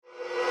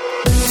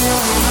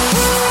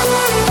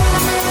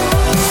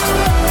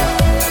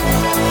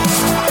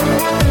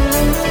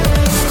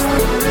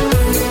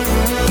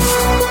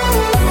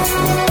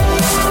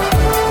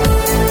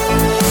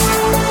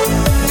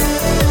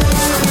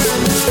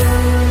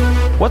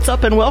What's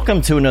up and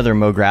welcome to another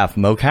MoGraph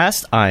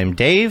MoCast. I'm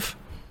Dave.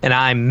 And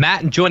I'm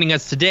Matt, and joining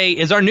us today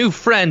is our new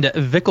friend,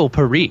 Vikal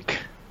Parikh.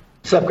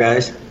 What's up,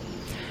 guys?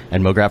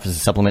 And MoGraph is a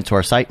supplement to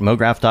our site,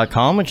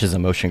 MoGraph.com, which is a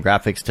motion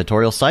graphics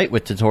tutorial site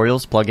with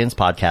tutorials, plugins,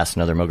 podcasts,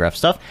 and other MoGraph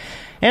stuff.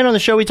 And on the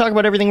show, we talk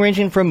about everything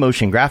ranging from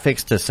motion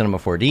graphics to Cinema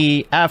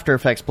 4D, After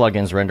Effects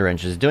plugins, render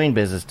engines, doing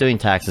business, doing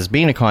taxes,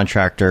 being a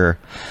contractor,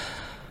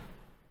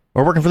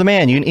 or working for the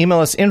man. You can email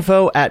us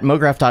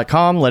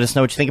info@mograph.com. Let us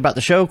know what you think about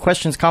the show.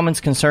 Questions, comments,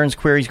 concerns,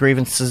 queries,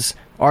 grievances,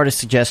 artist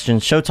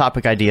suggestions, show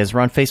topic ideas. We're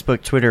on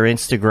Facebook, Twitter,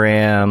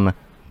 Instagram,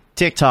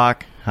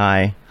 TikTok.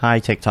 Hi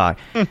TikTok.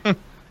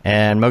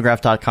 And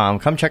mograph.com.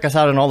 Come check us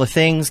out on all the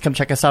things. Come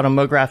check us out on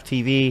MoGraph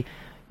TV.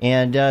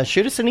 And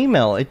shoot us an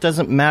email. It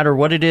doesn't matter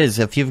what it is.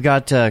 If you've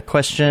got a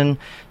question,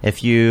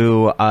 if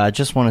you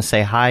just want to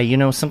say hi, you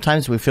know,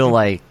 sometimes we feel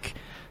like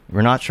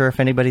we're not sure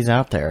if anybody's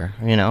out there,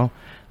 you know.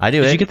 Did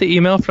you get the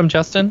email from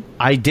Justin?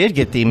 I did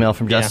get the email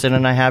from Justin,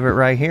 and I have it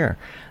right here.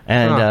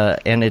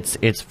 And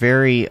it's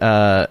very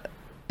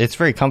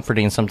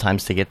comforting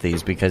sometimes to get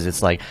these because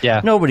it's like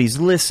nobody's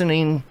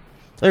listening.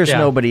 There's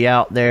nobody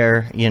out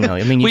there, you know.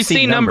 I mean, you we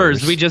see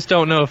numbers. We just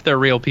don't know if they're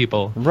real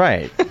people.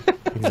 Right.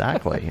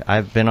 Exactly.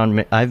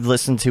 I've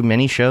listened to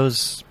many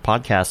shows,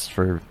 podcasts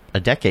for a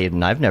decade,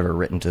 and I've never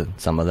written to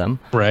some of them.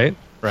 Right.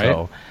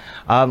 So,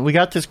 we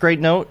got this great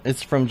note.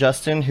 It's from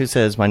Justin, who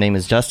says, "My name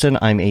is Justin.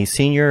 I'm a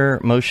senior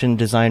motion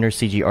designer,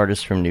 CG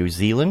artist from New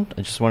Zealand.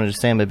 I just wanted to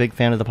say I'm a big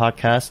fan of the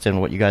podcast and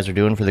what you guys are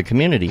doing for the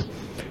community.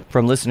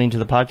 From listening to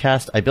the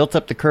podcast, I built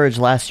up the courage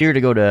last year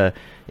to go to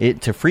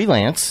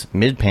freelance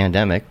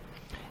mid-pandemic.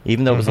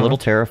 Even though it was a little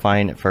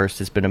terrifying at first,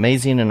 it's been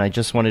amazing, and I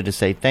just wanted to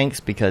say thanks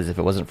because if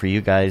it wasn't for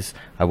you guys,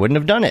 I wouldn't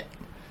have done it.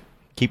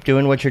 Keep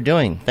doing what you're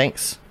doing.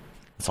 Thanks."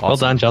 Awesome. Well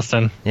done,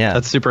 Justin. Yeah.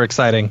 That's super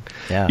exciting.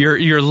 Yeah.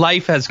 Your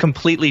life has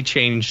completely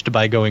changed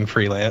by going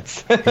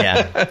freelance.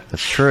 Yeah,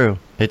 that's true.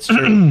 It's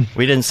true.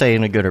 We didn't say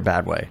in a good or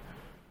bad way.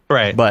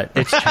 Right. But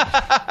it's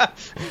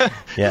true.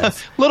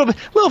 Yes.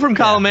 little from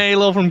column A, a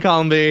little from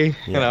column B,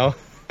 you know.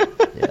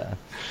 Yeah.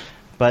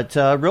 But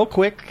real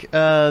quick,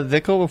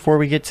 Vikal, before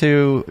we get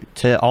to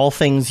all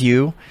things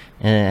you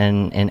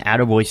and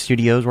Attaboy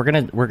Studios, we're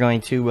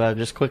going to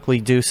just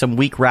quickly do some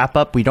week wrap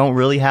up. We don't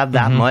really have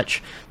that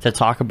much to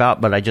talk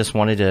about, but I just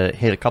wanted to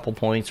hit a couple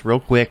points real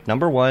quick.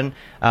 Number one,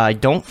 I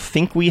don't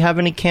think we have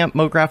any Camp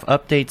MoGraph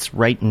updates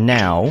right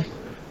now.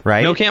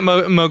 Right? No Camp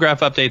MoGraph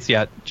updates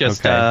yet.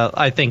 Just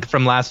I think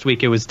from last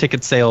week it was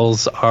ticket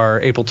sales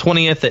are April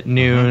 20th at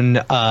noon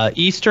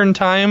Eastern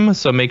time.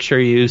 So make sure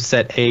you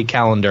set a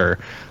calendar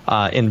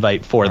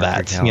invite for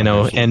that, you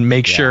know, and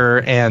make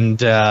sure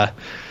and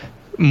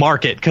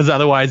mark it, because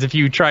otherwise if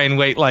you try and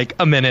wait like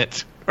a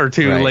minute or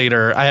two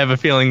later, I have a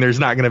feeling there's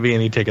not going to be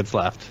any tickets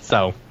left.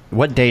 So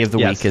what day of the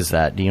week is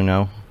that? Do you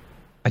know?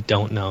 I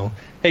don't know.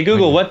 Hey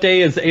Google, what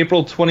day is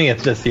April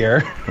 20th this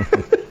year?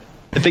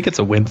 I think it's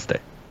a Wednesday.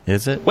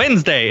 Is it?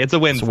 Wednesday. It's a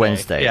Wednesday. It's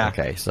Wednesday. Yeah.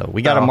 Okay, so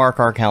we got to mark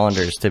our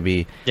calendars to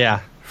be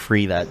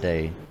free that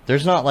day.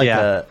 There's not like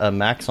a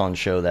Maxon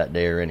show that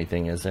day or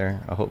anything, is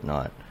there? I hope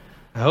not.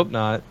 I hope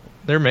not.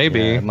 There may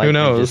be. It might Who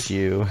knows? Be just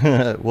you.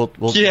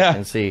 we'll check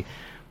and see.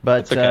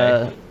 But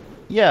okay.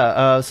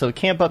 So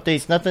camp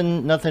updates.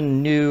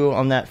 Nothing new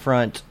on that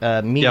front.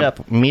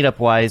 Meetup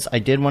wise, I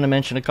did want to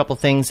mention a couple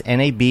things.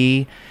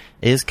 NAB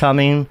is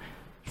coming.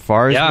 As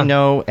far as we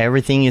know,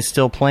 everything is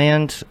still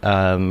planned.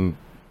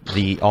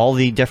 All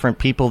the different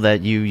people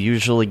that you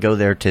usually go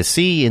there to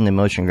see in the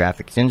motion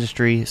graphics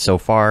industry so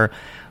far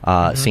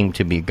seem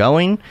to be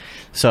going.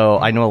 So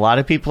I know a lot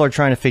of people are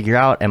trying to figure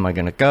out, am I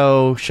going to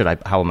go?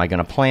 How am I going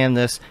to plan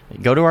this?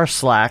 Go to our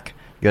Slack,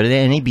 go to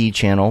the NAB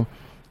channel.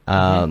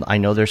 I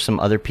know there's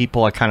some other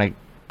people. I kind of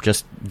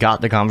just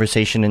got the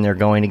conversation in there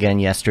going again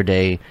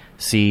yesterday.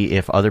 See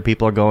if other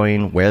people are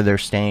going, where they're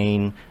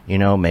staying. You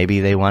know,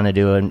 maybe they want to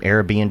do an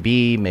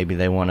Airbnb. Maybe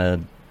they want to,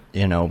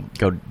 you know,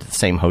 go to the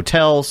same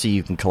hotel so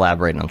you can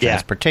collaborate on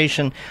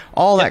transportation,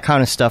 all that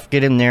kind of stuff.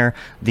 Get in there.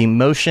 The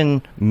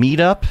Motion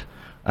Meetup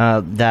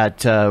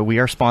that we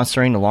are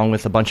sponsoring along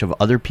with a bunch of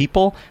other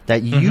people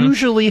that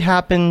usually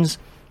happens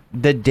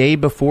the day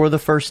before the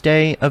first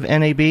day of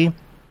NAB.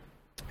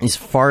 As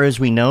far as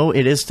we know,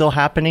 it is still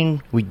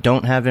happening. We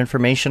don't have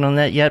information on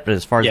that yet, but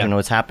as far as we know,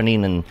 it's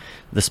happening, and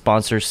the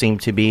sponsors seem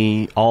to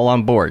be all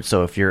on board.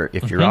 So if you're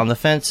on the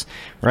fence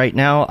right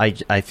now,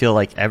 I feel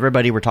like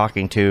everybody we're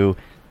talking to,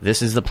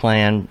 this is the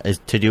plan, is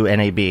to do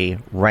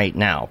NAB right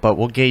now. But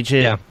we'll gauge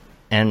it,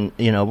 and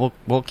you know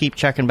we'll keep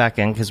checking back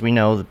in because we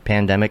know the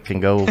pandemic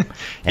can go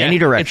any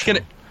direction.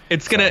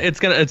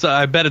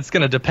 I bet it's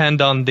gonna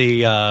depend on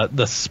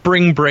the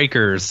spring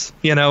breakers,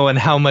 you know, and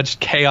how much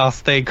chaos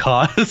they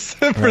cause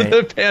for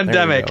the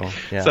pandemic.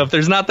 So if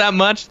there's not that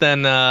much,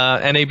 then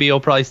NAB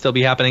will probably still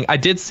be happening. I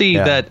did see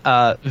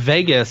that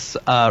Vegas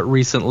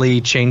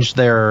recently changed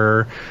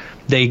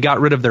they got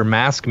rid of their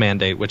mask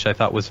mandate, which I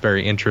thought was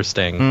very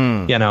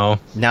interesting. You know,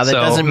 now that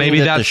doesn't mean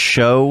that the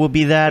show will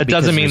be that. It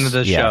doesn't mean that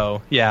the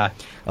show.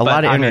 A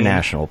lot of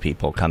international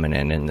people coming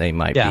in, and they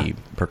might be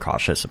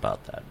precautious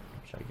about that.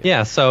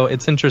 Yeah, so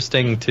it's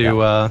interesting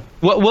to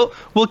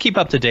we'll keep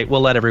up to date.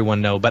 We'll let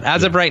everyone know. But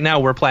as of right now,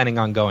 we're planning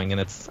on going,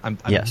 and I'm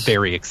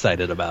very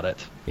excited about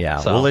it. Yeah,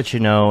 so we'll let you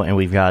know. And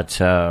we've got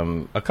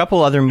a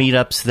couple other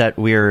meetups that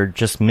we're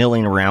just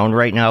milling around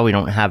right now. We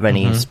don't have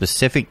any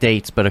specific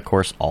dates, but of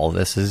course, all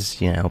this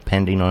is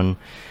pending on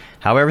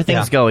how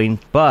everything's going.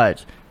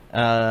 But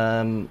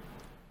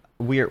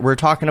we're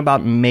talking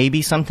about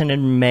maybe something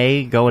in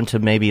May, going to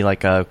maybe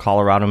like a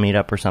Colorado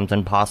meetup or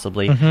something,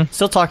 possibly.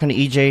 Still talking to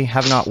EJ,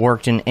 have not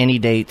worked in any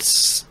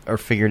dates or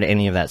figured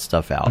any of that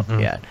stuff out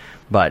yet.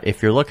 But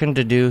if you're looking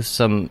to do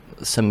some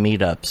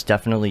meetups,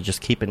 definitely just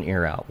keep an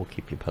ear out. We'll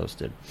keep you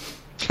posted.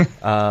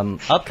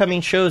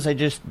 Upcoming shows, I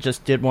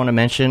just did want to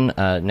mention.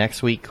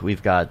 Next week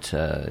we've got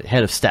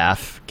head of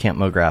staff, Camp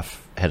MoGraph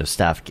head of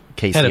staff,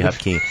 Casey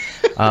Hupke.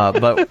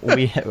 But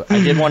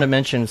I did want to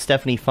mention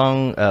Stephanie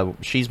Fung.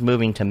 She's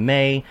moving to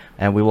May,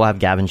 and we will have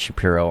Gavin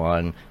Shapiro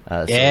on.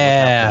 So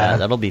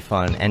that'll be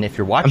fun. And if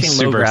you're watching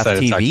MoGraph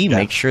TV,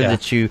 make sure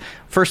that you,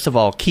 first of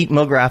all, keep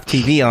MoGraph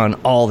TV on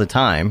all the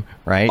time,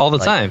 right? All the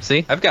time.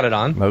 See, I've got it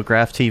on.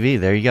 MoGraph TV.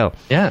 There you go.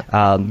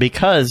 Yeah.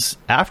 Because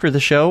after the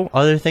show,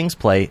 other things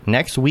play.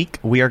 Next week,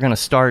 we are going to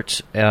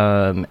start.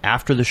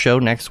 After the show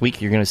next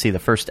week, you're going to see the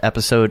first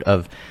episode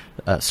of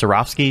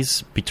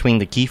Swarovski's Between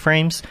the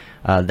Keyframes.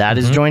 That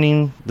is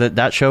joining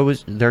that show.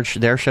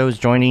 Their show is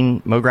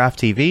joining MoGraph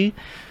TV.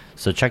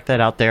 So check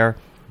that out there.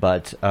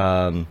 But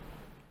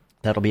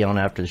that'll be on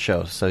after the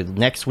show. So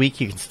next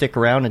week you can stick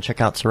around and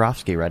check out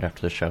Swarovski right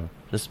after the show.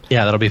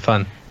 That'll be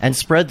fun. And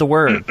spread the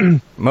word.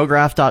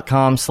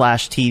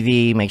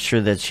 MoGraph.com/TV. Make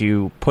sure that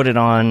you put it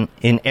on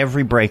in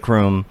every break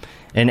room,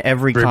 in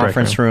every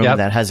conference room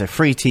that has a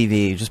free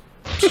TV. Just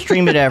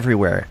stream it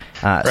everywhere.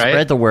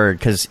 Spread the word,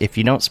 because if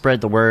you don't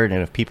spread the word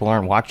and if people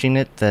aren't watching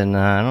it, then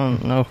I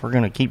don't know if we're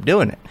going to keep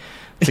doing it.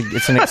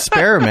 It's an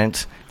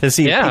experiment to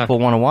see if people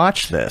want to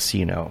watch this,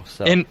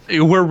 So. And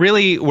we're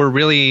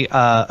really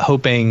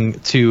hoping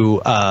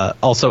to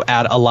also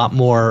add a lot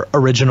more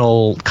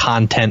original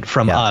content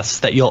from us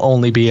that you'll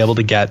only be able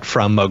to get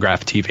from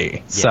MoGraph TV.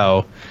 Yeah.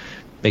 So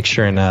make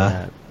sure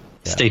and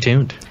stay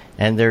tuned.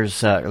 And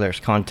there's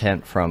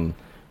content from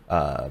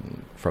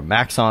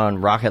Maxon,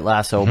 Rocket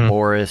Lasso,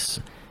 Boris,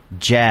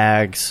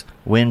 Jags,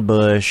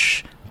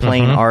 Winbush.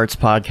 Plain Arts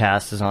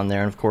podcast is on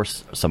there, and of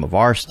course some of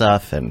our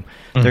stuff, and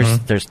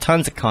there's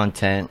tons of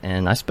content,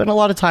 and I spend a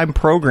lot of time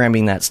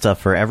programming that stuff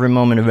for every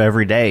moment of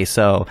every day.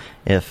 So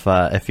if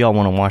y'all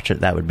want to watch it,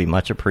 that would be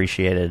much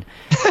appreciated.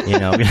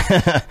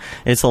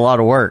 It's a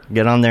lot of work.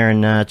 Get on there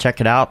and check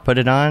it out, put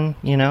it on,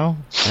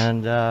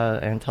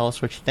 and tell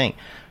us what you think.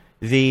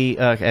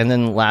 And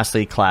then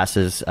lastly,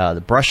 classes,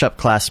 the Brush Up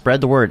class, spread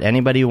the word.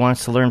 Anybody who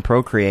wants to learn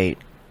Procreate,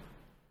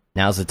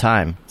 now's the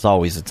time. It's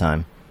always the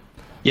time.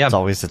 Yeah, it's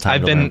always the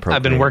time.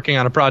 I've been working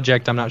on a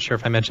project. I'm not sure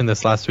if I mentioned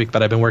this last week,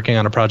 but I've been working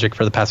on a project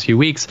for the past few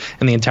weeks,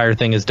 and the entire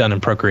thing is done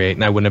in Procreate,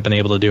 and I wouldn't have been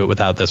able to do it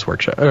without this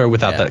workshop or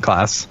without that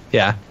class.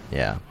 Yeah.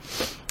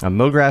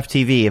 MoGraph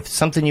TV. If it's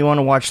something you want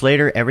to watch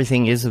later,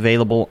 everything is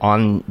available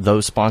on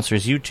those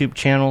sponsors' YouTube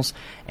channels,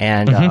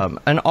 and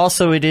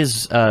also it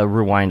is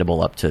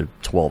rewindable up to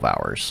 12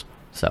 hours.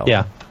 So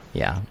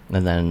yeah,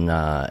 and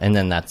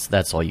then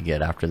that's all you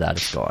get. After that,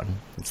 it's gone.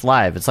 It's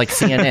live. It's like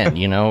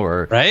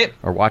CNN,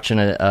 or watching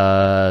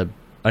a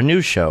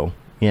news show.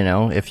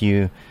 If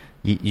you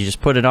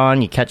just put it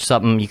on, you catch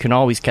something. You can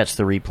always catch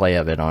the replay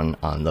of it on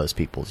those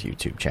people's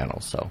YouTube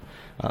channels. So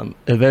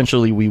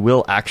eventually, we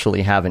will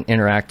actually have an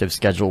interactive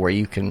schedule where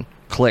you can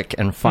click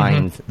and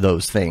find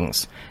those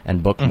things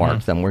and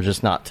bookmark them. We're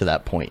just not to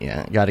that point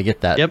yet. Got to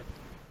get that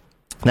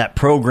that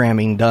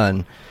programming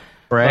done.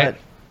 Right.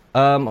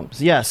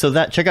 So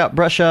that, check out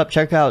Brush Up,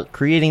 check out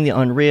Creating the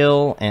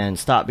Unreal, and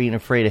Stop Being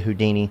Afraid of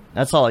Houdini.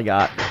 That's all I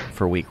got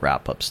for week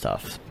wrap-up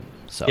stuff.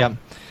 So,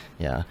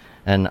 yeah.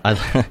 And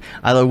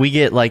we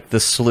get like the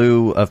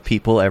slew of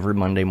people every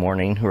Monday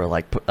morning who are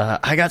like,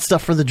 I got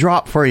stuff for the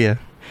drop for you.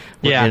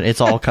 Yeah. And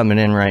it's all coming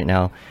in right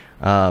now.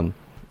 Let's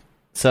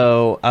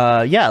Vikal,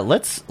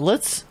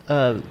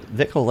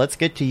 let's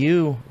get to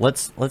you.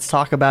 Let's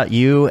talk about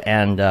you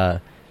and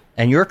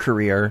your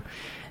career.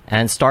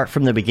 And start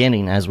from the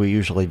beginning, as we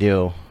usually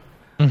do.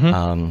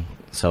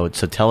 So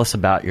tell us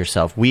about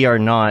yourself. We are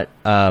not,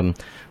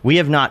 we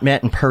have not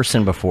met in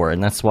person before,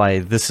 and that's why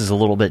this is a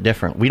little bit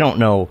different. We don't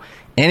know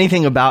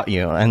anything about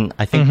you, and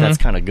I think that's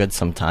kind of good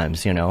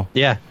sometimes,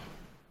 Yeah.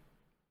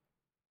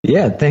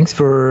 Yeah, thanks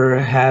for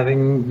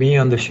having me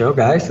on the show,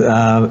 guys.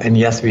 And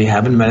yes, we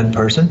haven't met in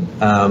person,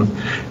 but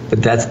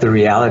that's the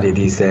reality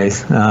these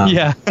days.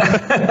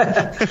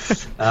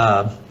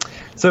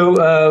 So,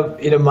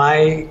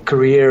 my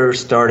career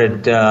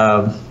started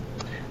out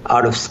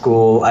of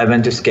school. I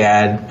went to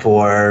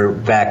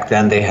SCAD back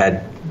then they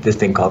had this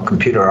thing called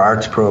Computer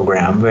Arts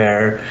program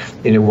where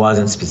it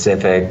wasn't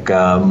specific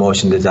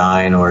motion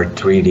design or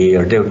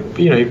 3D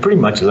you pretty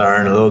much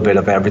learn a little bit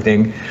of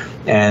everything.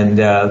 And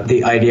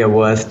the idea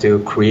was to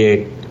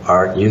create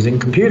art using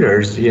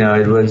computers.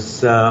 It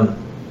was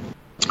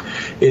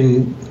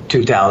in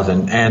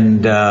 2000.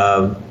 And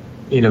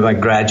I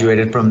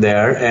graduated from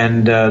there,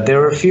 and there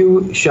were a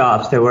few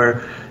shops that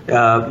were,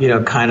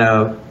 kind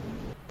of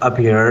up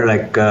here,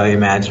 like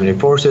Imaginary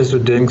Forces were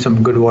doing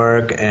some good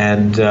work,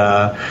 and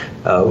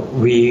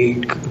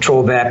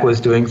Trollback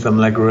was doing some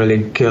like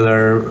really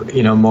killer,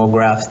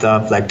 MoGraph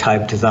stuff like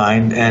type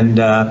design, and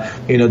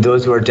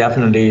those were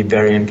definitely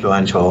very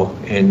influential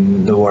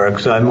in the work.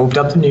 So I moved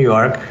up to New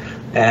York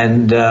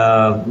and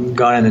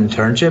got an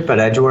internship at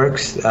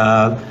Edgeworks.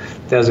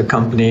 There's a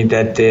company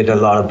that did a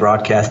lot of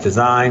broadcast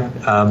design.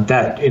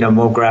 That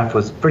MoGraph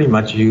was pretty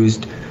much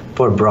used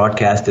for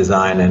broadcast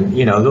design and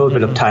a little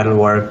bit of title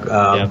work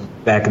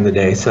back in the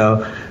day.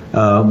 So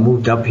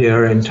moved up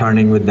here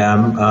interning with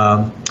them,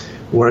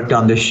 worked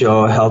on the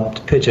show,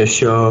 helped pitch a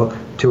show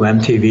to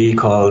MTV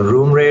called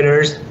Room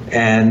Raiders,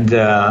 and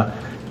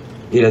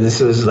this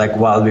was like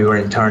while we were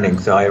interning,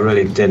 so I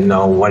really didn't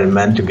know what it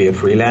meant to be a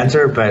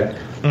freelancer. But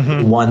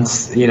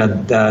once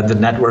the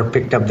network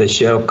picked up the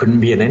show,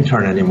 couldn't be an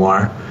intern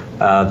anymore,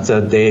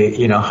 so they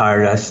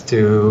hired us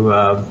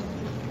to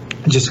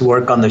just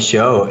work on the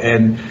show,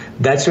 and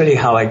that's really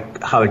how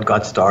it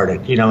got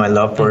started. My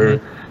love for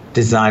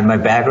design. My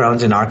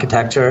background's in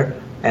architecture,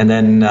 and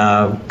then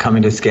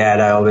coming to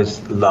SCAD, I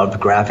always loved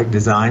graphic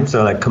design.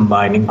 So like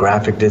combining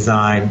graphic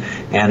design,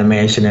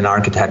 animation, and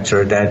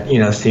architecture, that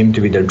seemed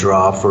to be the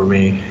draw for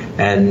me.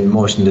 And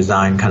motion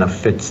design kind of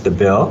fits the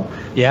bill.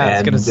 Yeah, I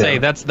was going to say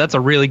that's a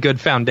really good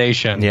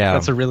foundation. Yeah,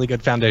 that's a really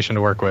good foundation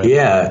to work with.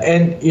 Yeah,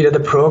 and the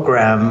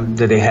program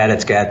that they had at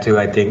SCAD too,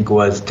 I think,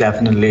 was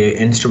definitely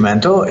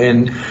instrumental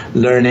in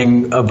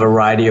learning a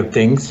variety of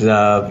things.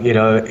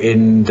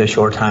 In the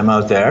short time I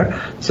was there,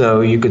 so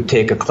you could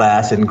take a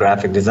class in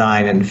graphic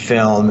design and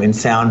film and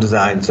sound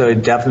design. So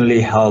it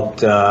definitely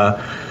helped.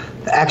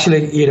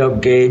 Actually,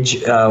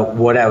 gauge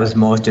what I was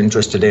most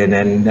interested in,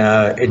 and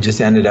it just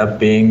ended up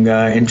being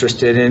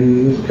interested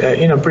in,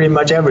 pretty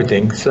much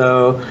everything.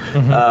 So,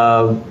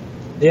 and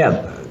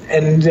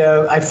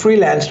I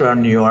freelanced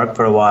around New York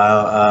for a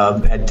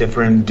while at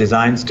different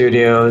design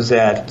studios,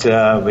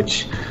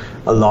 which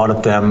a lot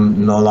of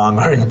them no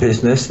longer in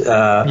business.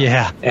 And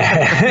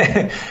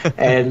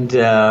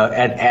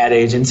at ad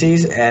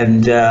agencies,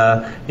 and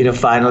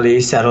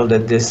finally settled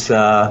at this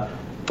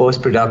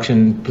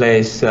post-production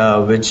place,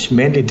 which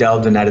mainly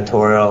dealt in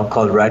editorial,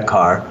 called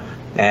Redcar,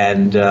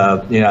 and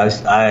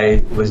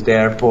I was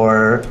there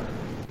for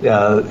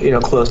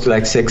close to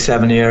like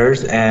 6-7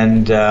 years,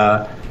 and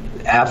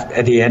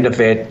at the end of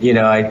it,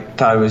 I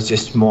thought it was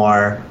just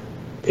more.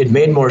 It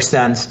made more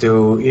sense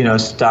to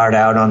start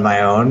out on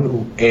my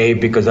own. A,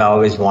 because I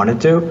always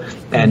wanted to,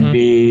 and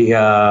B,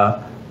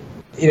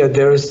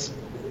 there's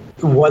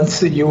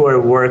once you were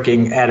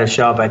working at a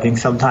shop, I think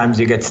sometimes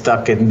you get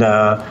stuck in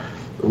the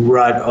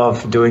rut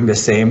of doing the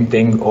same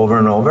thing over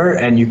and over,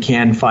 and you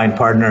can't find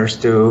partners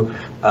to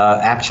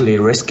actually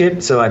risk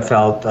it. So I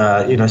felt,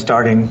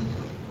 starting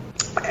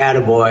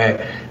Attaboy,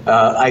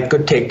 I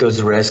could take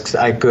those risks.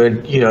 I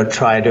could,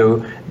 try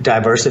to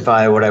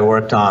diversify what I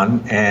worked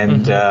on,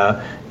 and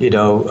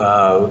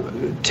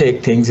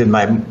take things in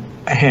my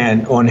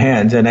own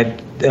hands, and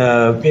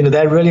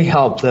that really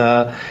helped.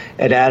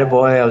 At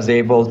Attaboy, I was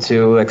able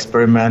to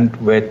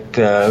experiment with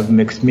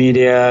mixed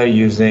media,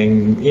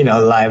 using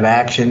live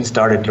action,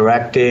 started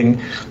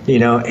directing,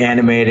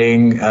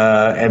 animating,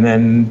 and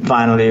then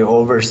finally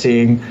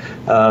overseeing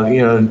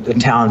the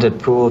talented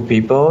pool of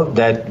people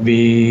that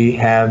we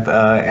have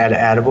at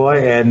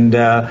Attaboy, and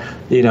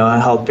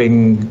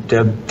helping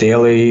the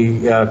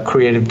daily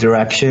creative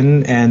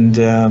direction, and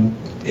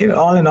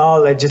all in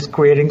all, just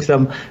creating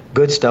some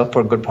good stuff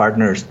for good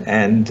partners,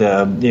 and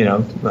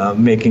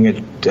making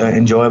it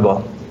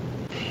enjoyable.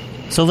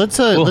 So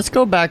let's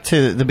go back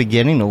to the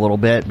beginning a little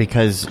bit,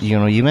 because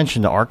you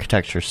mentioned the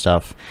architecture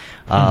stuff.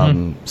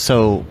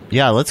 So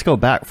yeah, let's go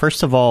back.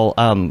 First of all,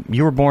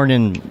 you were born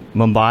in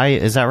Mumbai,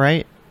 is that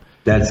right?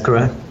 That's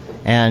correct.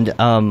 And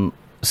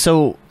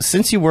so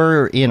since you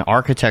were in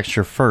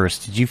architecture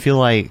first, did you feel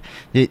like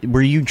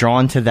were you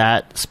drawn to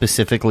that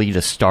specifically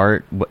to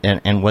start,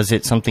 and was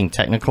it something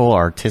technical or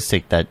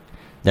artistic that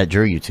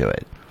drew you to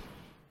it?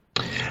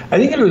 I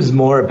think it was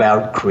more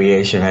about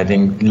creation. I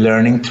think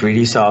learning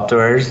 3D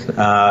softwares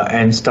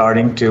and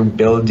starting to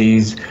build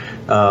these,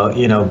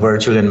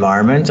 virtual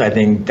environments. I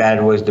think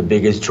that was the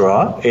biggest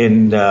draw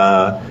in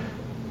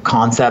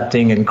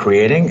concepting and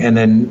creating. And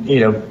then,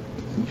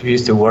 we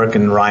used to work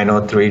in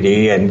Rhino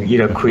 3D and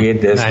create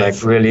this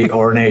like really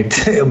ornate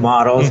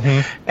models,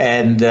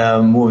 and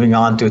moving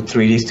on to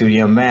 3D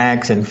Studio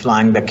Max and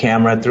flying the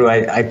camera through.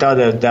 I thought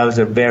that was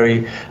a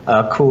very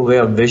cool way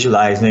of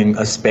visualizing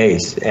a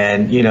space,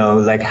 and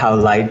like how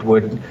light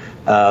would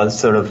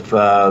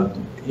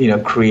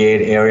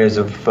create areas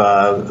of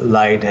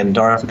light and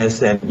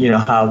darkness, and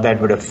how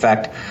that would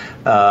affect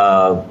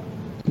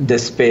the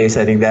space.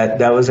 I think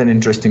that was an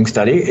interesting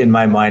study in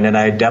my mind, and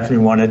I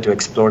definitely wanted to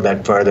explore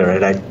that further.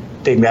 And I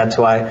think that's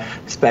why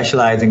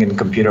specializing in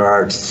computer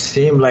arts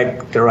seemed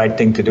like the right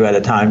thing to do at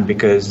the time,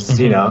 because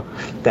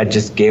that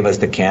just gave us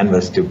the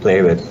canvas to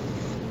play with.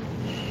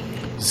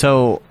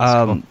 So,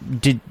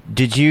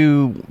 did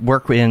you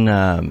work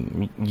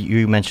in?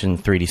 You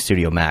mentioned 3D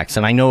Studio Max,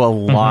 and I know a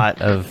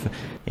lot of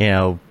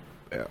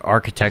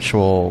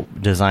architectural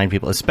design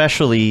people,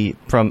 especially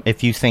from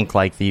if you think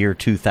like the year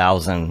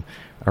 2000,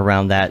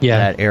 around that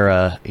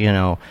era.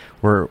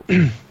 We're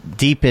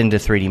deep into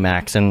 3D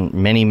Max, and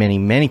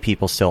many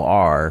people still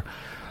are.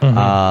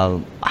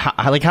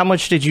 How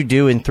much did you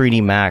do in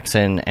 3D Max,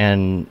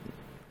 and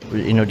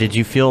did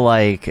you feel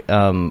like,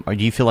 or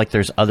do you feel like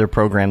there's other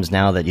programs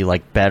now that you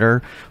like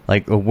better?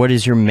 Like, what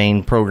is your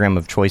main program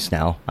of choice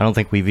now? I don't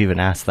think we've even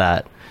asked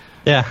that.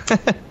 Yeah.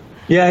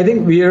 Yeah, I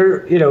think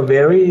we're,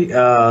 very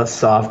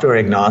software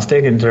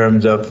agnostic in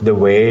terms of the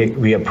way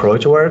we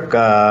approach work.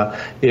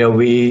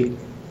 We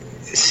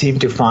seem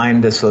to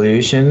find the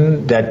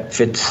solution that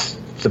fits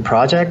the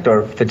project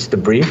or fits the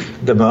brief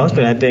the most,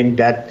 and I think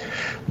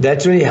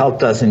that's really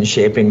helped us in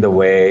shaping the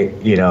way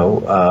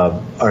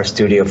our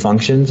studio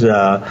functions.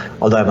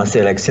 Although I must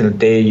say, like,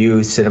 they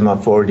use Cinema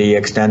 4D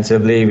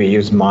extensively, we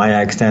use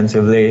Maya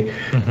extensively,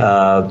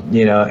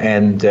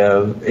 and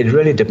it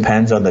really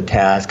depends on the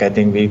task. I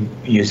think we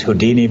use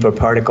Houdini for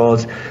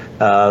particles,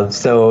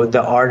 so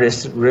the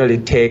artists really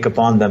take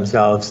upon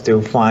themselves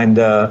to find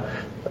the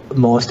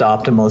most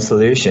optimal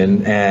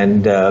solution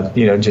and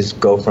just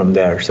go from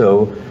there.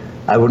 So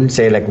I wouldn't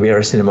say like we are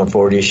a Cinema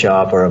 4D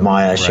shop or a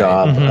Maya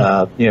shop.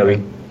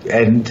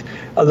 And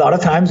a lot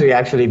of times we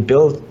actually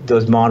build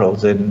those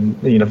models and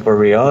for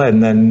real,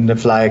 and then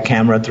fly a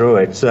camera through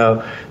it.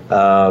 So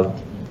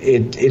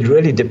it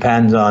really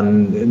depends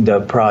on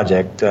the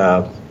project.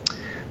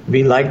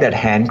 We like that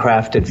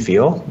handcrafted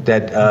feel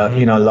that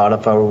a lot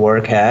of our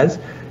work has,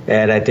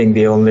 and I think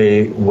the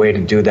only way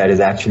to do that is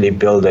actually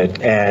build it.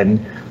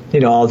 And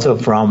also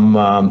from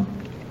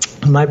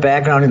my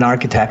background in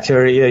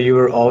architecture, you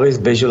were always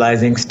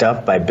visualizing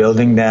stuff by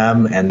building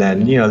them and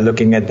then,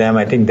 looking at them.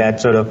 I think that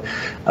sort of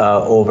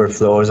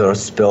overflows or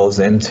spills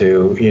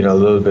into, a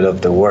little bit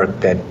of the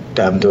work that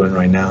I'm doing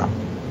right now.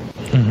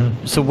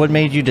 So what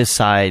made you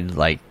decide,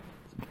 like,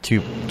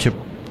 to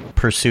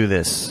pursue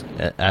this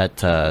at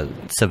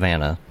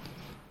Savannah?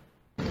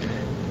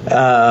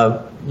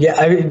 Yeah,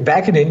 I mean,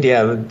 back in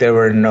India, there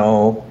were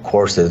no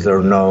courses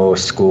or no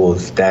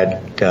schools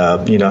that,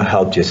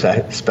 helped you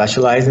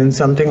specialize in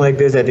something like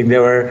this. I think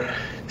there were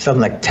some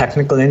like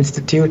technical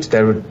institutes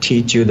that would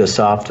teach you the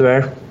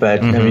software,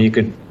 but I mean, you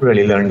could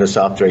really learn the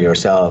software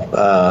yourself.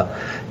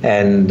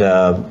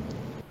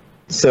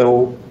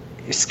 So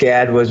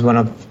SCAD was one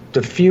of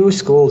the few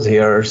schools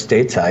here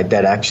stateside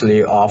that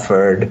actually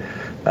offered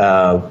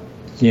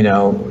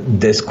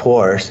this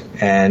course,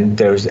 and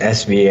there's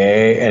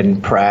SVA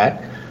and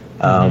Pratt.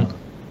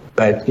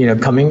 But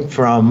coming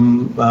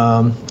from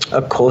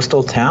a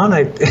coastal town,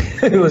 I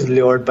was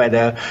lured by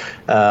the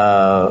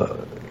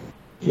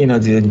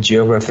the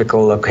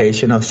geographical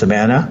location of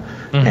Savannah,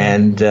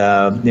 and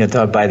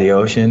thought by the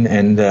ocean,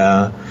 and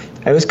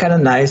it was kind of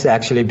nice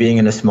actually being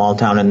in a small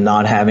town and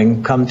not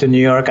having come to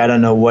New York. I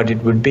don't know what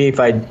it would be if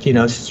I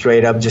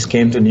straight up just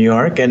came to New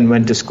York and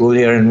went to school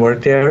here and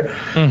worked here.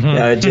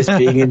 Just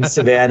being in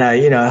Savannah,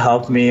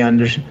 helped me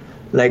sort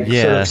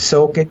of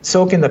soak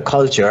in the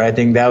culture. I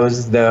think that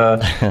was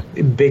the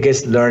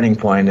biggest learning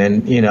point.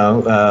 And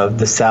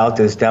the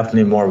South is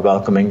definitely more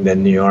welcoming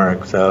than New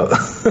York. So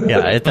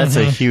that's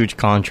a huge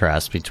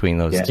contrast between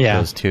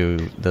those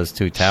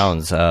two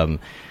towns.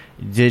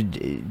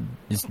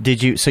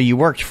 Did you? So you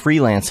worked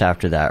freelance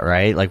after that,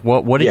 right? Like,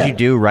 what did you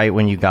do right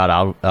when you got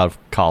out of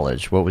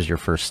college? What was your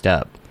first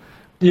step?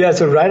 Yeah,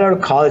 so right out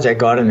of college, I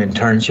got an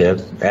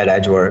internship at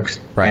Edgeworks,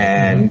 right.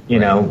 And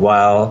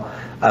while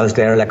I was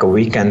there like a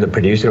weekend, the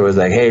producer was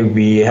like, "Hey,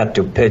 we have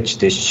to pitch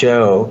this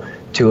show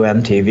to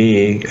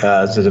MTV."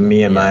 So to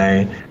me and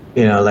my,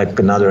 like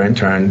another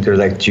intern, they're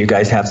like, "Do you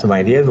guys have some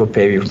ideas? We'll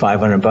pay you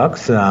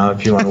 $500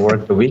 if you want to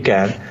work the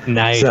weekend."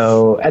 Nice.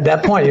 So at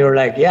that point, you're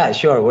like, "Yeah,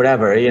 sure,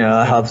 whatever." It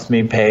helps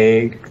me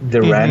pay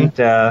the rent.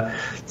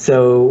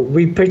 So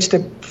we pitched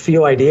a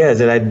few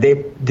ideas, and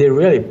they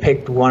really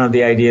picked one of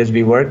the ideas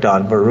we worked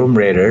on for Room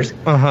Raiders.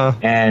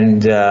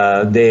 And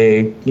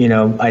they,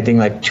 I think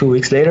like 2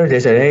 weeks later, they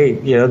said, "Hey,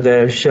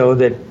 the show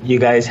that you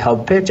guys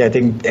helped pitch, I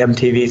think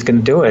MTV is going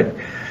to do it.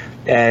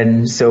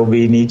 And so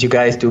we need you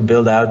guys to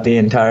build out the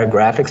entire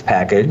graphics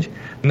package."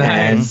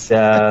 Nice.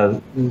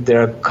 And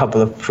there are a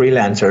couple of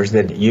freelancers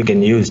that you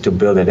can use to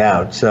build it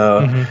out.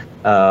 So,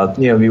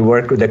 we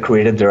worked with the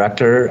creative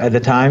director at the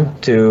time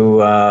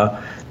to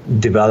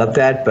develop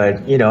that.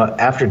 But,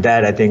 after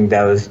that, I think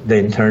that was the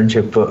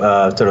internship,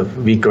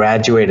 we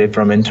graduated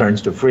from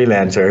interns to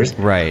freelancers.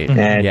 Right.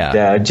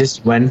 And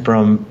just went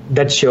from,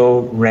 that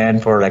show ran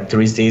for like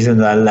 3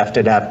 seasons. I left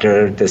it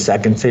after the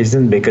second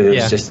season because it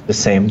was just the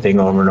same thing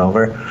over and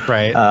over.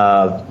 Right.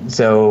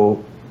 So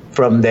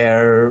from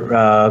there,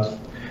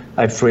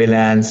 I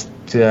freelanced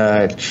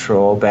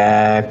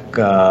Trollback,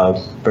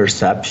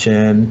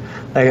 Perception,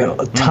 like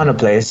a ton of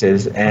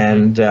places.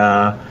 And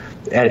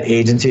at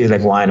agencies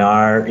like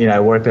Y&R, I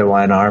worked at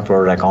Y&R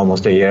for like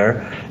almost a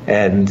year,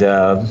 and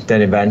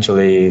then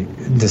eventually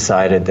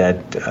decided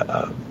that,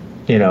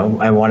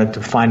 I wanted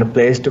to find a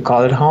place to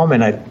call it home,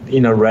 and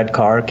Red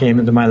Car came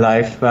into my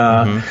life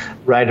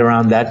right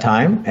around that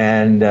time,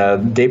 and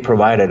they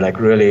provided like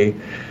really,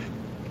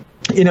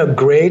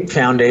 great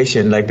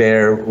foundation. Like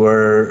there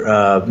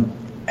were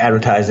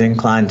advertising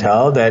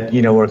clientele that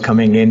were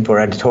coming in for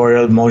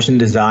editorial. Motion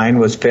design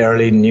was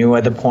fairly new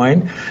at the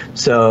point,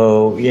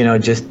 so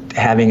just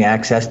having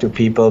access to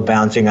people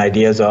bouncing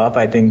ideas off,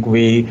 I think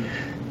we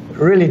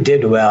really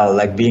did well.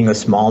 Like being a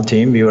small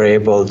team, we were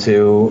able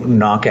to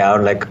knock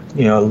out like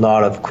a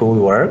lot of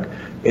cool work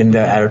in the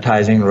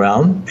advertising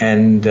realm,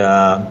 and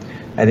I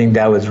think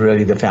that was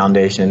really the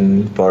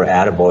foundation for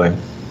Attaboy.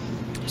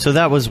 So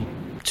that was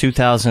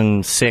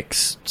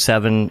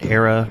 2006-7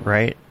 era,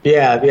 right?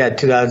 Yeah,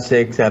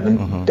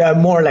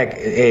 2006-7, more like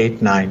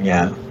 8-9,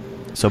 yeah.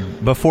 So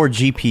before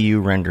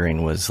GPU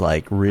rendering was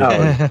like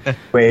really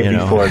way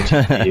before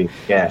GPU,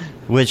 yeah.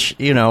 Which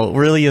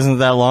really isn't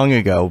that long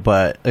ago,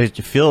 but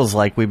it feels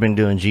like we've been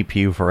doing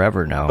GPU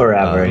forever now.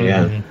 Forever,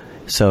 yeah.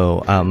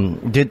 So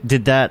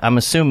did that? I'm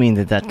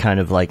assuming that kind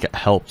of like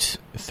helped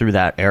through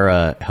that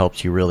era,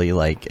 helped you really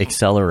like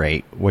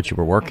accelerate what you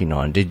were working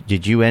on.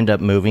 Did you end up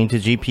moving to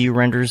GPU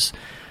renders?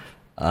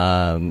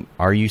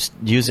 Are you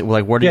using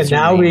like what is? Yeah,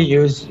 now we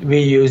use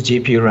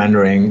GPU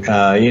rendering.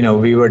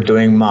 We were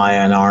doing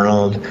Maya and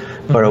Arnold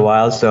for a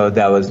while, so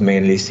that was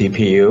mainly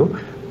CPU.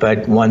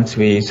 But once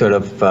we sort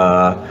of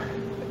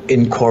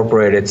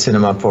incorporated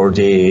Cinema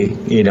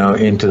 4D,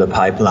 into the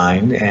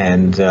pipeline,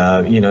 and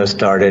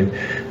started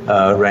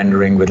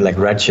rendering with like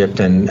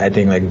Redshift, and I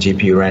think like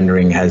GPU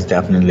rendering has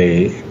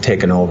definitely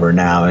taken over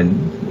now,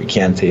 and we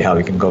can't see how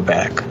we can go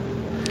back.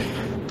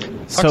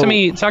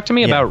 Talk to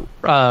me about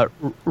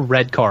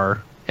Red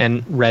Car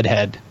and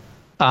Redhead,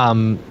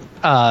 and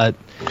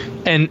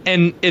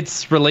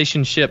its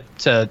relationship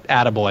to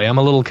Attaboy. I'm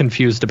a little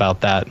confused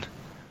about that.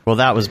 Well,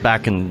 that was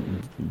back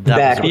in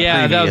that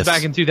was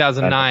back in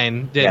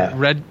 2009.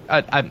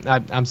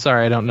 I'm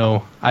sorry, I don't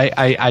know.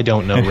 I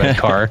don't know Red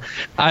Car.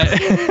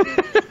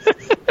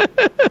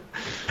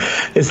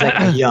 It's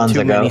like eons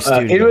ago.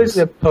 It was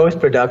a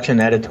post-production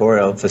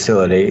editorial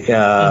facility,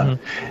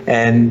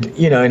 and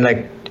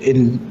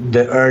in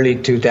the early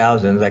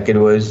 2000s, like it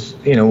was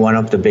one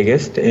of the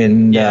biggest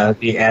in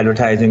the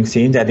advertising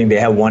scenes. I think they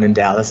had one in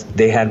Dallas.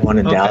 They had one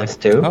in Dallas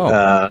too.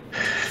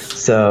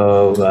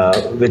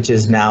 Which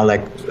is now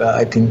like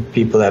I think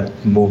people have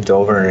moved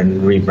over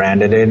and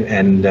rebranded it,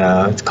 and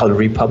it's called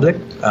Republic.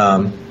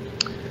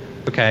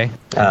 Okay.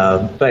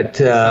 But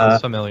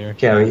sounds familiar.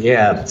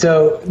 Yeah.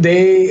 So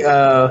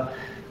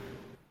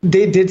they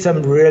did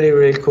some really,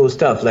 really cool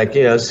stuff, like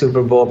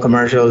Super Bowl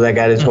commercials, like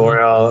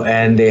editorial,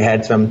 and they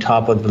had some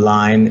top of the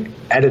line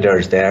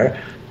editors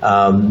there.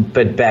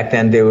 But back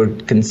then, they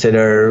would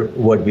consider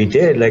what we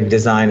did, like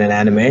design and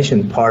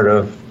animation, part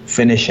of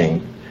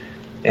finishing.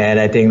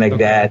 And I think like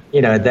that,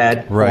 at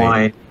that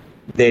point,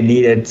 they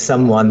needed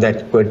someone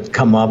that would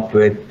come up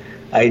with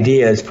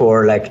ideas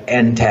for like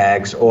end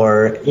tags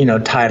or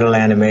title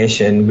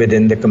animation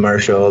within the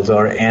commercials,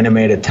 or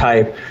animated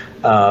type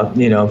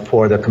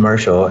for the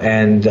commercial.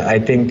 And I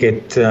think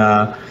it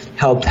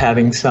helped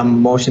having some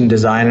motion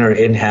designer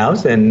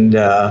in-house, and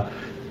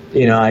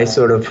I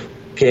sort of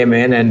came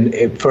in, and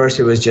at first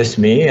it was just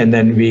me, and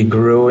then we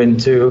grew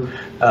into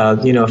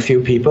a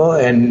few people,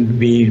 and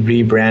we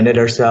rebranded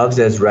ourselves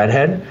as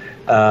Redhead,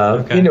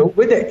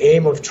 with the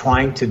aim of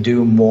trying to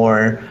do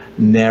more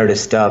narrative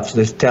stuff.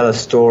 Let's tell a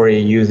story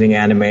using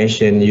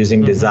animation,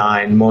 using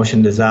design,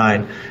 motion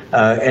design,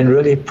 and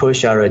really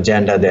push our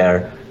agenda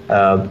there.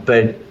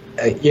 But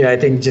I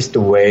think just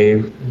the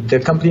way the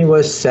company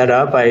was set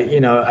up, I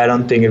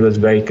don't think it was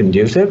very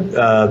conducive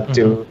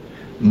to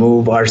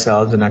move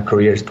ourselves and our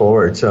careers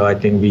forward. So I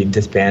think we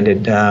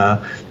disbanded,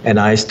 and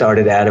I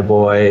started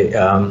Attaboy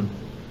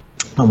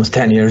almost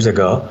 10 years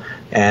ago,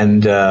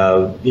 and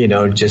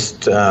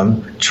just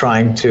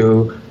trying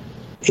to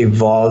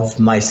evolve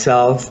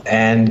myself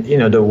and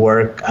the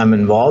work I'm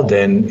involved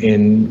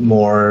in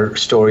more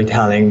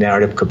storytelling,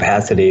 narrative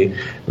capacity,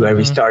 where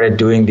we started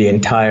doing the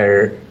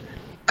entire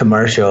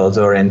commercials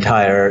or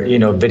entire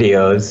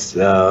videos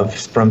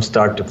from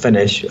start to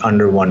finish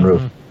under one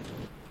roof.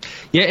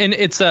 Yeah, and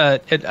it's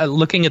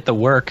looking at the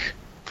work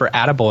for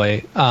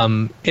Attaboy.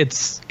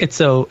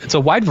 It's a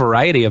wide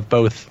variety of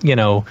both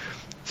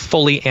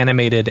fully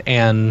animated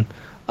and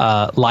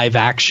live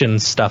action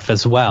stuff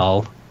as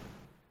well.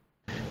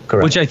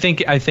 Correct. Which I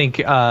think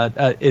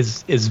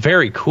is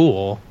very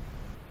cool,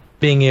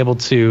 being able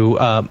to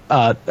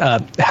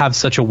have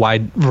such a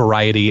wide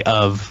variety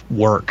of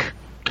work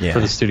for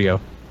the studio.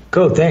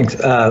 Cool, thanks.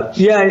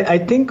 I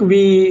think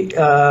we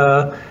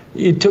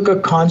took a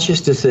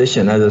conscious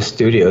decision as a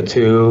studio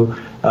to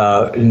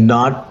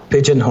not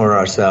pigeonhole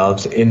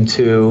ourselves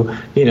into,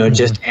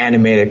 just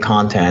animated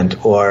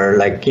content or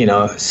like,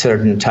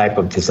 certain type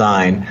of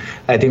design.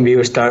 I think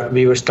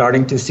we were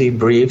starting to see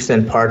briefs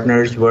and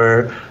partners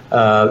were,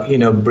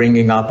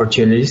 bringing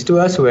opportunities to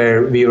us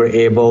where we were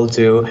able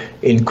to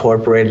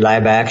incorporate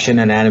live action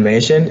and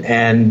animation.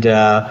 And,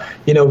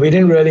 we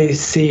didn't really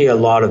see a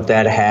lot of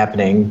that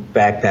happening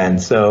back then.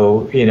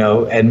 So,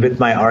 and with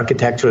my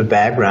architectural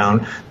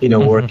background,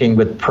 working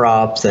with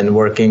props and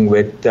working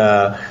with,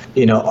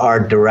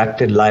 art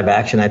directed live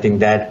action, I think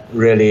that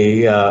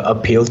really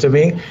appealed to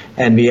me.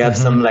 And we have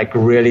some like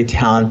really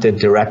talented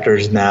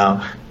directors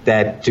now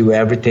that do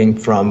everything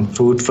from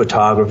food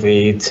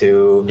photography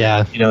to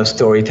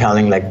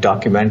storytelling, like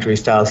documentary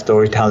style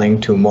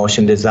storytelling, to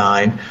motion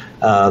design.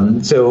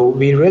 So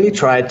we really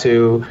try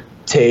to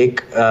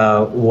take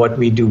what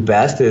we do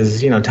best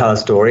is tell a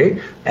story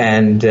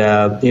and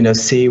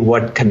see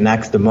what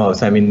connects the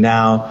most. I mean,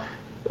 now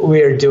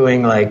we're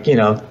doing like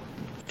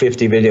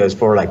 50 videos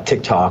for like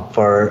TikTok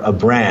for a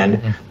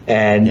brand,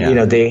 and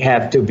they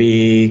have to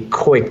be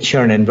quick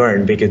churn and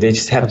burn because they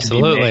just have to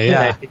be made.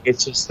 I think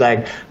it's just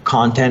like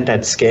content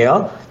at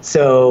scale.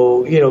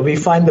 So we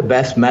find the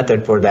best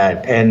method for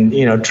that, and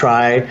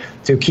try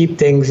to keep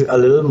things a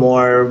little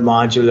more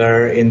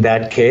modular in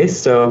that case.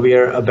 So we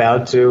are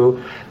about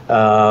to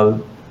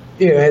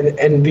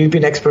and we've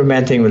been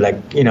experimenting with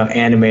like,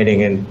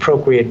 animating in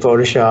Procreate,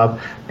 Photoshop,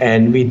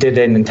 and we did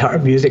an entire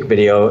music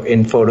video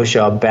in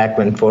Photoshop back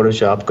when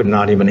Photoshop could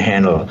not even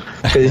handle,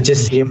 because it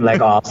just seemed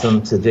like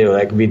awesome to do.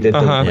 Like we did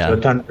the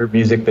Thunder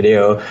music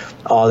video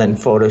all in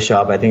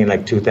Photoshop, I think in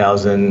like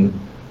 2000,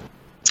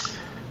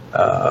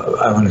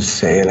 I want to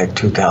say like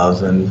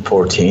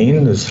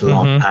 2014. This is a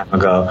long time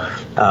ago.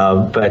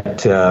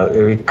 But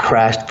we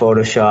crashed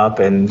Photoshop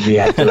and we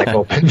had to like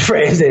open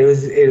frames.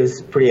 It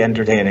was pretty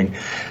entertaining.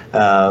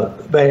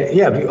 But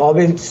yeah, we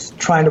always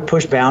trying to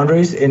push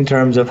boundaries in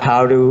terms of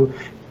how to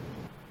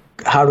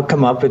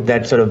come up with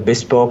that sort of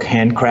bespoke,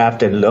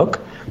 handcrafted look.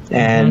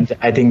 And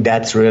I think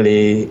that's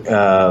really,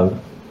 I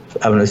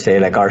want to say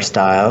like our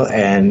style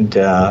and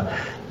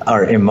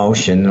our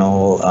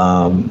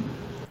emotional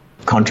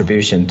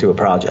contribution to a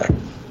project.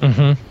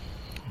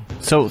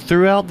 So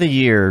throughout the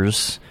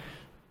years,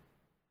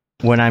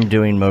 when I'm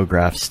doing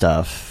MoGraph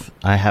stuff,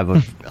 I have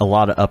a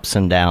lot of ups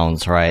and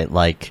downs, right?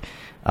 Like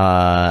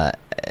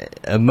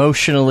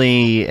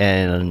emotionally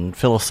and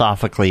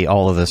philosophically,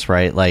 all of this,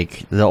 right?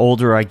 Like the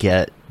older I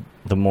get,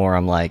 the more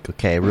I'm like,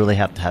 okay, I really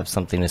have to have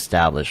something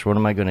established. What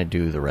am I going to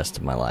do the rest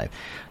of my life?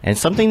 And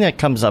something that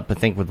comes up, I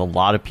think, with a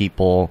lot of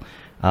people,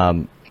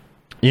 when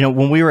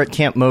we were at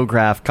Camp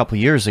MoGraph a couple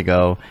years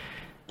ago,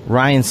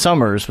 Ryan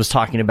Summers was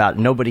talking about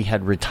nobody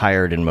had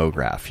retired in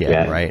MoGraph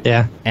yet, right?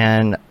 Yeah.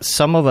 And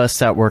some of us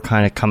that were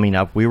kind of coming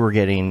up, we were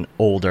getting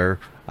older.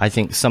 I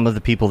think some of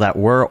the people that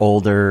were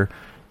older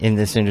in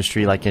this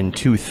industry, like in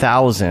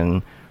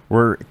 2000,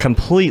 were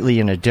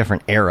completely in a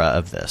different era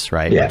of this,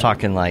 right? Yeah. We're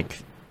talking like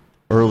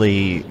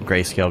early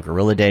Grayscale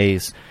Gorilla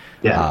days,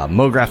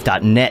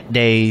 MoGraph.net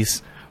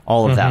days,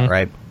 all of that,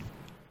 right?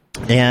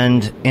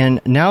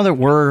 And now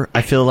that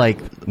I feel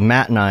like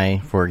Matt and I,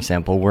 for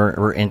example,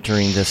 we're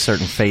entering this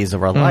certain phase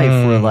of our life.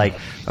 We're like,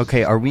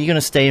 okay, are we going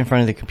to stay in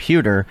front of the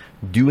computer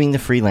doing the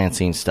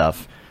freelancing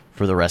stuff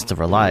for the rest of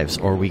our lives,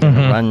 or are we going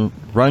to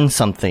run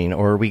something,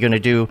 or are we going to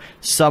do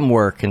some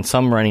work and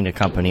some running a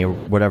company or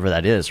whatever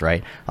that is,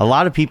 right? A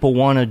lot of people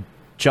want to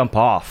jump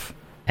off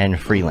and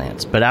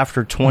freelance, but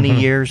after 20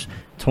 years,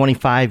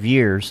 25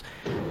 years,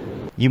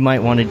 you might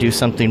want to do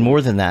something more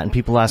than that. And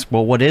people ask,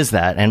 well, what is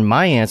that? And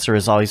my answer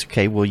is always,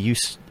 okay, well, you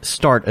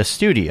start a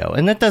studio.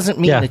 And that doesn't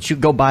mean that you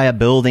go buy a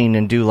building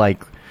and do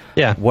like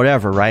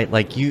whatever, right?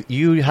 Like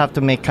you have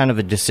to make kind of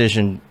a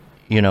decision,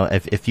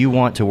 if you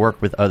want to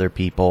work with other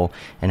people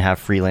and have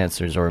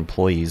freelancers or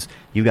employees,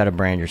 you got to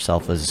brand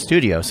yourself as a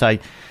studio.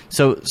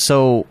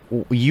 So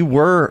you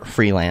were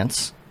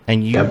freelance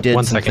and you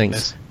did some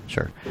things.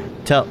 Sure.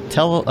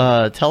 Tell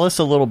us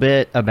a little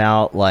bit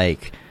about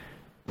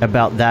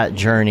about that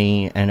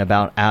journey and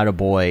about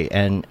Attaboy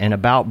and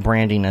about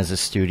branding as a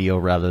studio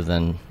rather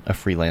than a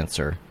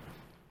freelancer.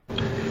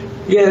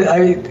 Yeah,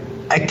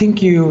 I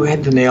think you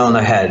hit the nail on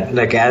the head.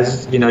 Like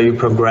as you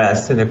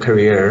progress in a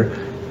career,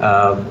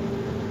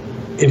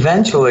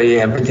 eventually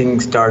everything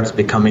starts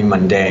becoming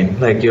mundane.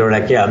 Like you're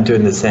like, I'm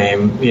doing the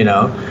same,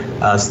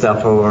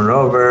 stuff over and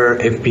over.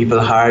 If people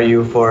hire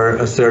you for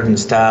a certain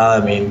style,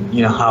 I mean,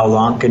 how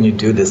long can you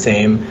do the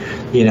same,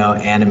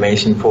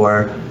 animation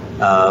for?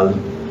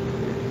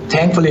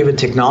 Thankfully, with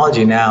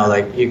technology now,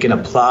 like you can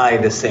apply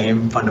the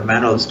same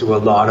fundamentals to a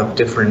lot of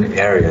different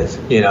areas.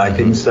 I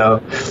think so.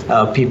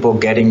 People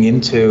getting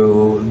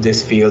into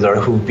this field or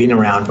who've been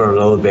around for a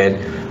little bit,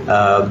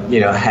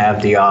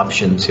 have the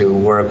option to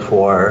work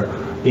for,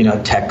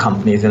 tech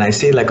companies. And I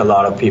see like a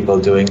lot of people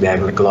doing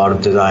that, like a lot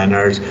of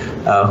designers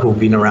who've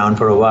been around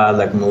for a while,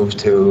 like move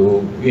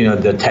to,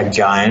 the tech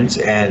giants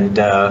and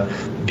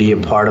be a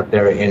part of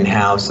their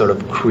in-house sort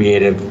of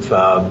creative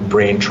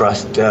brain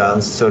trust,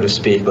 so to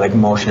speak, like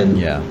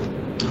motion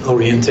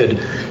oriented.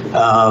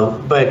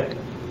 But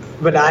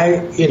when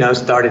I,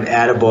 started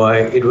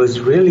Attaboy, it was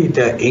really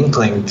the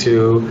inkling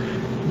to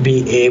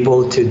be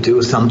able to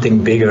do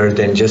something bigger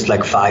than just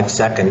like 5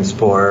 seconds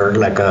for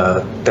like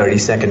a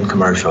 30-second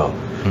commercial.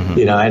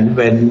 Mm-hmm. And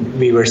when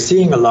we were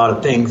seeing a lot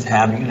of things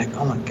happening, like,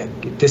 oh my God,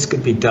 this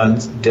could be done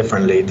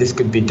differently. This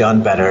could be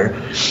done better.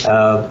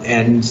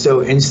 And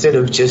so instead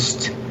of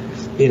just,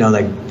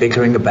 like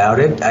bickering about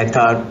it, I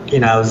thought,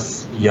 I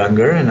was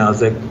younger and I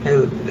was like,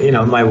 hey,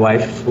 my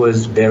wife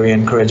was very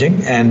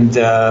encouraging and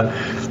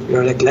we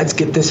were like, let's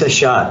give this a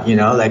shot.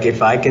 Like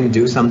if I can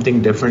do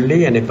something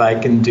differently and if I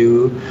can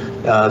do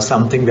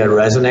something that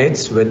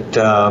resonates with,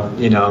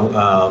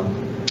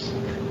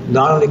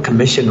 not only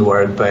commission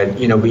work, but,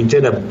 we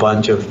did a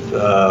bunch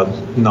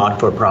of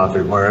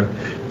not-for-profit work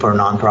for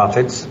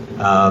nonprofits,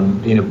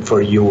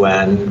 for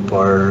UN,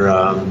 for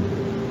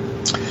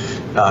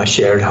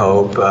Shared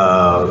Hope,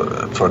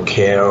 for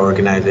CARE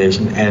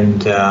organization.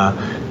 And,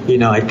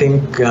 I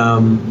think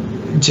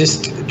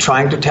just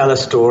trying to tell a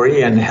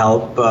story and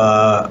help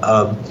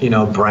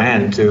a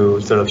brand to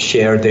sort of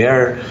share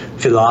their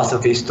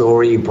philosophy,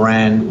 story,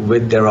 brand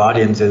with their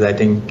audiences, I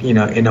think,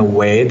 in a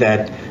way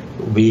that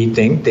we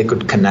think they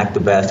could connect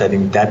the best. I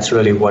think that's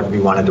really what we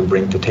wanted to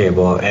bring to the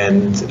table.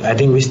 And I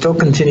think we still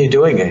continue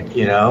doing it.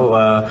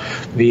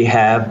 We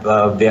have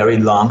very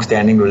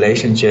long-standing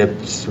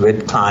relationships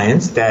with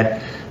clients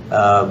that,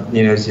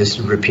 it's just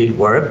repeat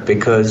work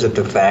because of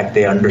the fact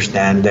they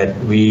understand that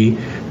we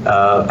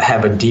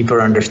have a deeper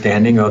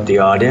understanding of the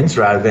audience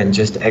rather than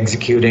just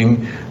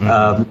executing,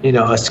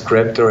 a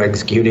script or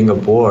executing a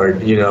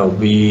board.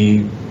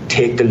 We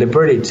take the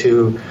liberty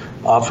to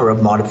offer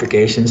up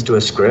modifications to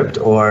a script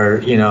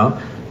or,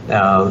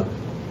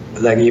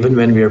 like even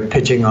when we're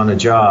pitching on a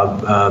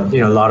job,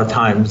 a lot of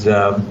times,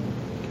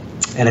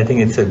 and I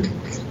think it's a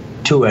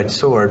two-edged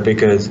sword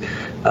because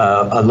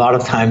a lot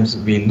of times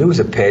we lose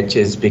a pitch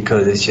is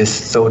because it's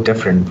just so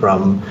different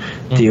from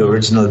the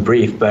original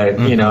brief. But,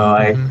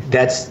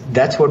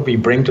 that's what we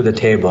bring to the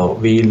table.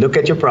 We look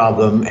at your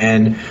problem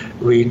and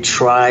we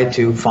try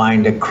to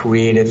find a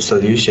creative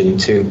solution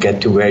to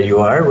get to where you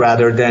are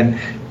rather than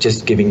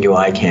just giving you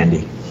eye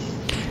candy.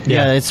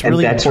 Yeah, it's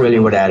really and that's important.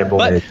 Really what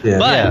Attaboy is. Yeah.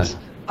 But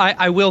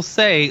I will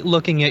say,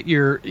 looking at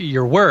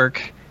your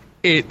work,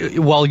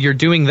 while you're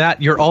doing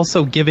that, you're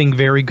also giving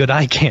very good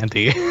eye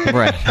candy.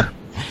 Right.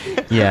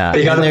 Yeah.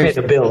 You gotta pay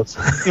the bills.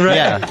 Right.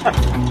 Yeah.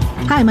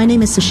 Hi, my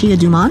name is Sashia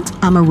Dumont.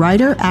 I'm a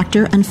writer,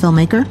 actor, and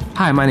filmmaker.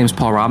 Hi, my name is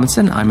Paul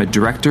Robinson. I'm a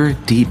director,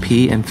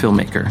 DP, and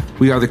filmmaker.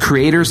 We are the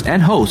creators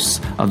and hosts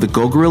of the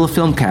Go Gorilla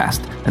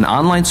Filmcast, an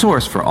online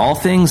source for all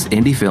things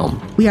indie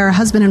film. We are a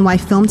husband and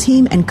wife film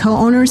team and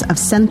co-owners of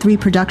Sen3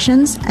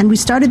 Productions, and we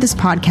started this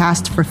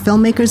podcast for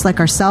filmmakers like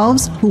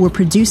ourselves who were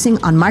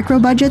producing on micro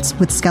budgets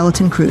with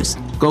skeleton crews.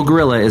 Go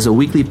Gorilla is a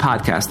weekly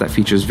podcast that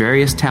features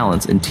various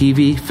talents in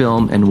TV,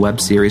 film, and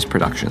web series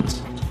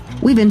productions.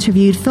 We've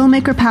interviewed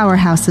filmmaker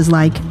powerhouses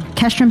like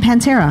Kestrin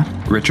Pantera,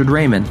 Richard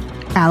Raymond,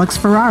 Alex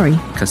Ferrari,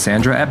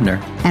 Cassandra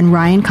Ebner, and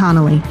Ryan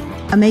Connolly.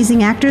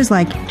 Amazing actors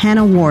like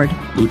Hannah Ward,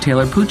 Lou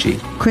Taylor Pucci,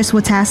 Chris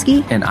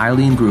Wataski, and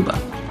Eileen Gruba.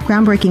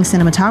 Groundbreaking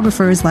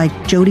cinematographers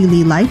like Jody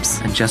Lee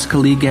Lipes, and Jessica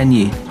Lee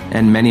Gagné,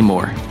 and many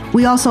more.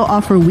 We also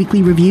offer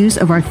weekly reviews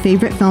of our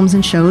favorite films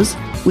and shows,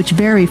 which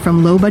vary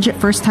from low-budget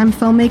first-time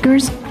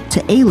filmmakers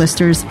to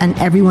A-listers and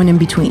everyone in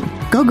between.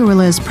 Go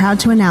Gorilla is proud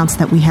to announce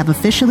that we have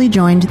officially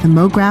joined the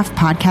MoGraph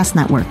Podcast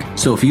Network.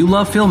 So if you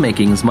love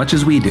filmmaking as much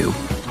as we do,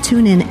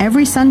 tune in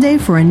every Sunday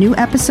for a new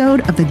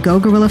episode of the Go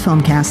Gorilla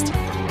Filmcast.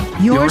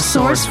 Your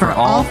source for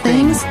all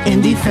things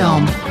indie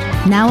film.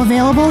 Now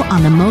available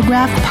on the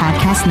MoGraph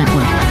Podcast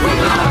Network.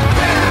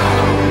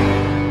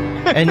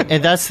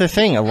 And that's the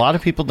thing. A lot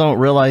of people don't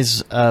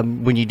realize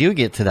when you do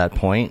get to that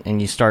point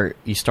and you start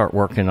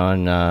working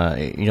on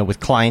with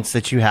clients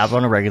that you have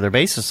on a regular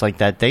basis like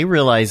that, they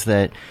realize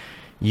that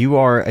you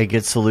are a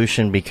good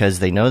solution because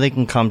they know they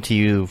can come to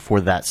you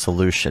for that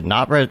solution,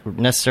 not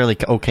necessarily,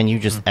 oh, can you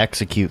just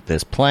execute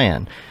this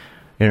plan?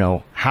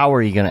 How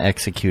are you going to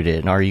execute it,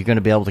 and are you going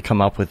to be able to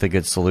come up with a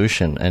good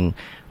solution? And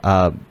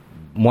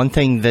one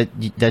thing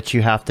that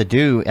you have to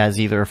do as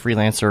either a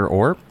freelancer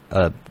or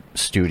a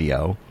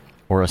studio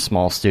or a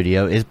small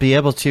studio is be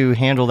able to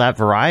handle that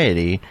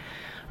variety.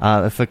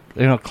 If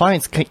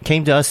clients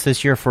came to us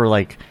this year for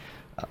like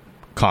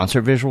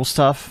concert visual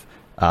stuff,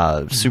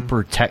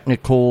 super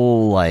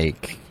technical,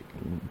 like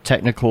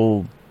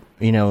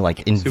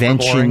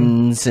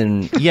inventions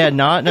and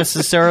not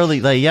necessarily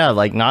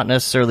not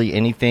necessarily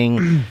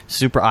anything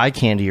super eye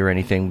candy or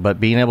anything, but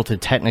being able to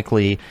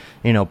technically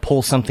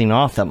pull something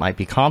off that might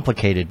be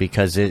complicated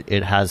because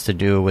it has to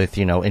do with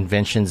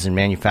inventions in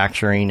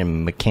manufacturing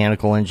and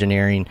mechanical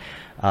engineering,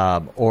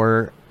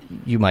 or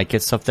you might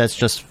get stuff that's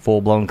just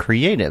full-blown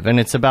creative, and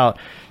it's about,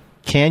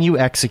 can you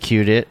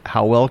execute it,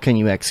 how well can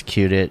you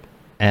execute it,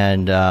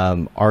 and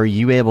are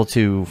you able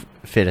to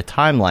fit a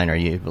timeline, are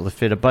you able to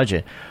fit a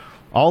budget?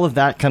 All of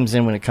that comes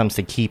in when it comes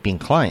to keeping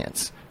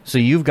clients. So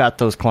you've got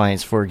those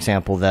clients, for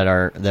example, that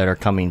are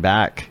coming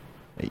back,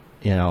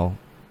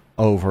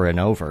 over and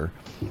over.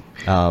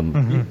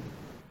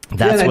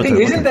 That's I think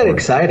isn't that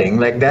exciting?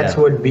 Like that's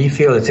what we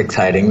feel is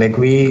exciting. Like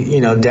we,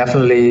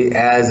 definitely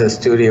as a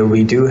studio,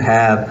 we do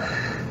have,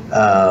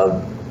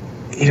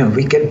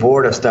 we get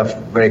bored of stuff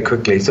very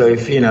quickly. So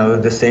if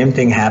the same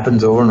thing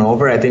happens over and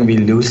over, I think we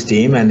lose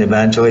steam, and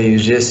eventually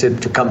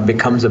it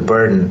becomes a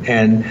burden.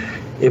 And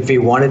if we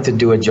wanted to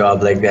do a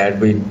job like that,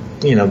 we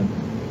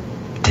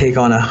take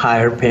on a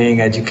higher paying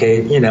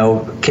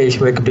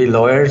occasionally it could be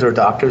lawyers or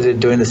doctors that are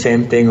doing the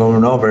same thing over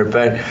and over.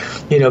 But,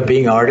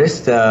 being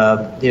artists,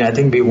 I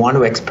think we want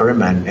to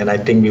experiment, and I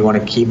think we want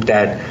to keep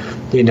that,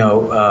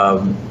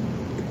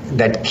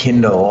 that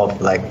kindle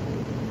of like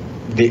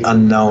the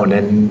unknown.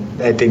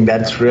 And I think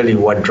that's really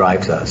what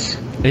drives us.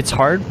 It's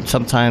hard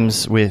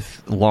sometimes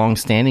with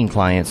long-standing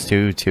clients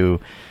too, to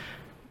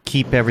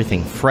keep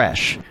everything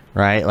fresh.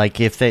 Right, like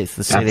if they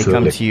say they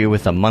come to you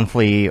with a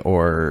monthly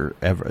or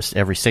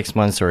every 6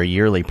 months or a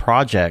yearly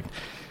project,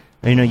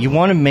 you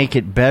want to make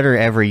it better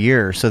every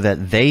year so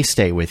that they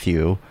stay with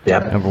you.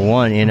 Yep. Number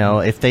one,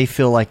 if they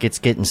feel like it's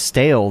getting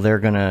stale, they're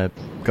gonna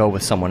go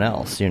with someone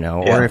else.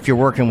 Or if you're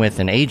working with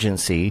an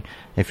agency,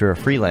 if you're a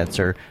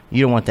freelancer,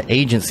 you don't want the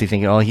agency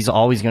thinking, oh, he's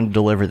always going to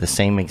deliver the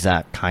same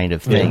exact kind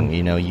of thing.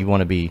 You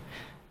want to be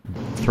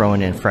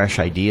throwing in fresh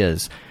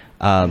ideas.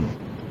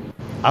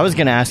 I was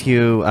going to ask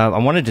you, I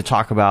wanted to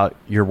talk about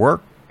your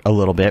work a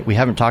little bit. We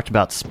haven't talked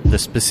about the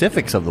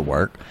specifics of the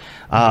work.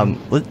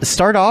 Let's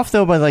start off,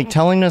 though, by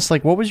telling us,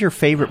 what was your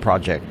favorite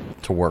project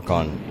to work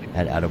on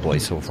at Attaboy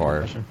so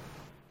far?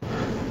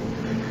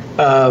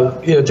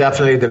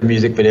 Definitely the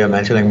music video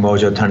mentioning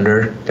Mojo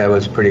Thunder. That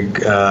was pretty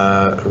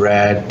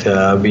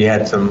rad. We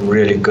had some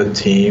really good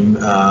team,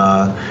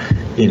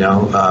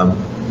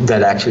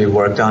 that actually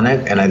worked on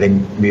it, and I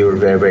think we were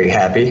very, very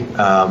happy.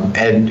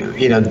 And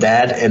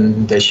that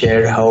and the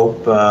Shared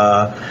Hope,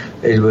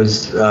 it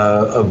was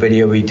a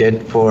video we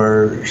did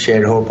for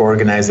Shared Hope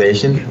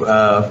organization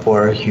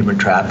for human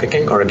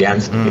trafficking or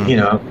against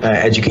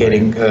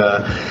educating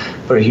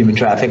for human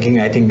trafficking.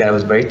 I think that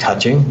was very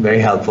touching, very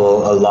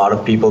helpful. A lot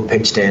of people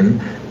pitched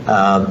in,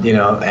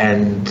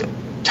 and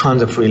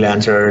tons of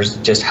freelancers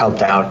just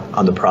helped out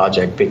on the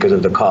project because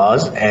of the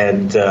cause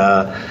and.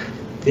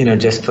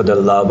 Just for the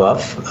love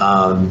of.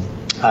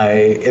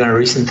 In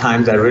recent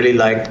times, I really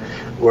liked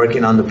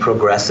working on the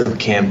Progressive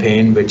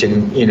campaign, which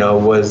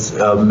was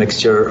a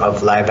mixture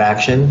of live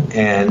action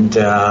and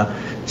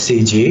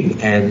CG.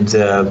 And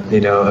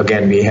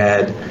again,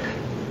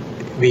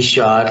 we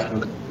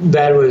shot.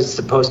 That was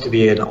supposed to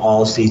be an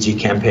all CG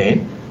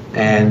campaign,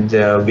 and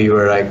we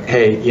were like,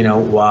 hey,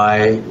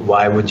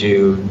 why would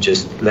you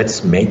just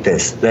let's make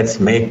this? Let's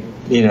make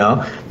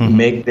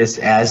make this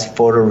as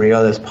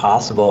photoreal as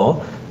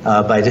possible.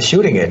 By just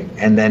shooting it,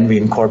 and then we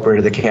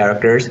incorporated the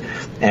characters,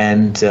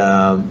 and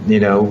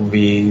Ridvan,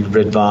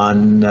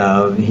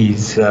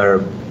 he's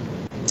the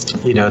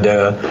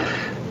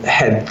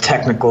head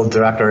technical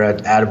director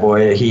at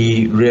Attaboy.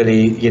 He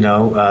really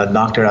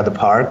knocked it out of the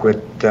park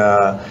with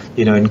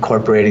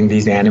incorporating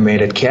these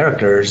animated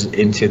characters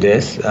into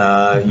this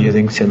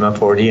using Cinema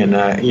 4D, and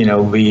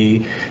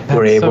we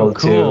were able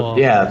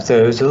to so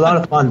it was a lot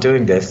of fun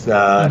doing this,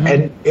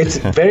 and it's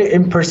very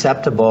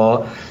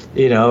imperceptible.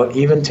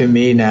 Even to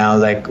me now,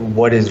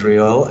 what is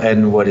real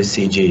and what is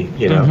CG,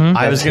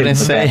 I was going to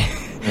say,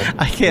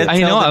 I can't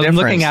tell the difference. I'm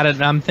looking at it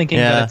and I'm thinking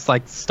that it's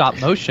like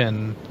stop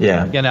motion,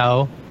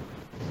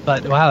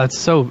 but wow,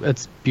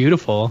 it's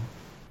beautiful.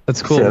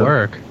 That's cool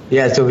work.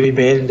 Yeah, so we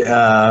made 3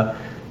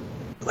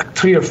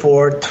 or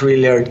 4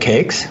 3-layered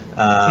cakes,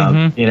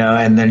 and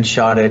then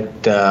shot it.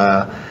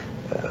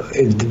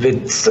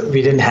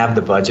 We didn't have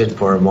the budget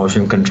for a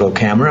motion control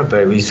camera,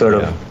 but we sort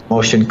of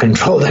motion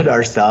controlled it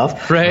ourselves,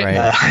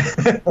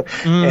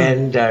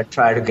 and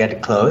try to get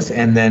it close.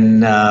 And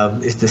then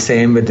it's the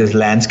same with this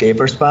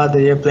landscaper spot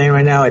that you're playing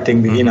right now. I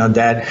think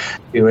that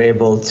we were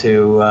able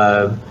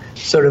to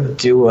sort of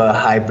do a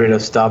hybrid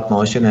of stop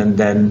motion and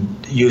then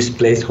use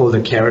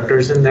placeholder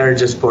characters in there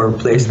just for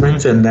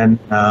placements, and then.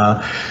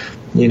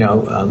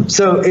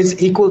 So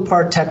it's equal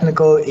part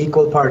technical,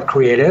 equal part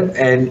creative,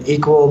 and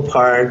equal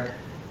part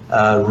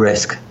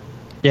risk.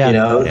 When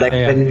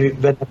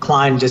the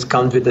client just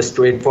comes with a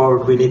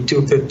straightforward, we need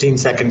 2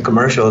 15-second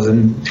commercials,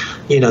 and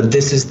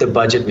this is the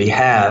budget we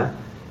have.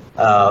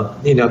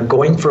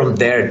 Going from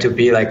there to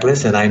be like,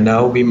 listen, I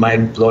know we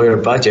might blow your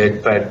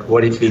budget, but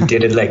what if we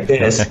did it like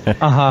this?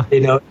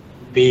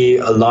 Be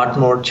a lot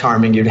more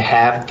charming. You'd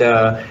have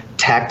the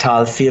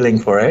tactile feeling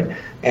for it.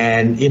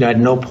 And, at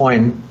no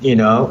point,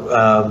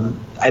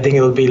 I think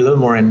it will be a little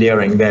more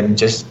endearing than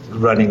just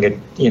running it,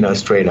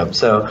 straight up.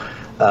 So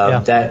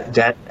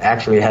that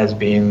actually has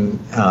been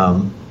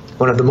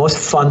one of the most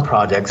fun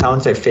projects. I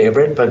wouldn't say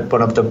favorite, but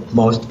one of the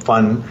most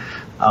fun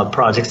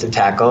projects to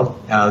tackle.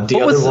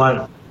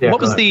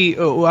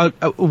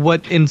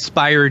 What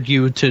inspired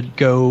you to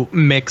go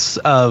mix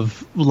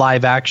of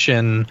live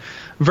action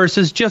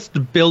versus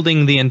just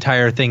building the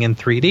entire thing in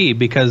 3D?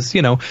 Because,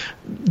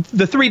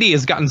 the 3D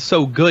has gotten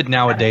so good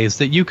nowadays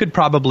that you could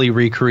probably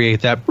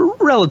recreate that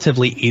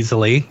relatively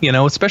easily,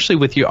 especially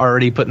with you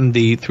already putting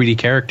the 3D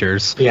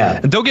characters. Yeah.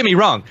 And don't get me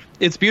wrong,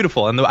 it's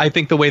beautiful, and I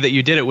think the way that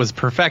you did it was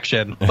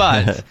perfection.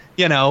 But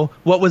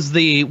why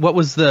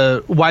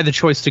the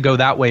choice to go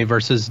that way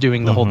versus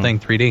doing the whole thing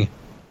 3D?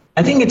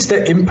 I think it's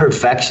the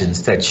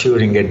imperfections that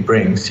shooting it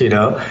brings,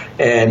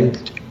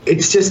 and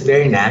it's just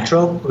very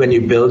natural when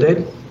you build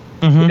it.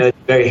 It's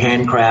very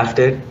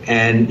handcrafted,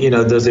 and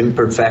those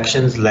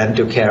imperfections lend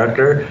to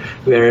character.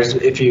 Whereas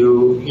if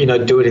you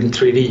do it in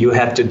 3D, you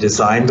have to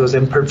design those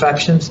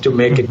imperfections to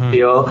make it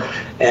feel.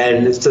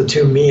 And so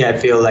to me, I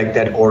feel like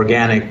that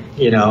organic,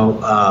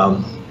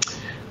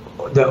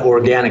 the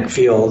organic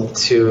feel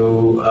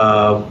to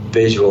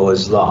visual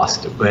is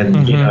lost when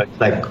it's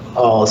like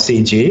all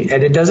CG,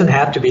 and it doesn't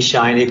have to be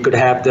shiny. It could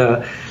have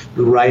the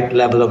right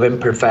level of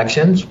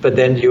imperfections, but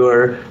then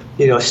you're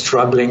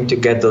struggling to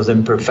get those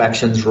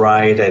imperfections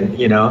right, and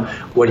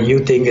what you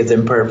think is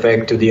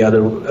imperfect to the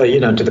other,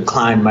 to the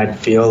client might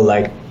feel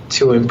like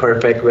too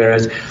imperfect.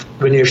 Whereas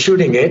when you're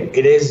shooting it,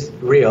 it is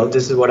real.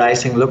 This is what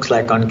icing looks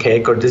like on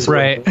cake, or this is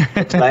what it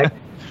looks like.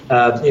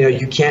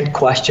 You can't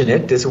question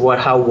it. This is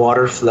how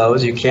water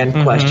flows. You can't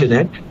question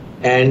it.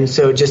 And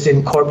so just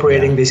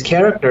incorporating these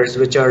characters,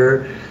 which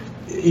are,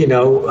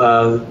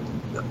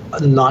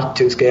 not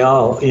to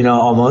scale,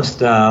 almost,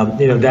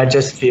 that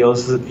just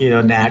feels,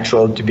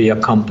 natural to be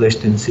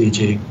accomplished in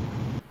CG.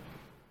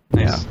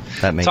 Yeah,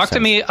 that makes sense. Talk to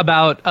me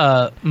about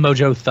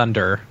Mojo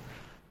Thunder.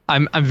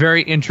 I'm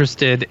very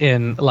interested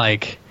in,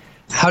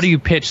 how do you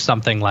pitch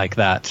something like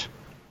that?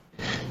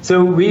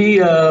 So we,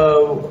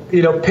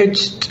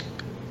 pitched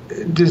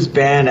this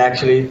band,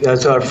 actually.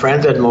 So our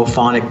friends at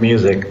Mophonic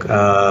Music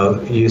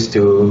used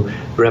to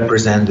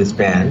represent this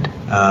band,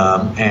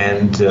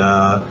 and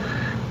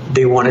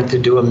they wanted to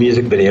do a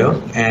music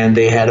video, and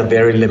they had a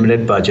very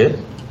limited budget.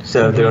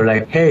 So they were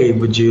like, hey,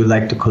 would you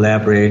like to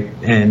collaborate?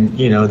 And,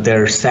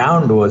 their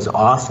sound was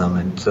awesome.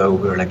 And so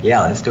we were like,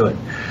 yeah, let's do it.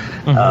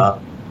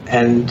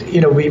 And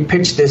we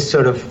pitched this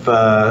sort of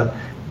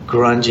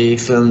grungy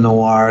film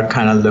noir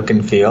kind of look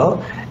and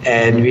feel.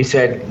 And we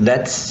said,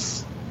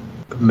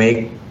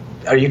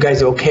 are you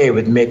guys okay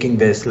with making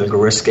this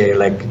risque?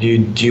 Do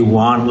you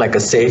want a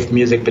safe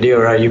music video,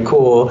 or are you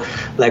cool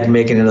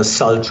making it a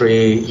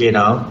sultry,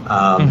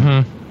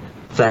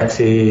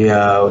 sexy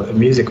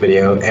music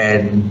video?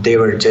 And they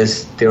were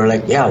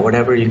like, yeah,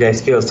 whatever you guys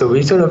feel. So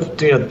we sort of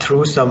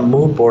threw some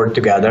mood board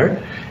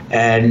together,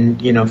 and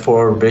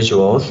for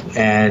visuals,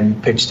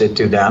 and pitched it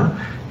to them.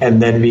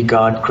 And then we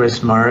got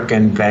Chris Mark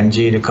and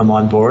Benji to come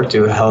on board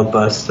to help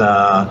us,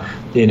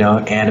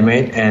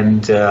 animate,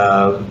 and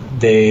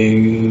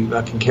they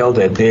fucking killed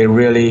it. They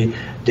really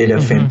did a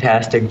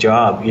fantastic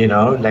job,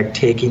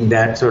 taking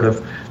that sort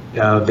of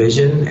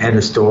vision and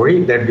a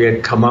story that we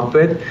had come up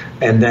with,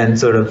 and then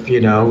sort of,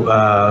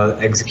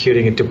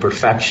 executing it to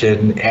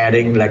perfection,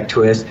 adding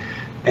twists.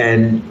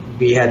 And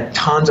we had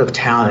tons of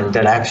talent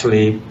that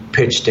actually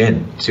pitched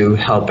in to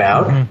help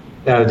out.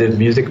 The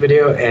music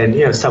video,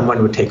 and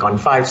someone would take on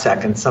 5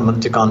 seconds,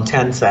 someone took on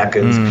 10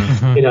 seconds.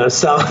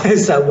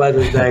 Someone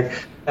was like,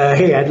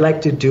 hey, I'd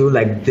like to do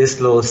this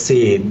little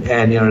scene,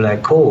 and you're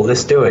like, cool,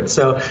 let's do it.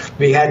 So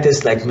we had this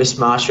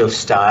mishmash of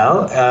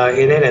style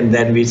in it, and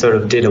then we sort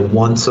of did a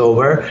once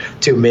over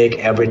to make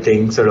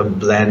everything sort of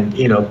blend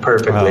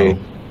perfectly.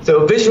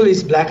 So visually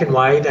it's black and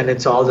white and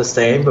it's all the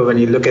same, but when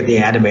you look at the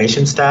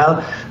animation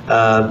style,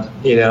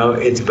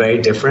 it's very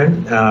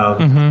different.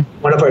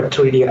 One of our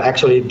 3D,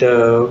 actually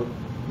the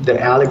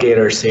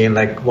alligator scene,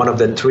 one of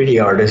the 3D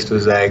artists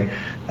was like,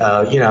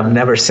 I've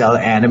never cell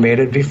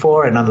animated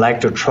before and I'd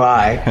like to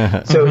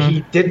try. So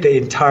he did the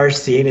entire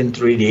scene in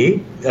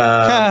 3D.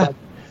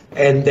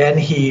 And then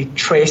he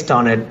traced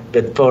on it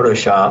with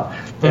Photoshop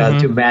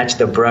to match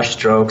the brush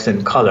strokes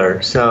and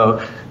color.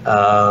 So,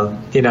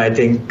 I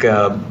think...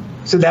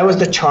 so that was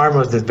the charm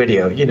of this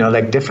video,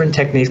 different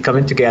techniques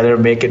coming together,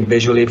 make it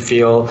visually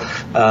feel,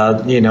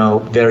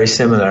 very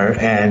similar.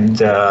 And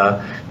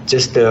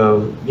just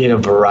the,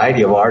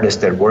 variety of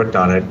artists that worked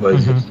on it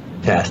was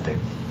fantastic.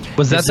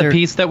 Was that the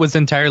piece that was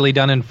entirely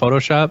done in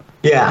Photoshop?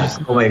 Yeah.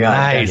 Oh, my God.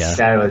 Nice.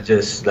 That was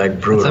just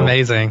brutal. That's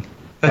amazing.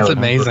 That's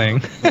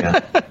amazing. Yeah.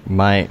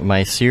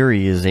 My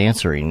Siri is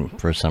answering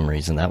for some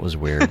reason. That was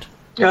weird.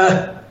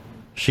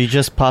 She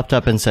just popped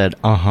up and said,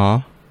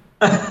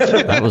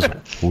 That was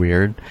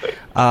weird.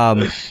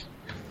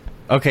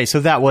 Okay, so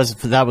that was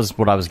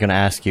what I was going to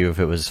ask you, if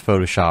it was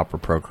Photoshop or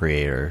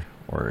Procreate or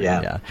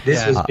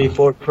This was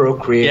before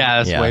Procreate.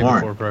 Yeah, that's way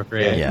before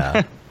Procreate.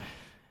 Yeah.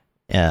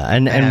 Yeah,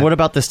 and what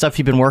about the stuff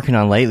you've been working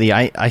on lately?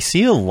 I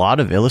see a lot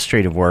of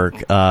illustrative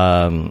work.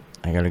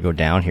 I got to go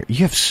down here.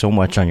 You have so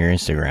much on your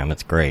Instagram.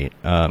 It's great.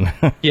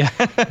 Yeah.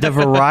 The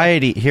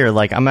variety here,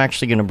 I'm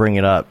actually going to bring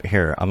it up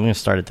here. I'm going to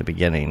start at the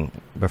beginning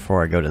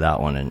before I go to that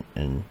one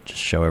and just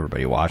show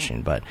everybody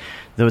watching. But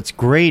what's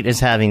great is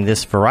having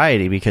this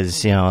variety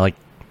because, like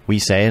we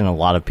say and a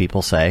lot of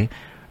people say,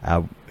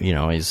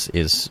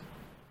 is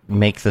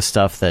make the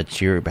stuff that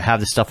have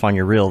the stuff on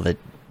your reel that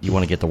you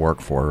want to get the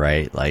work for,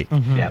 right? Like,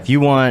 if you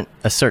want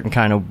a certain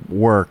kind of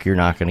work, you're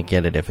not going to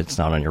get it if it's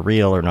not on your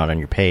reel or not on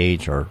your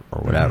page or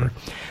whatever.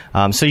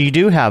 So you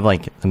do have,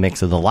 like, the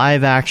mix of the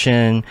live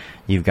action,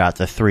 you've got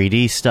the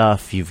 3D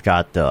stuff, you've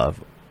got the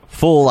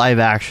full live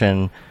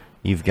action,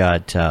 you've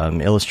got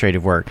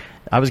illustrative work.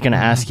 I was going to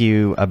ask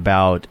you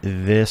about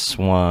this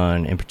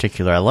one in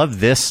particular. I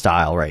love this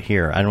style right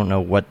here. I don't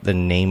know what the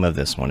name of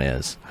this one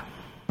is.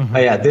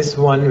 Yeah, this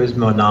one was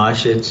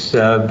Monash. It's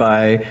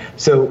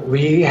so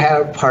we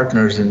have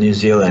partners in New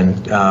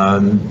Zealand.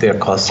 They're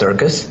called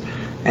Circus,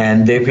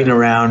 and they've been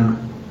around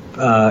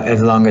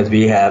as long as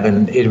we have.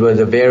 And it was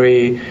a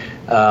very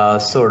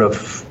sort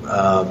of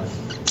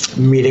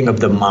meeting of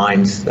the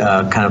minds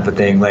kind of a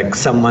thing. Like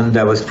someone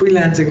that was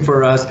freelancing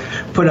for us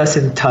put us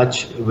in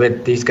touch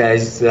with these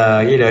guys.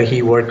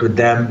 He worked with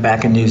them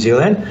back in New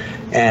Zealand,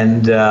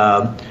 and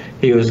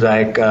he was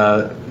like,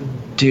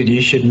 dude,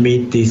 you should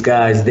meet these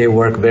guys. They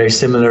work very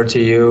similar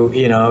to you,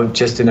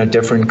 just in a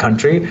different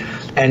country.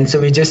 And so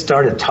we just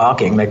started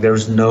talking. Like there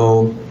was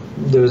no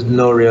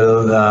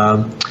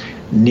real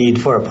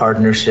need for a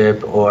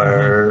partnership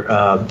or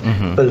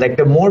but like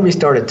the more we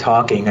started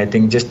talking, I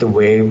think just the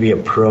way we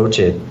approach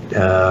it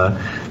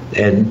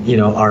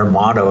and our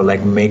motto,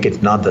 like make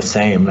it not the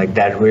same, like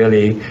that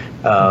really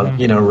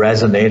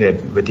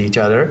resonated with each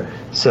other.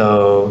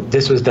 So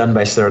this was done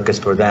by Circus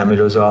for them. It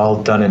was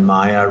all done in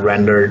Maya,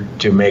 rendered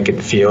to make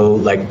it feel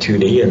like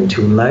 2D and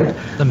Toon-like.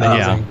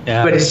 Amazing.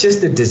 But it's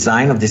just the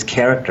design of these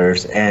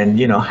characters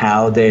and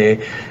how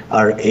they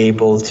are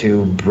able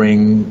to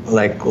bring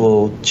like a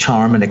little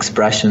charm and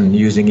expression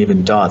using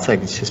even dots.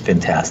 Like it's just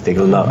fantastic.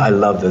 I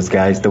love those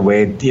guys. The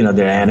way they're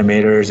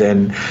animators,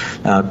 and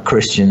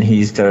Christian,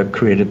 he's the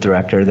creative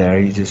director there.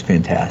 He's just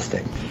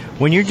fantastic.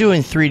 When you're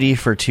doing 3D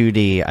for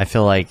 2D, I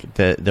feel like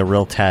the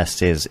real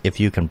test is if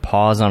you can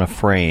pause on a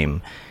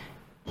frame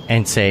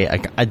and say,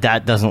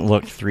 that doesn't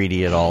look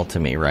 3D at all to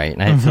me, right?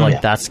 And I feel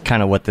like that's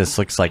kind of what this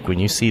looks like when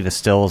you see the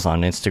stills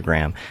on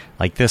Instagram.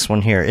 Like this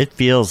one here, it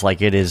feels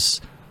like it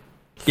is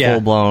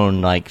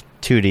full-blown like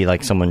 2D,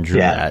 like someone drew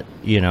that,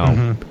 in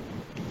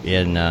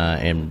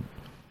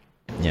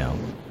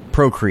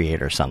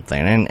Procreate or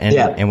something.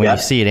 And when you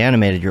see it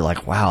animated, you're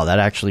like, wow, that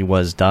actually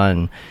was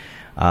done.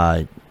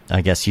 I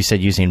guess you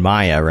said using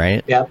Maya,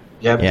 right? Yep.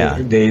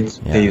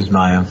 They use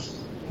Maya.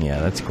 Yeah,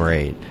 that's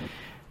great.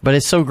 But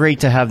it's so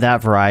great to have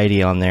that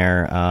variety on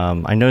there.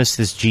 I noticed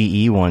this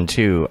GE one,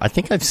 too. I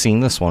think I've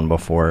seen this one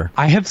before.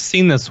 I have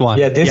seen this one.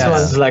 Yeah, this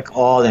one's like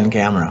all in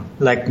camera.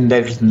 Like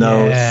there's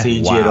no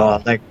CG at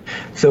all. Like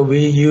so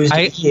we used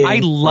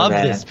I love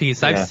this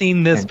piece. I've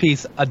seen this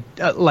piece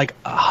like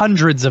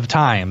hundreds of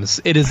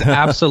times. It is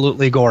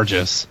absolutely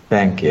gorgeous.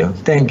 Thank you.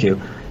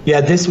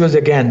 Yeah, this was,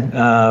 again,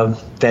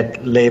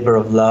 that labor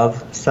of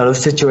love sort of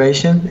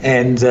situation.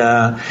 And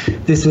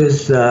this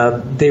was,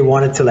 they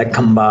wanted to, like,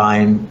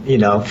 combine,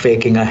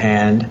 faking a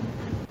hand,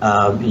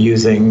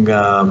 using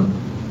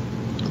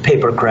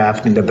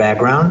papercraft in the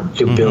background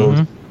to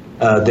build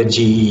the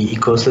GE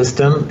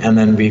ecosystem. And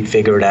then we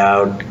figured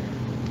out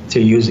to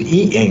use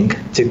e-ink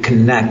to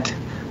connect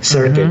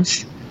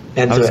circuits.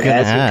 And so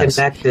as you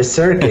connect the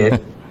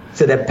circuit...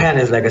 So the pen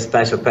is like a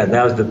special pen.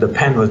 That was the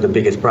pen was the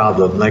biggest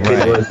problem. Like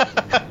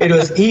it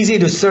was easy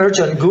to search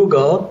on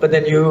Google, but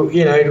then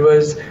it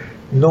was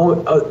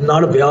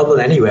not available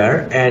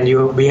anywhere,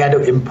 and we had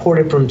to import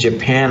it from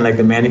Japan. Like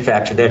the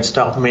manufacturer, they had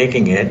stopped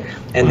making it,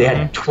 and they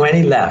had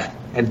 20 left.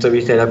 And so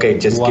we said, okay,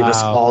 just give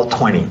us all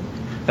 20.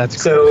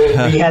 That's so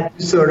we had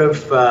to sort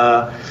of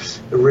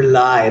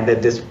rely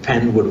that this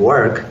pen would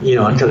work,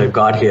 until it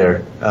got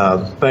here.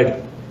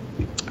 But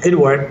it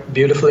worked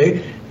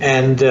beautifully.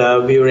 And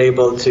we were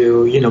able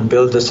to,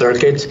 build the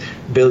circuits,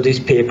 build these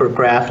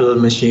papercraft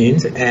little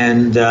machines,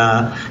 and,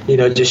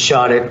 just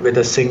shot it with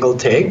a single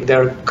take.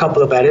 There are a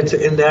couple of edits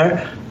in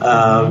there,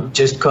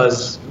 just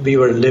because we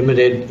were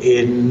limited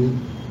in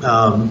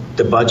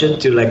the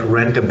budget to, like,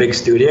 rent a big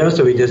studio.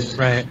 So we just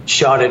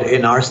shot it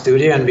in our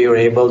studio, and we were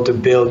able to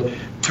build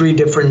 3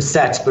 different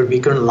sets, but we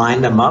couldn't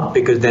line them up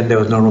because then there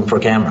was no room for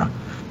camera.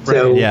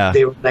 So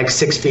they were like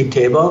 6 feet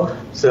table.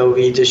 So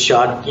we just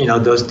shot,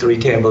 those 3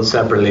 tables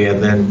separately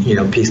and then,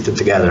 pieced it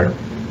together.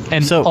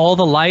 And so all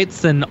the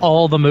lights and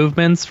all the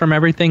movements from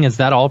everything, is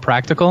that all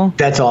practical?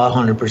 That's all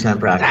 100%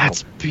 practical.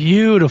 That's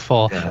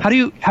beautiful. Yeah. How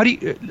do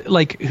you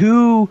like,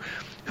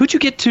 who'd you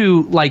get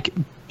to, like,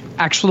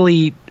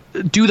 actually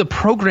do the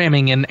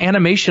programming and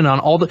animation on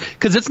all the,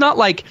 because it's not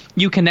like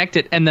you connect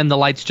it and then the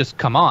lights just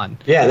come on.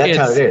 Yeah, that's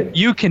how it is.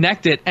 You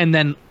connect it and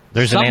then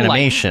there's an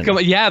animation.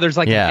 There's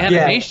like an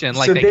animation,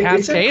 like so they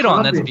cascade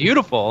on. That's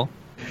beautiful.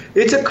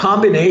 It's a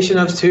combination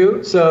of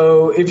two.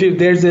 So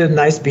there's a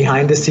nice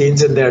behind the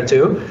scenes in there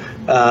too.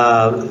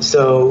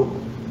 So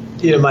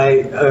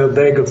my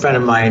very good friend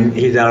of mine,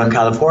 he's out in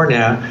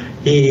California.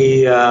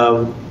 He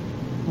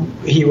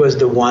was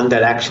the one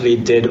that actually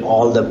did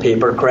all the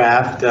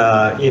papercraft.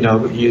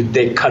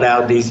 They cut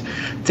out these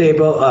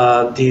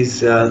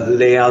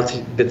layouts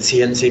with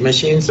CNC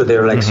machines, so they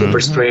were like super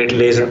straight,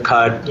 laser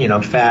cut,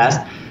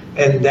 fast.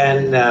 And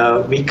then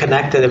we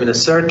connected them in a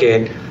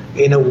circuit,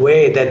 in a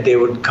way that they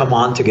would come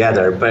on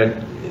together. But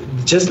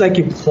just like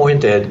you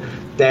pointed,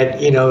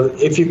 that,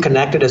 if you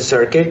connected a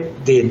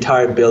circuit, the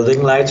entire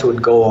building lights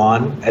would go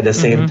on at the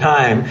same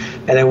time,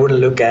 and it wouldn't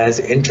look as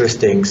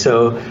interesting.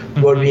 So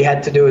what we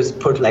had to do is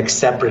put like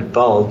separate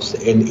bulbs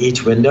in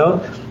each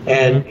window.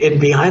 And in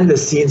behind the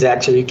scenes,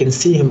 actually, you can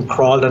see him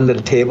crawled under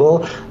the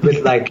table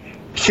with like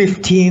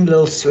 15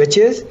 little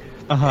switches.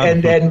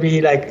 And then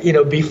we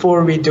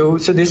before we do,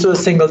 so this was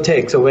a single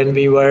take. So when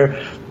we were,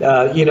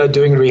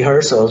 doing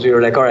rehearsals, we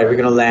were like, all right, we're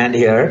going to land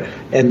here.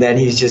 And then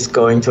he's just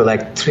going to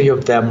like 3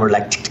 of them were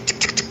like,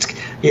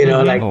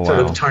 sort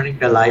of turning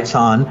the lights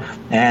on.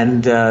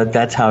 And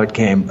that's how it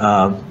came.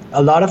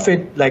 A lot of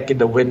it, like in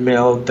the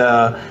windmill,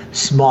 the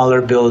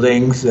smaller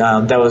buildings,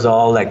 that was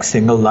all like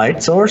single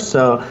light source.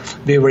 So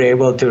we were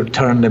able to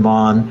turn them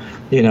on,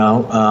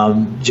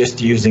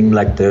 just using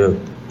like the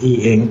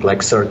e-ink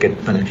like circuit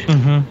finish.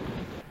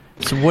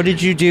 So what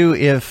did you do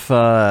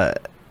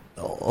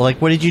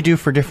what did you do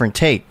for different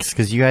takes?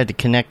 Because you had to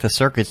connect the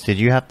circuits. Did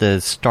you have to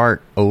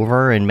start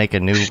over and make a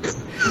new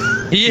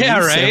piece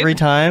every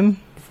time?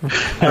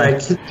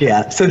 Right.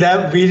 Yeah. So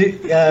that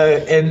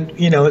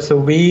so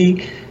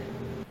we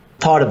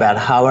thought about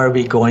how are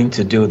we going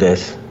to do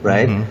this,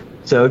 right?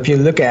 So if you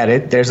look at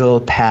it, there's a little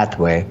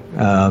pathway,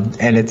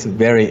 and it's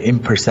very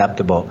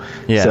imperceptible.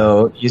 Yeah.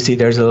 So you see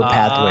there's a little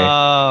pathway.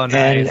 Oh,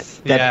 nice.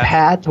 And that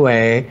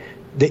pathway,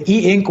 the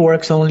e-ink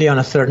works only on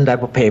a certain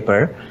type of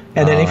paper.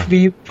 And then if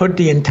we put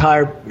the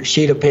entire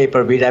sheet of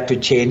paper, we'd have to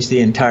change the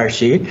entire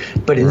sheet.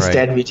 But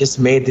instead, we just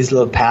made this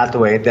little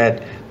pathway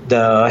that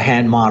the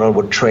hand model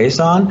would trace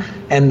on.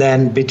 And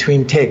then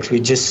between takes,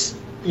 we just,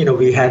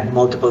 we had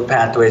multiple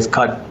pathways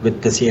cut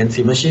with the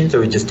CNC machine.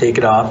 So we just take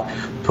it off,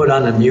 put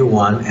on a new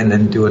one, and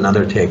then do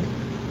another take.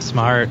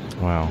 Smart.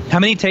 Wow. How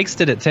many takes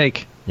did it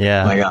take?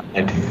 Yeah. Oh my God.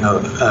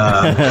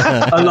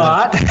 A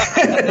lot.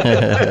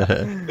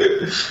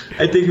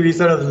 I think we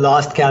sort of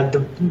lost count.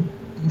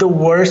 The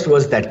worst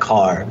was that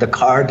car. The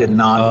car did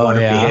not want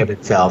to behave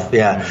itself.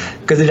 Yeah.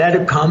 Because it had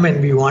to come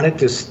and we wanted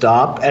to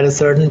stop at a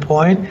certain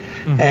point,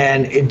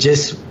 and it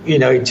just,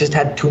 it just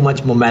had too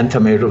much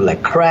momentum. It would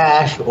like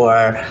crash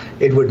or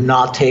it would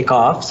not take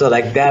off. So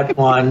like that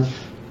one,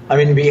 I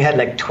mean, we had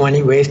like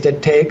 20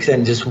 wasted takes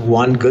and just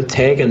one good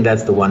take, and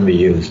that's the one we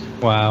used.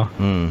 Wow.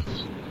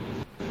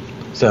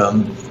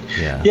 So,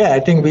 I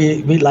think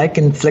we like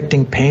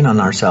inflicting pain on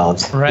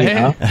ourselves.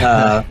 Right.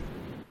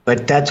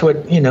 But that's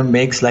what,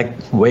 makes like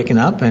waking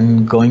up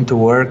and going to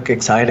work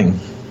exciting.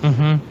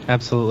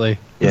 Absolutely.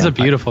 It's a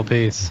beautiful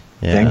piece.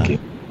 Yeah. Thank you.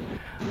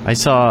 I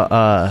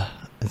saw,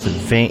 is it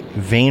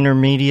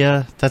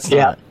VaynerMedia? That's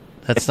not.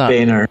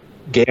 Vayner.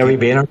 Gary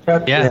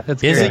Vaynerchuk? Yeah.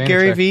 That's Is it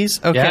Gary V's?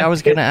 Okay, I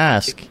was going to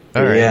ask.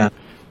 All right. Yeah.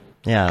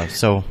 Yeah,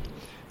 so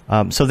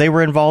they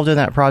were involved in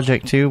that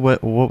project too?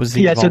 What was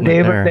the involvement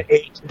there?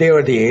 They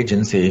were the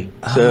agency.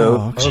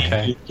 So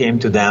he came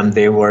to them.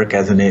 They work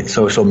as a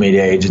social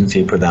media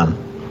agency for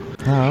them.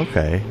 Oh,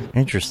 okay.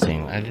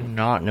 Interesting. I did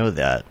not know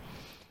that.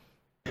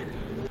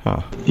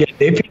 Huh. Yeah,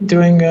 they've been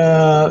doing,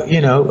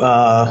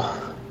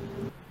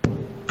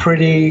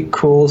 pretty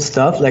cool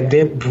stuff. Like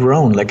they've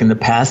grown. Like in the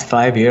past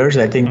 5 years,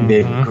 I think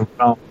they've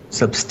grown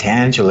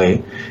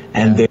substantially,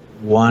 and they've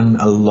won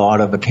a lot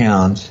of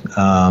accounts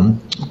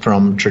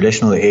from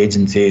traditional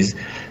agencies.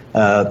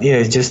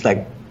 It's just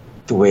like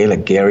the way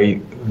like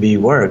Gary V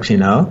works.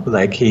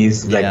 Like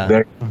he's like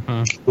very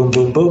boom,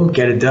 boom, boom,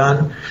 get it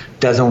done.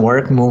 Doesn't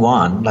work, move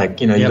on.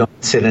 Like you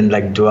don't sit and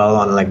like dwell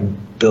on like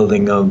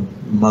building a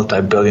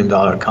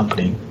multi-billion-dollar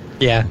company.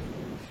 Yeah.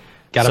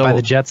 Got to buy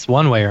the Jets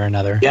one way or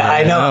another. Yeah,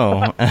 I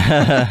know.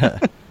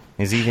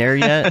 Is he there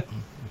yet?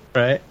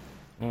 Right.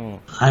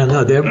 I don't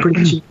know. They're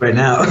pretty cheap right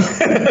now.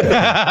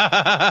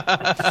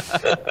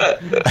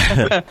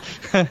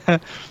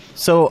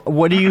 So,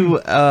 what do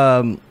you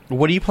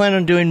plan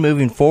on doing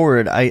moving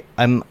forward?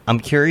 I'm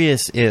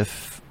curious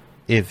if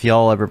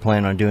y'all ever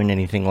plan on doing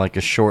anything like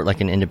a short,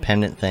 like an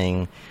independent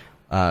thing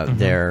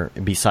there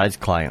besides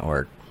client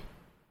work.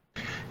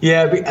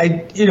 Yeah,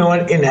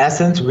 in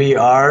essence, we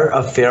are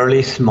a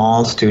fairly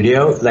small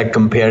studio, like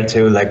compared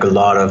to like a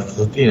lot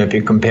of, if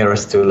you compare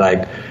us to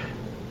like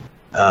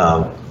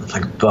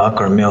Buck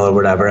or Mill or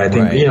whatever, I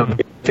think, we're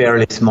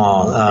fairly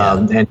small.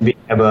 And we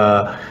have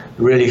a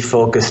really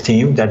focused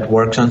team that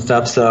works on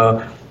stuff.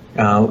 So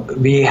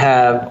we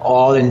have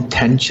all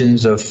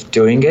intentions of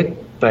doing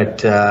it,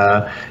 but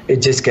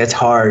it just gets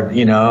hard,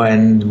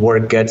 and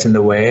work gets in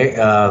the way.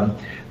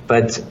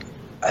 But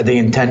the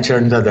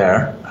intentions are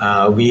there.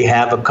 We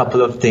have a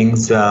couple of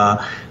things.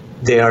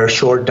 They are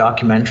short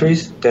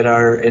documentaries that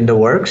are in the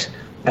works,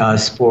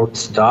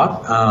 sports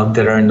doc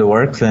that are in the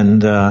works.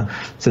 And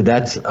so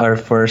that's our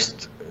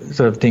first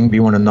sort of thing we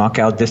want to knock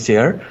out this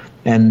year.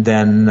 And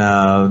then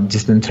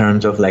just in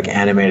terms of like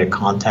animated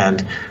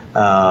content,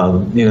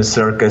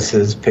 Circus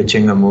is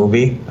pitching a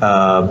movie.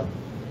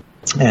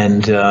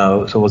 And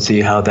so we'll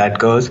see how that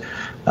goes.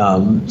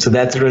 So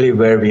that's really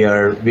where we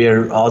are. We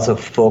are also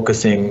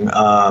focusing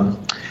a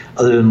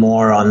little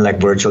more on like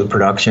virtual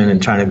production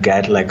and trying to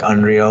get like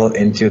Unreal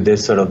into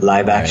this sort of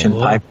live action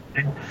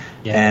pipeline.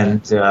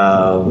 and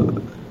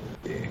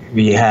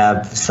we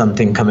have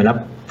something coming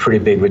up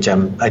pretty big, which I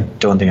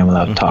don't think I'm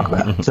allowed to talk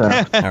about. So, all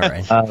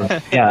right.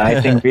 I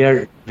think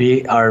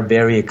we are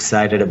very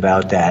excited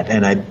about that,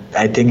 and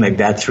I think like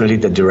that's really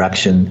the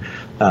direction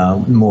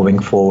moving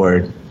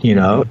forward.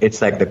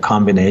 It's like the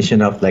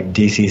combination of like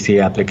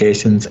DCC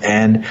applications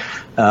and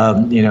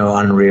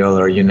Unreal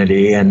or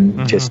Unity,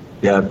 and just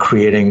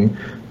creating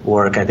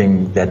work. I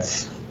think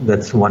that's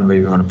one way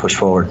we want to push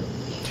forward.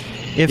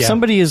 If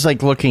somebody is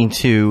like looking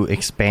to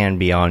expand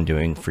beyond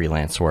doing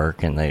freelance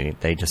work, and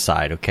they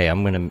decide, okay,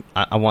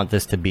 I want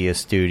this to be a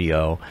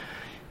studio,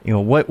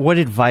 what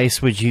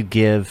advice would you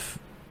give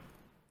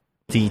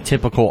the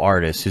typical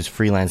artist who's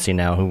freelancing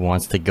now, who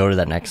wants to go to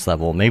that next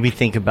level? Maybe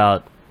think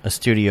about a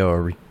studio,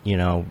 or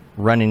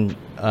running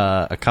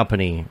a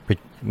company,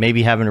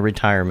 maybe having a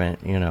retirement.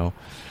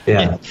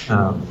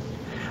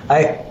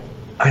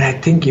 I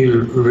think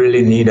you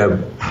really need a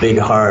big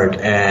heart,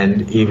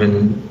 and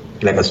even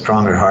like a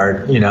stronger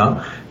heart,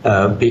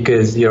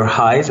 because your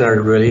highs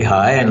are really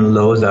high and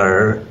lows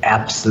are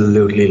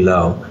absolutely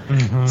low.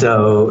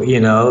 So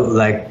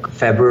like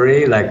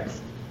February, like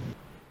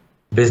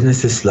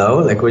business is slow,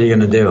 like what are you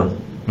gonna do?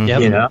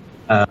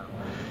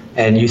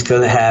 And you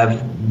still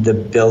have the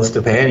bills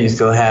to pay, and you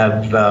still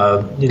have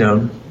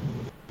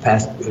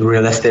past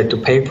real estate to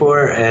pay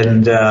for,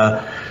 and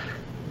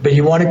but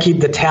you want to keep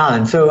the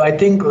talent. So I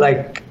think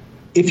like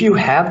if you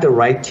have the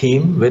right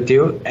team with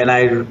you, and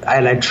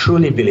I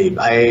truly believe,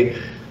 I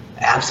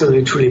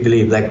absolutely truly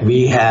believe, like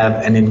we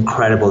have an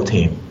incredible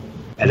team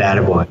at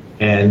Attaboy,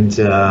 and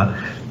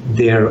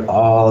they're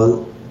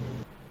all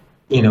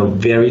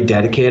very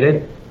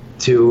dedicated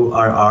to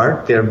our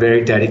art. They're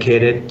very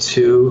dedicated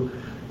to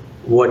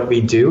what we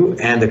do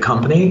and the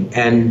company,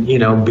 and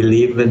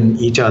believe in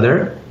each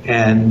other,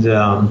 and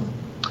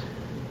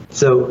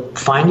so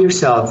find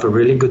yourself a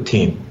really good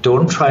team.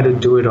 Don't try to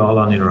do it all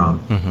on your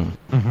own.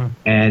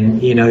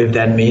 And if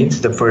that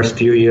means the first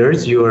few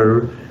years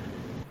you're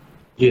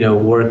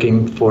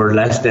working for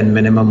less than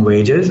minimum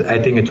wages, I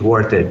think it's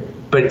worth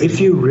it. But if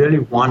you really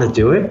want to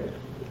do it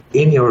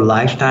in your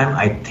lifetime,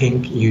 I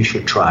think you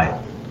should try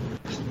it.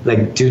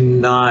 Like, do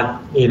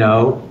not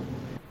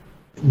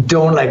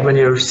don't like when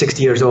you're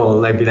 60 years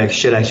old, like be like,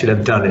 shit, I should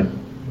have done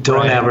it.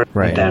 Don't ever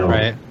get that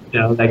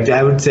old. Like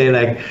I would say,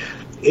 like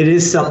it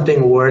is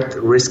something worth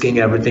risking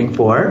everything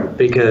for,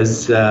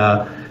 because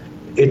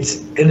it's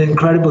an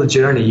incredible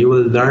journey. You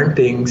will learn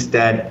things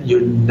that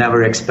you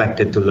never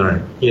expected to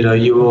learn. You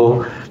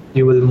will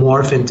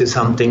morph into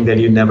something that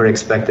you never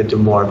expected to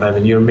morph. I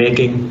mean, you're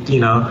making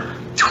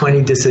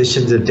 20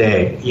 decisions a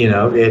day.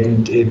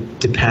 And it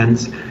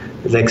depends.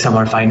 Like some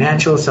are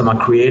financial, some are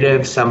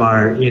creative, some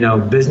are,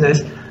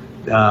 business.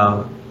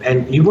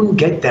 And you wouldn't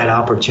get that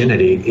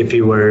opportunity if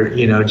you were,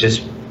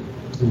 just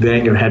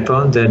wearing your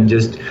headphones and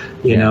just,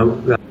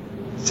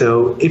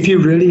 so if you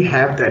really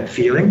have that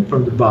feeling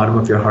from the bottom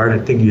of your heart, I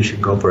think you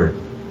should go for it.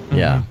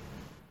 Yeah.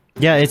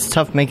 Yeah, it's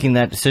tough making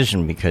that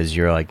decision, because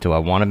you're like, do I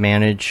want to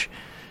manage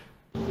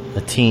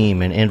a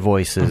team and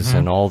invoices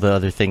and all the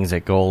other things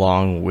that go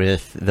along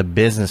with the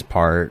business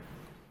part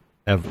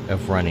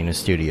of running a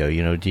studio?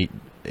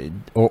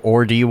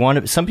 Or do you want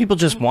to? Some people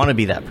just want to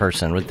be that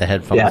person with the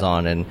headphones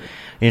on, and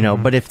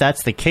But if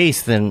that's the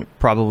case, then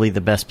probably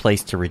the best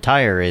place to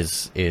retire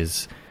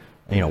is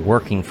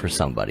working for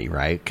somebody,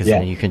 right? Because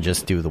then you can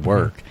just do the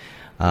work.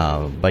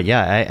 But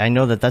yeah, I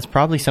know that's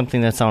probably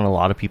something that's on a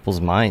lot of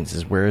people's minds: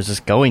 is where is this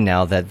going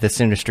now that this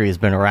industry has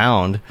been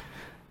around,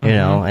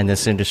 and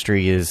this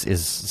industry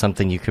is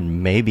something you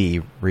can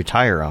maybe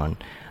retire on.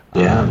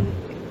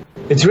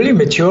 It's really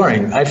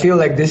maturing. I feel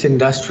like this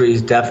industry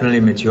is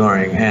definitely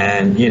maturing,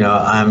 and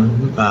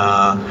I'm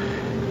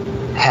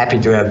happy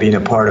to have been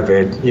a part of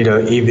it.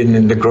 Even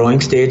in the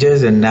growing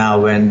stages, and now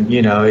when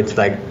it's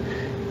like,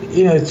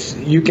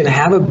 you can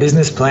have a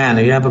business plan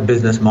and you have a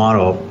business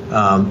model,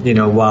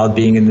 while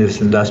being in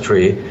this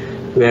industry,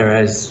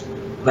 whereas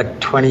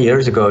like 20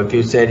 years ago, if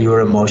you said you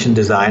were a motion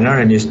designer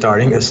and you're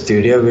starting a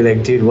studio, we're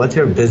like, dude, what's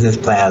your business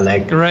plan?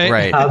 Like,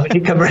 how many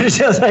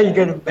commercials are you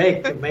going to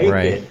make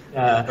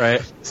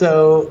it?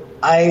 So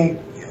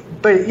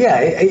but yeah,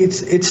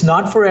 it's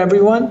not for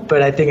everyone,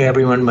 but I think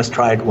everyone must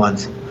try it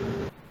once.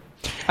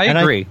 I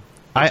agree.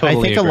 I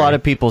think a lot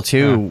of people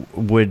too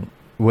would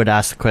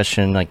ask the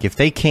question, like, if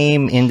they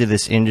came into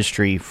this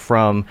industry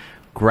from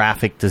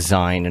graphic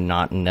design and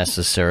not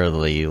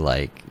necessarily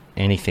like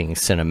anything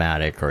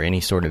cinematic or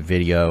any sort of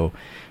video,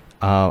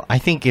 I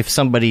think if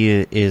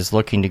somebody is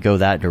looking to go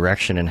that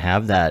direction and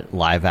have that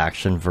live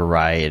action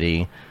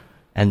variety,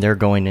 and they're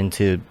going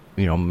into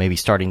maybe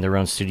starting their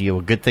own studio,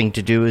 a good thing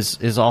to do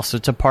is also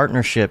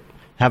to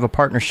have a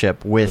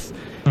partnership with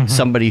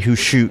somebody who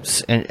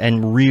shoots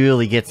and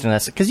really gets in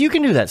that, because you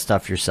can do that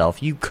stuff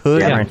yourself. You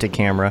could rent a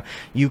camera,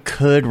 you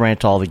could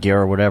rent all the gear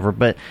or whatever,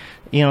 but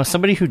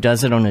somebody who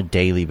does it on a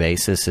daily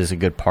basis is a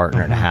good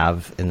partner to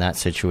have in that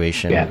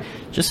situation.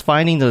 Just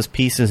finding those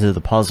pieces of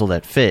the puzzle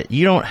that fit.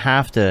 You don't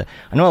have to.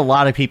 I know a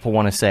lot of people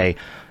want to say,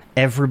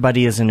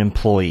 everybody is an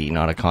employee,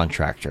 not a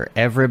contractor.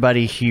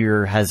 Everybody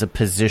here has a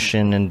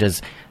position and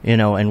does,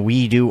 and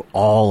we do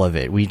all of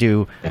it. We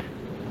do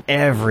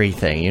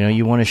everything.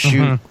 You want to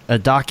shoot a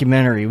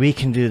documentary, we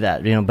can do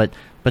that.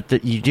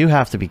 But you do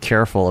have to be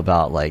careful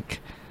about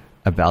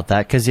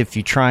that, because if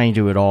you try and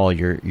do it all,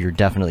 you're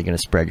definitely going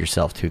to spread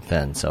yourself too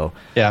thin. So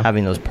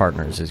having those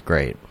partners is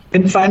great.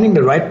 And finding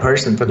the right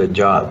person for the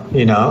job,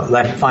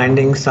 like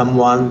finding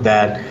someone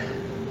that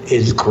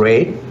is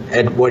great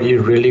at what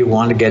you really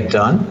want to get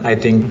done. I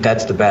think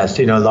that's the best.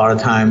 A lot of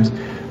times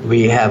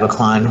we have a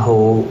client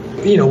who,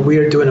 we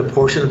are doing a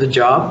portion of the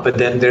job, but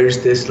then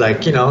there's this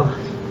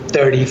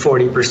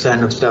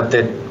 30-40% of stuff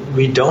that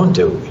we don't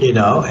do,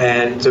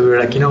 and so we're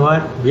like,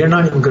 what, we're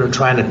not even going to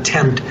try and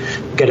attempt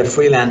to get a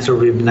freelancer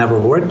we've never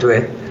worked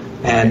with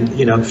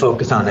and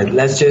focus on it.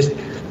 Let's just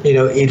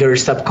either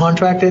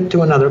subcontract it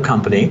to another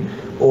company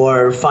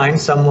or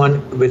find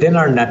someone within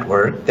our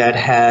network that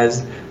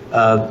has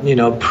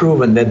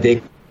proven that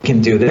they can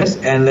do this,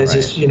 and let's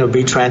just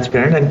be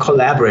transparent and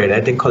collaborate.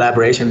 I think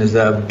collaboration is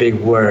a big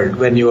word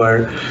when you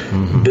are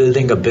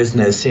building a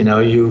business.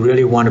 You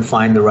really want to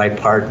find the right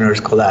partners,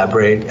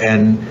 collaborate,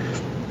 and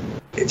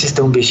just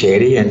don't be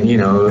shady, and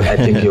I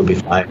think you'll be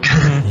fine.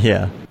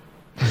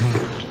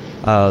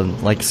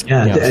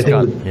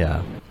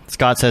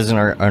 Scott says in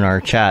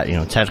our chat,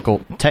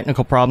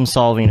 technical problem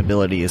solving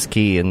ability is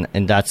key,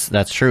 and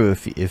that's true.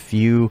 If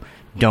you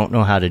don't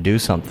know how to do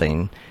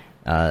something,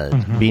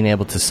 being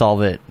able to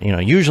solve it,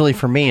 usually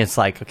for me it's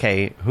like,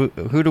 okay,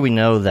 who do we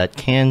know that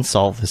can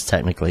solve this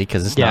technically,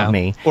 because it's not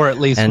me, or at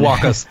least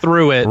walk us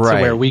through it to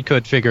where we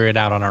could figure it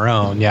out on our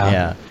own.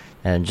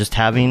 And just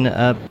having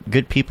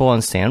good people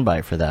on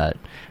standby for that.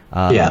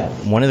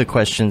 One of the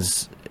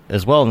questions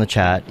as well in the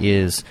chat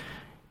is,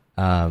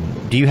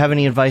 do you have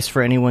any advice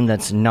for anyone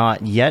that's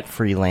not yet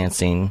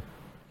freelancing,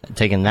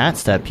 taken that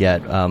step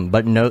yet,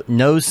 but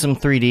knows some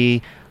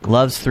 3D,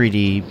 loves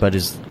 3D, but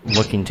is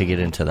looking to get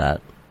into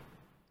that?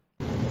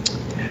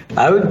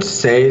 I would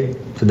say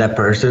to that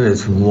person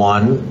is,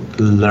 one,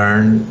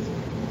 learn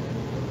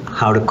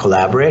how to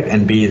collaborate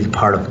and be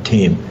part of a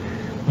team.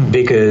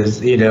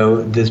 Because,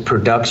 this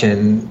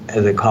production,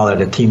 as they call it,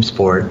 a team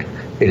sport,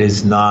 it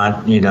is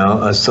not,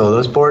 a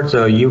solo sport.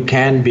 So you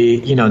can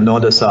be, know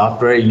the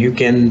software. You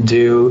can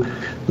do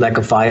like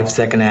a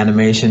 5-second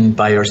animation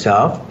by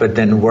yourself, but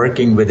then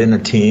working within a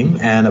team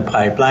and a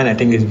pipeline, I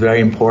think is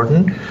very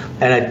important.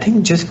 And I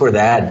think just for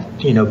that,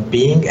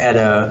 being at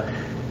a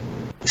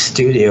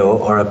studio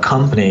or a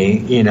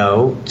company,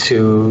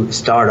 to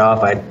start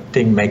off, I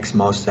think makes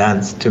most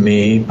sense to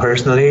me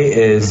personally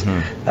is,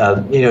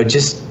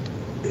 just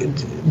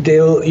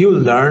you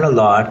learn a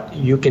lot,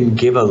 you can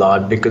give a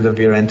lot because of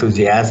your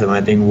enthusiasm.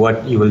 I think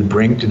what you will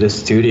bring to the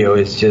studio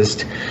is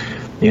just,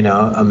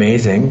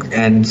 amazing.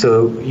 And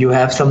so you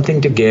have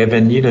something to give,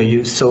 and,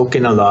 you soak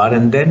in a lot,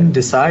 and then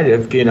decide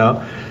if,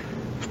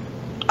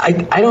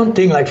 I don't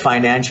think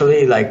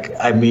financially,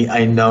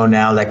 I know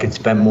now it's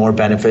been more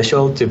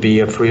beneficial to be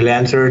a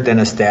freelancer than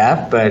a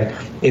staff, but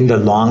in the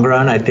long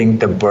run, I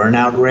think the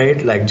burnout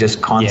rate,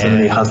 just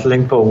constantly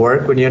hustling for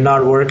work when you're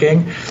not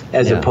working,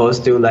 as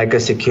opposed to a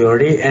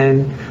security.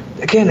 And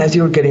again, as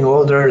you're getting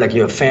older,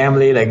 you have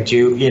family,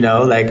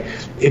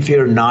 if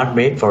you're not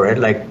made for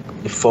it,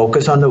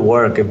 focus on the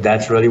work if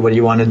that's really what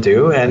you want to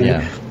do, and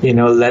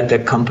let the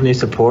company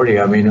support you.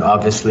 I mean,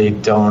 obviously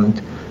don't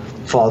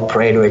fall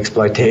prey to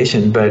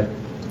exploitation, but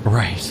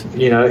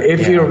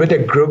if you're with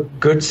a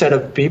good set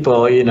of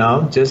people,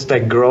 just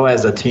grow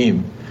as a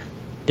team.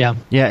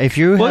 If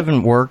you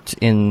haven't worked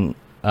in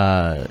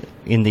the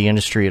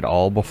industry at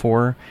all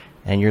before,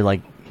 and you're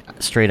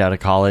straight out of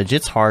college,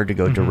 it's hard to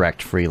go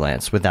direct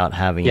freelance without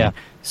having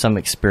some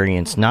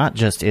experience, not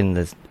just in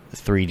the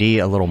 3D,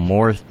 a little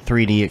more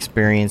 3D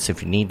experience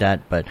if you need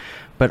that, but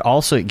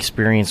also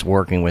experience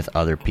working with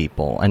other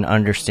people and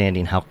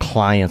understanding how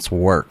clients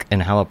work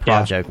and how a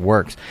project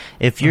works.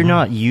 If you're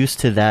not used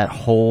to that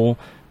whole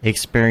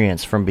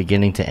experience from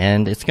beginning to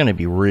end, it's going to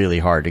be really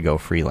hard to go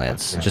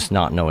freelance, just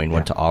not knowing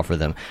what to offer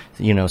them.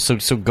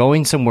 So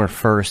going somewhere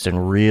first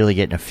and really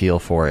getting a feel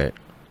for it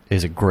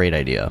is a great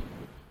idea.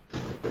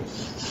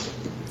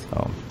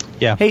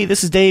 Hey,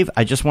 this is Dave.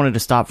 I just wanted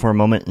to stop for a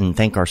moment and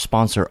thank our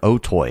sponsor,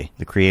 Otoy,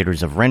 the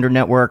creators of Render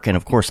Network and,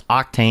 of course,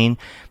 Octane.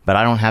 But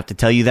I don't have to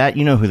tell you that.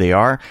 You know who they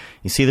are.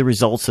 You see the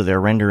results of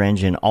their render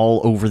engine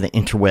all over the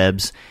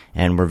interwebs,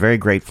 and we're very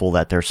grateful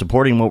that they're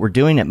supporting what we're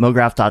doing at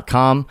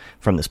MoGraph.com,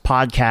 from this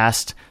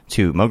podcast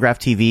to MoGraph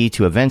TV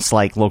to events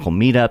like local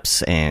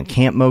meetups and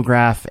Camp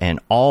MoGraph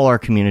and all our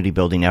community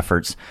building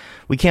efforts.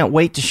 We can't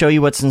wait to show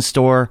you what's in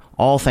store,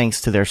 all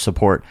thanks to their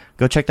support.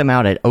 Go check them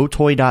out at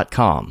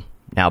otoy.com.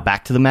 Now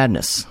back to the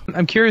madness.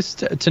 I'm curious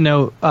to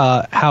know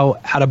how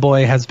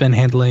Attaboy has been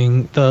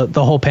handling the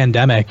whole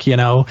pandemic.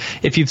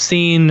 If you've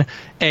seen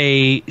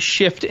a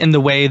shift in the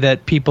way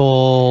that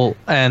people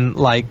and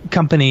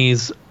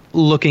companies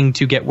looking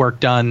to get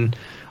work done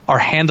are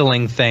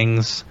handling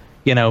things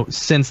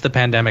since the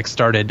pandemic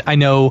started. I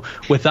know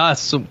with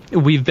us,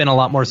 we've been a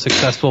lot more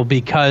successful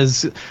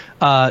because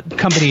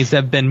companies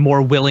have been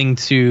more willing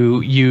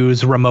to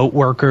use remote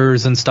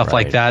workers and stuff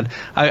like that.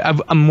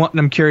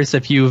 I'm curious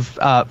if you've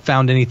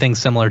found anything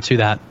similar to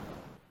that.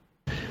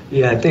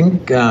 Yeah, I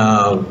think,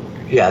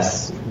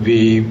 yes,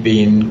 we've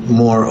been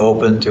more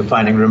open to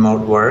finding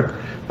remote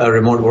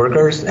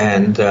workers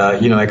and,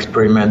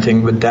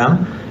 experimenting with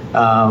them.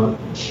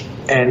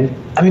 And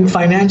I mean,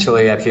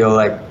 financially, I feel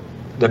like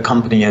the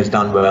company has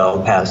done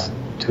well past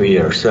 2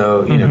 years.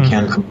 So,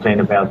 can't complain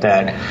about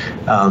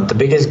that. The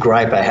biggest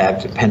gripe I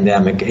have to the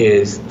pandemic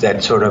is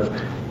that sort of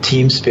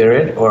team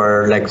spirit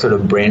or like sort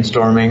of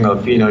brainstorming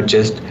of,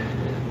 just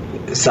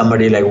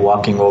somebody like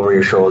walking over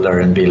your shoulder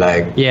and be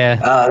like,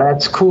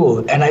 that's cool.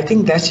 And I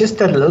think that's just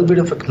that little bit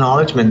of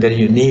acknowledgement that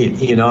you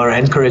need, or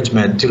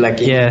encouragement to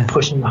like even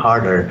pushing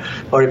harder.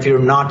 Or if you're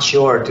not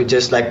sure, to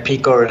just like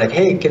peek over, like,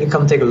 hey, can you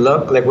come take a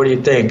look? Like, what do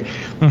you think?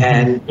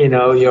 And,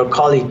 your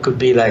colleague could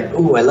be like,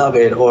 ooh, I love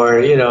it.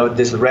 Or,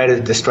 this red is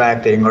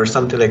distracting or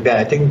something like that.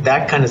 I think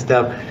that kind of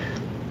stuff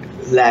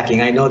lacking.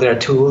 I know there are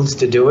tools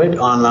to do it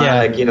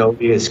online, like,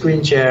 via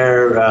screen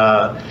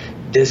share,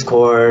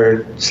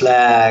 Discord,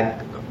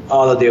 Slack,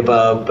 all of the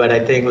above, but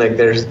I think like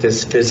there's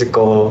this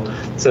physical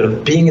sort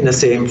of being in the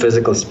same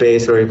physical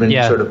space, or even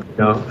sort of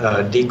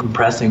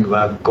decompressing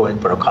about going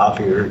for a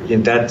coffee, or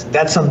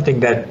that's something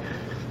that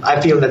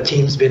I feel the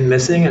team's been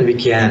missing, and we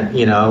can't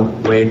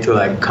wait to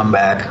like come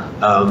back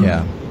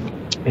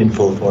in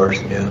full force.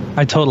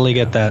 I totally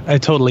get that.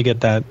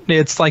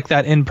 It's like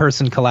that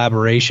in-person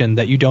collaboration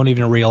that you don't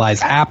even realize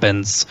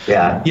happens.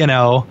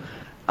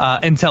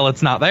 Until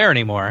it's not there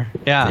anymore.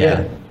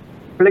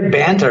 Like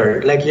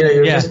banter, like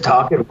you're just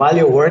talking while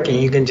you're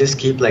working. You can just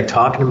keep like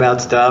talking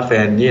about stuff,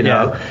 and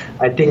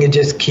I think it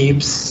just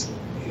keeps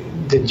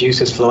the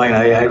juices flowing.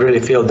 I really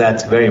feel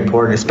that's very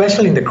important,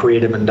 especially in the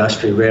creative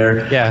industry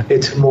where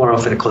it's more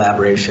of a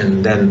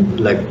collaboration than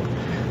like.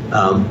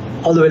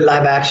 Although in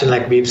live action,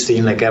 like we've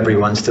seen, like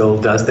everyone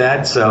still does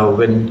that. So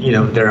when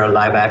there are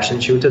live action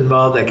shoots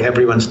involved, like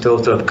everyone's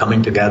still sort of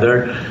coming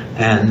together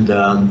and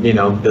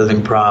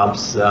building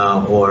props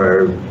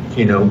or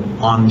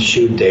on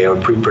shoot day or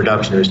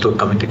pre-production, they're still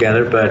coming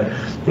together. But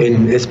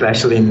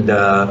especially in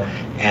the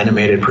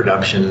animated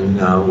production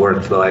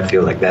workflow, I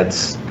feel like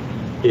that's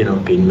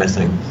been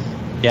missing.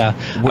 Yeah,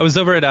 I was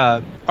over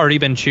at Already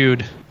Been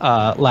Chewed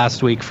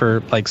last week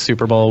for like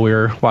Super Bowl. We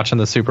were watching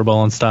the Super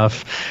Bowl and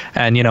stuff,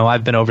 and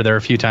I've been over there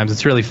a few times.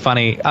 It's really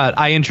funny.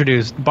 I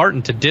introduced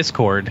Barton to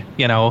Discord,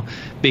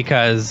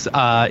 because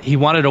he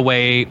wanted a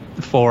way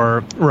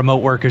for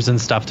remote workers and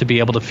stuff to be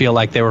able to feel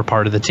like they were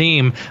part of the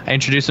team. I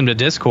introduced him to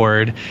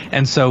Discord,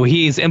 and so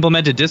he's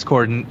implemented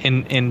Discord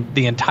in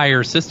the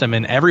entire system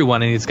and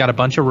everyone, and he's got a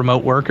bunch of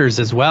remote workers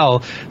as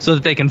well, so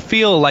that they can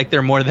feel like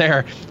they're more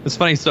there. It's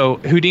funny. So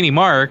Houdini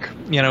Mark,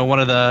 one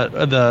of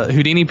the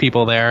Houdini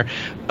people there,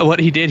 what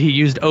he did, he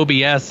used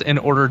OBS in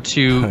order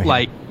to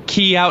like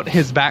key out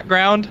his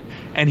background,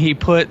 and he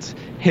put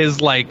his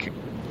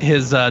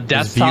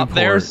desktop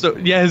there. So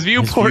his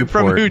viewport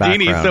from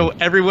Houdini, background. So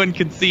everyone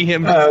could see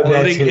him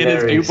floating in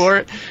his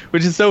viewport,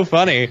 which is so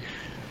funny.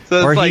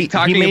 So it's like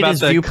talking about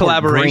the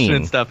collaboration green.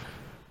 And stuff.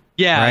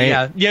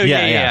 Yeah.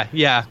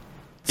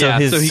 So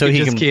he could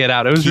just key it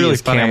out. It was really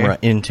funny. Camera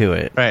into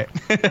it. Right.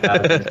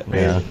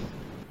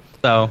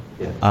 So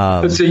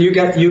you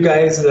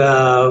guys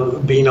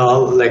being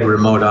all like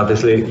remote,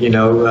 obviously, you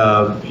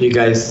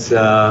guys.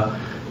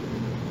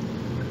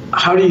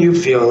 How do you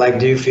feel? Like,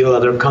 do you feel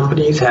other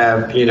companies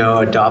have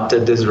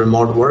adopted this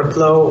remote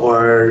workflow,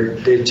 or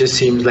it just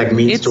seems like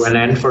means to an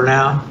end for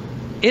now?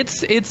 I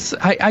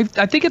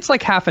think it's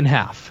like half and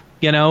half.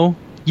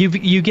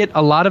 You get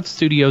a lot of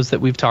studios that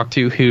we've talked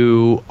to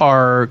who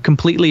are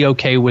completely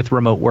okay with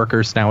remote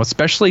workers now,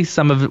 especially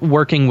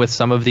working with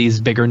some of these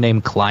bigger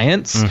name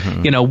clients.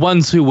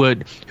 Ones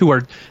who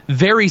are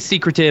very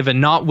secretive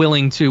and not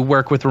willing to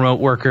work with remote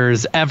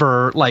workers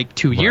ever, like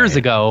 2 years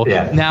ago.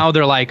 Now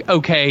they're like,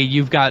 okay,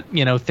 you've got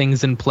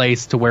things in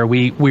place to where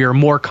we are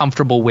more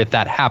comfortable with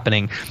that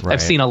happening.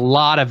 I've seen a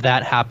lot of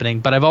that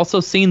happening, but I've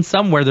also seen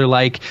some where they're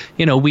like,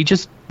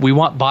 we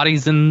want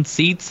bodies in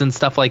seats and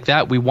stuff like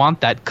that. We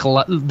want that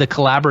the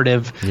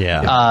collaborative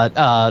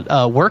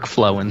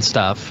workflow and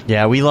stuff.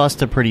 Yeah, we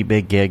lost a pretty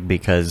big gig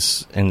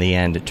because in the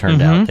end it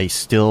turned out they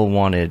still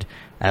wanted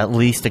at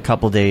least a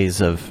couple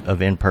days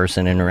of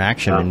in-person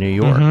interaction in New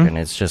York, and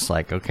it's just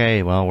like,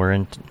 okay, well, we're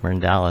in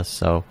Dallas,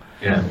 so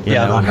Have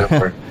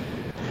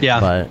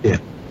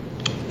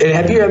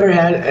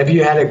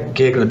you had a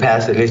gig in the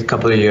past, at least a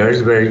couple of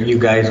years, where you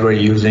guys were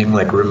using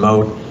like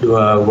remote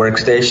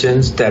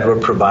workstations that were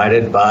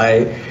provided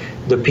by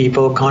the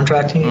people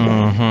contracting?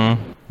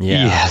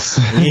 Yes.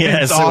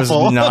 Yes, it was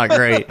not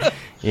great.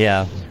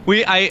 Yeah.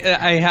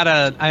 I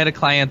had a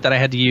client that I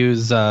had to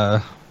use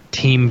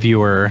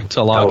TeamViewer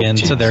to log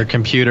into their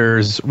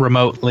computers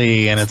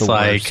remotely, and it's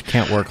like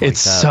can't work like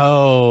it's that.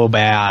 So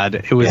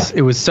bad.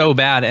 It was so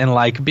bad, and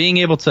like being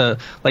able to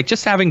like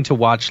just having to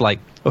watch like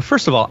Well,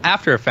 first of all,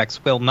 After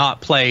Effects will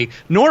not play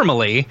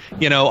normally,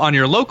 on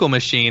your local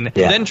machine,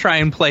 then try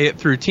and play it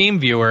through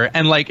TeamViewer.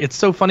 And like, it's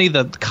so funny,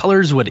 the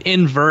colors would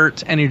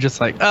invert and you're just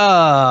like,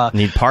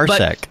 Need Parsec.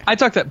 But I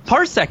talked that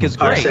Parsec is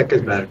great. Parsec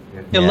is better.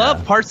 I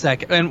love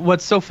Parsec. And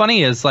what's so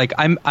funny is like,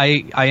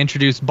 I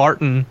introduced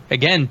Barton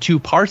again to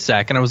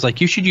Parsec, and I was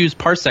like, you should use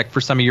Parsec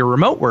for some of your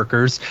remote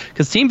workers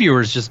because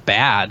TeamViewer is just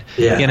bad,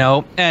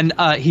 and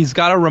he's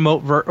got a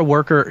remote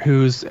worker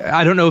who's,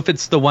 I don't know if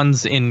it's the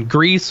ones in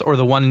Greece or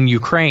the one in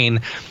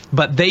Ukraine,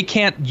 but they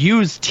can't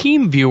use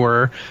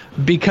TeamViewer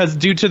because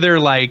due to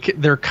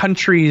their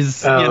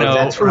country's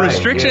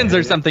restrictions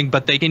or something,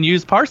 but they can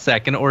use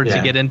Parsec in order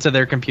to get into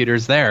their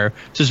computers there,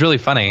 which is really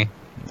funny.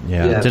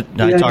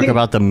 Did I talk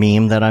about the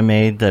meme that I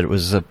made that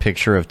was a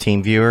picture of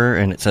TeamViewer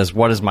and it says,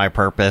 "What is my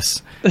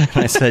purpose?" And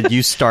I said,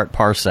 "You start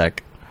Parsec."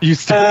 You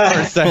start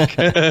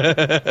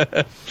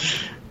Parsec.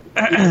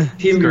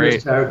 TeamViewer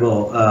is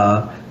terrible.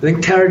 I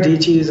think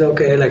Teradici is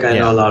okay. Like I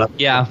know a lot of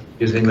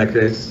using like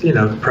this,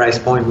 price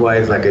point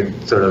wise, like it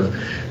sort of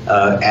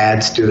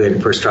adds to the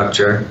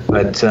infrastructure.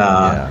 But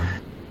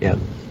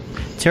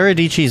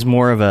Teradici is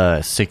more of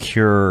a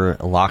secure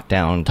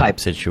lockdown type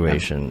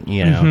situation.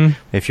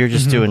 If you're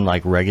just doing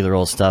like regular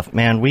old stuff,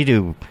 man, we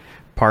do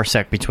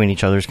Parsec between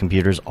each other's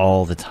computers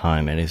all the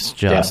time, and it's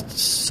just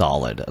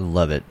solid. I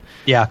love it.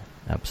 Yeah.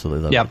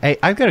 Absolutely love it. Hey,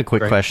 I've got a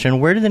quick question.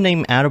 Where did the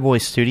name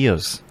Attaboy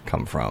Studios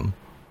come from?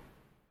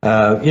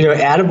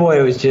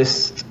 Attaboy was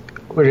just,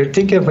 when you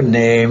think of a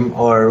name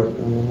or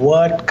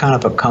what kind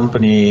of a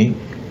company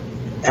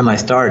am I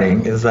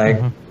starting, it's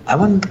like, I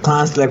want the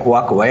clients to like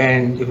walk away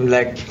and be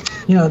like,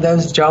 that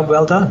was a job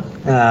well done.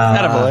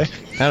 Attaboy.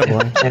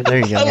 And there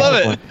you go. I love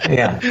it.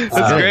 Yeah.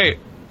 That's great.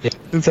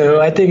 Yeah. So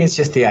I think it's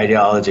just the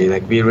ideology.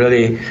 Like we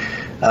really,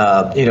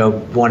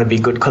 want to be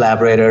good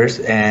collaborators,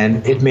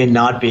 and it may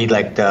not be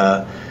like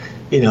the,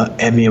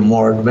 Emmy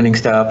Award winning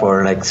stuff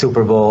or like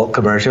Super Bowl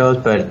commercials,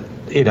 but,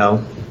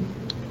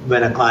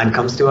 when a client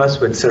comes to us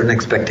with certain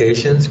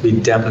expectations, we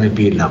definitely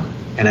beat them.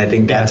 And I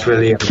think that's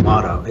really our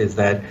motto, is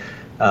that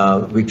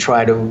we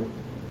try to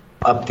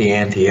up the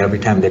ante every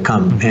time they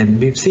come. And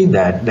we've seen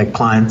that, the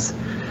clients,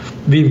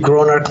 we've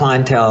grown our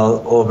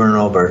clientele over and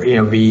over.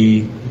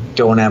 We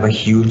don't have a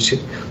huge,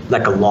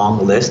 like a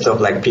long list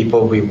of like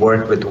people we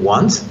worked with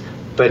once,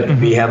 but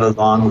we have a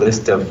long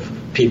list of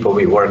people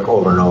we work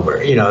over and over.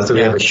 So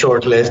we have a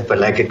short list, but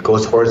like it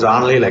goes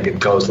horizontally, like it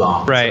goes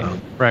long. Right, so.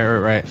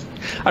 right.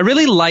 I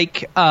really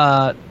like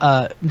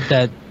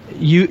that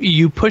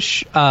you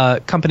push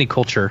company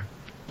culture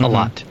a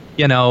lot.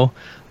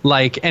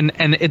 Like, and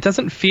it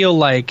doesn't feel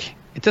like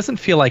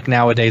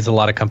nowadays a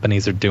lot of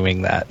companies are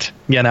doing that.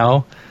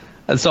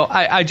 So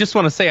I just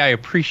want to say I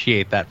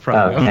appreciate that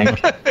from you.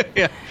 Thank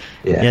you.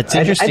 Yeah, it's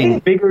interesting. I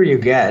think the bigger you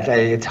get,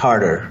 it's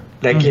harder.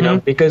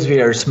 Like, because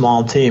we are a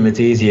small team, it's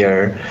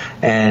easier.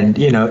 And,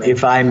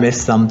 if I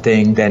miss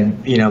something,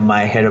 then,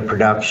 my head of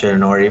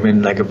production or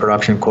even like a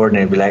production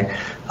coordinator be like,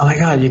 oh my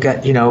God, you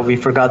got, we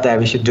forgot that,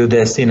 we should do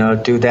this,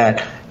 do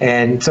that.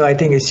 And so I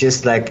think it's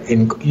just like,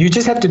 you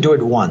just have to do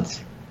it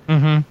once.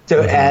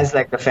 So as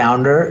like the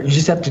founder, you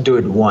just have to do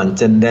it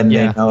once. And then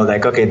they know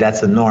like, okay,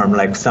 that's the norm.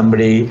 Like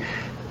somebody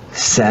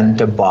sent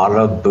a bottle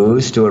of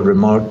booze to a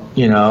remote,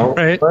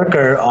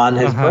 worker on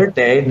his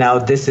birthday. Now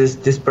this is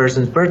this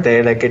person's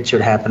birthday. Like it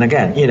should happen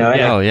again,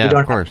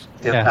 of course.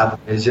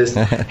 It's just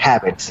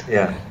habits.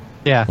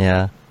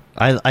 Yeah.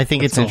 I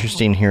think it's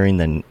interesting hearing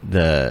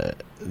the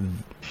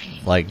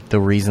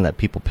reason that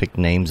people pick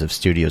names of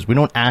studios. We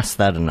don't ask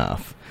that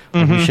enough.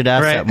 Like, we should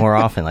ask that more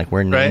often, like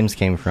where names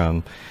came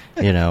from.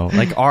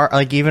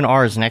 Like even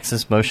ours,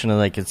 Nexus Motion,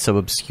 like it's so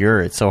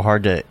obscure, it's so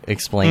hard to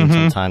explain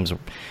sometimes.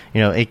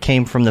 It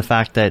came from the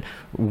fact that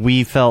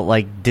we felt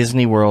like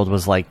Disney World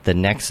was like the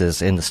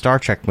Nexus in the Star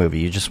Trek movie.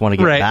 You just want to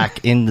get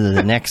back into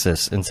the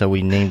Nexus, and so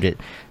we named it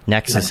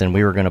Nexus, and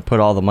we were going to put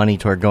all the money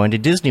toward going to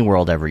Disney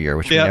World every year,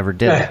 which we never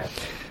did.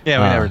 We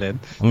never did.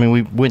 I mean,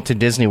 we went to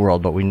Disney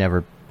World, but we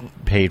never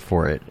paid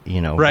for it,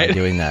 by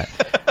doing that.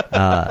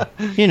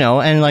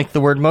 And like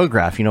the word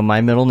MoGraph,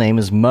 my middle name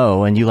is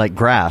Mo, and you like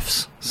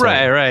graphs. So.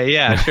 Right.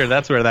 Yeah, sure.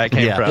 That's where that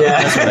came from.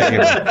 That's where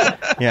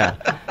that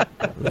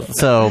came from.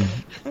 So,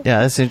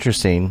 that's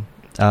interesting.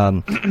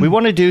 We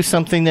want to do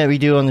something that we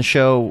do on the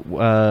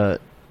show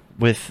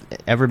with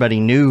everybody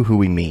new who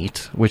we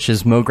meet, which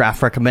is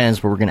MoGraph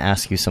Recommends, where we're going to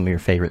ask you some of your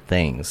favorite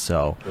things.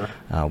 So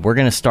we're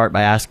going to start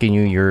by asking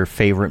you your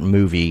favorite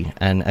movie.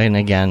 And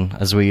again,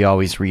 as we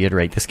always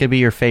reiterate, this could be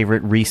your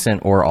favorite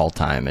recent or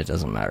all-time. It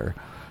doesn't matter.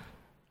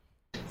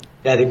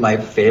 Yeah, I think my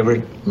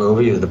favorite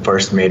movie is the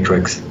first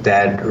Matrix.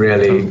 That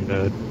really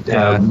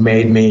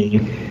made me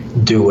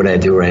do what I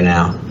do right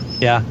now.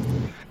 Yeah.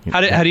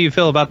 How do you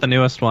feel about the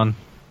newest one?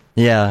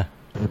 Yeah.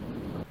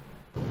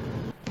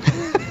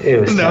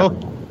 It was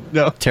terrible.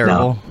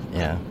 No.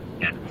 Yeah.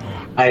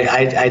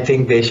 I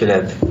think they should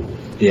have.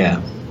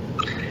 Yeah.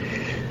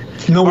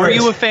 No worries.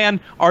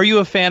 Are you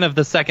a fan of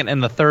the second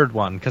and the third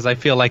one? Because I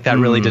feel like that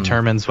really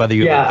determines whether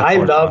you. Yeah, I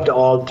loved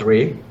all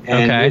three,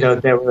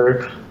 and there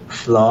were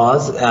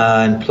flaws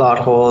and plot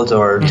holes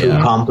or too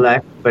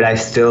complex, but I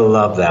still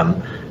love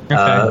them.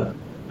 Okay.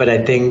 But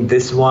I think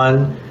this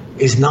one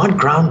is not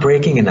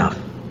groundbreaking enough.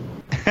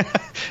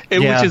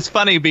 Which is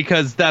funny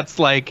because that's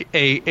like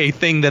a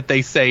thing that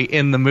they say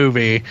in the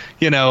movie,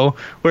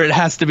 where it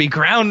has to be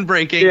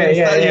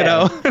groundbreaking,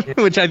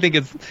 which I think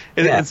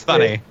it's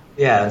funny.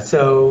 Yeah,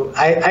 so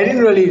I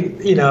didn't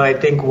really, I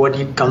think what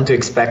you come to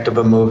expect of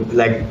a movie,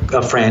 like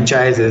a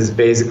franchise, is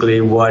basically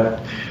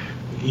what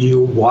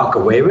you walk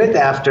away with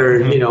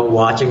after,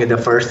 watching it the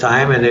first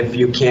time. And if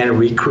you can't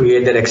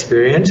recreate that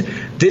experience,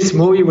 this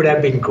movie would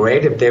have been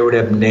great if they would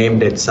have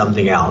named it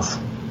something else.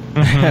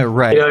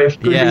 Right.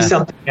 It could be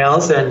something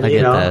else, and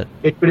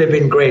it would have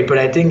been great. But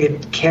I think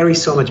it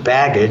carries so much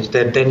baggage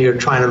that then you're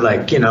trying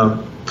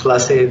to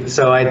plus it.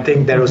 So I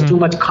think there was too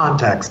much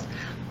context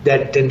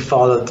that didn't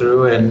follow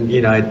through. And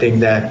I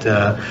think that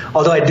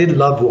although I did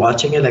love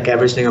watching it, like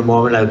every single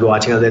moment I was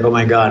watching, I was like, oh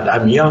my god,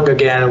 I'm young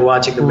again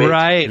watching the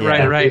right.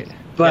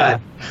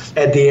 But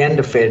at the end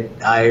of it,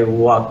 I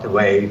walked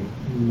away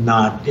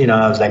not.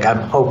 I was like, I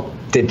hope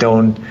they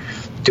don't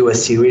do a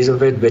series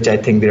of it, which I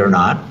think they're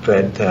not.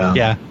 But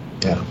Yeah.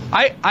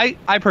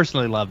 I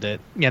personally loved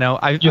it.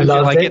 I feel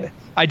like it.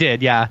 I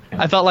did, yeah.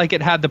 I felt like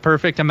it had the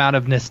perfect amount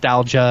of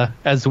nostalgia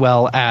as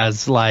well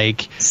as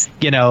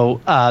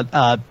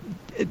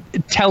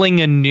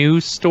telling a new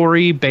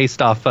story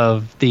based off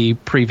of the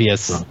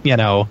previous,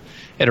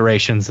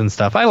 iterations and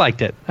stuff. I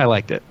liked it.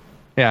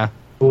 Yeah.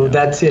 Well,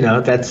 that's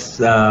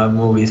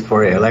movies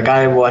for you. Like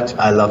I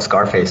love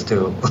Scarface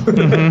too.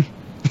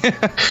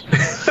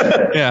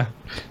 Yeah.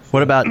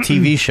 What about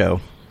TV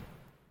show?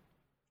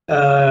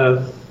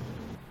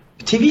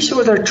 TV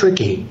shows are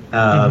tricky.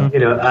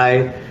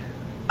 I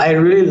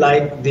really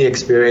like the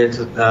experience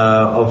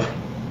of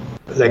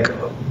like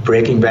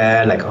Breaking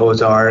Bad, like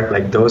Ozark,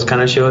 like those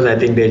kind of shows. I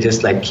think they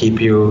just like keep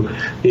you,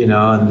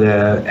 on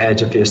the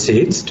edge of your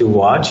seats to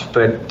watch.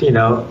 But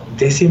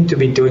they seem to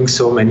be doing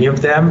so many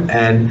of them,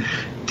 and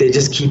they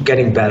just keep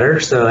getting better.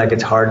 So like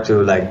it's hard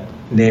to like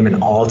name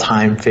an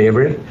all-time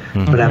favorite.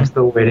 But I'm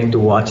still waiting to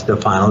watch the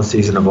final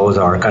season of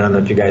Ozark. I don't know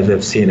if you guys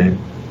have seen it.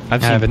 I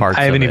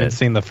haven't even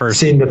seen the first.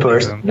 Seen the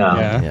first?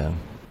 No.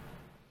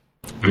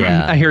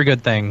 Yeah. I hear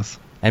good things.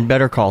 And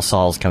Better Call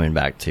Saul's coming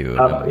back too.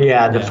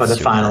 For the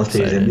final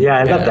season. Yeah,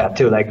 I love that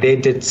too. Like they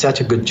did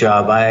such a good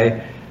job.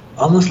 I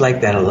almost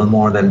like that a little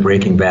more than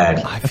Breaking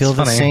Bad. I feel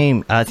the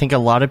same. I think a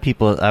lot of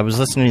people. I was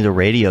listening to the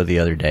radio the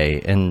other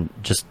day and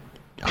just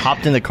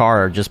hopped in the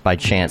car just by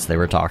chance. They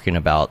were talking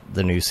about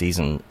the new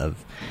season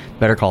of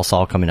Better Call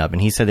Saul coming up,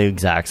 and he said the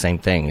exact same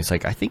thing. He's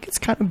like, I think it's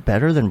kind of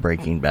better than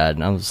Breaking Bad,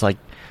 and I was like,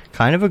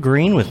 kind of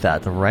agreeing with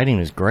that. The writing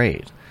is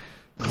great.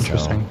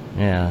 Interesting. So,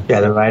 yeah,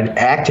 the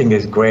acting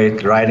is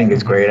great. The writing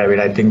is great. I mean,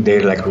 I think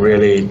they like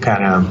really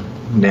kind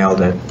of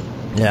nailed it.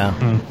 Yeah.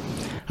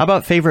 How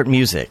about favorite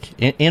music,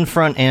 in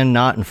front and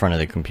not in front of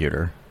the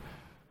computer?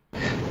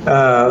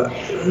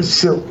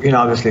 So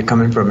obviously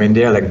coming from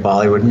India, like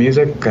Bollywood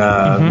music,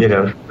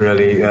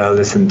 really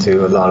listen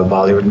to a lot of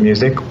Bollywood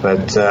music.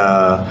 But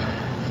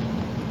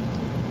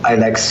I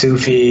like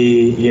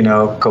Sufi,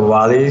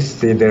 qawwalis.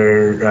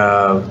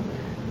 They're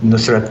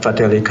Nusrat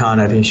Fateh Ali Khan.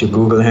 I think you should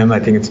Google him. I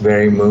think it's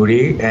very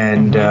moody.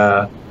 And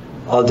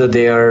although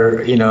they are,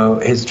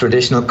 his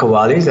traditional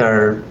qawwalis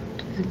are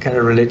kind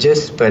of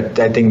religious, but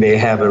I think they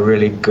have a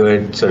really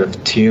good sort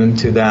of tune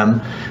to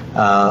them.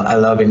 I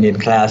love Indian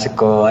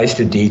classical. I used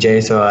to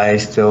DJ, so I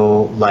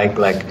still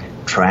like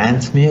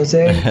trance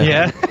music.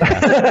 Yeah.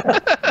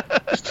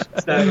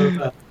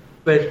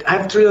 But I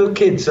have 3 little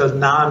kids, so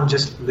now I'm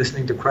just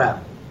listening to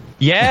crap.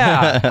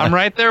 Yeah, I'm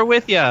right there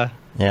with you.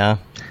 Yeah.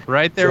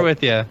 Right there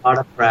with you. A lot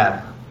of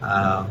crap.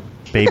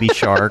 Baby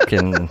Shark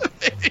and...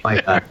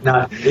 my God,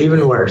 not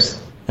even worse.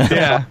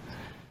 Yeah.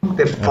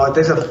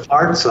 There's a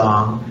fart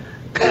song,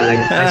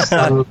 and my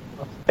son loves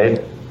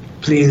it.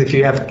 Please, if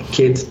you have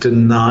kids, do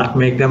not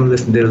make them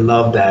listen. They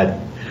love that.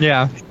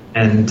 Yeah.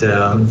 And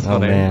oh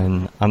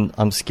man,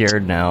 I'm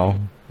scared now.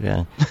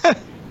 Yeah.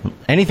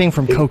 Anything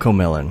from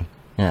Cocomelon.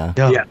 Yeah.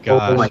 Oh, yeah.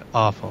 Gosh,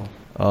 awful.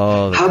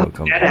 Oh, the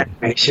Cocomelon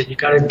animation. You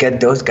gotta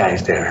get those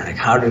guys there. Like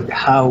how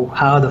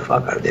the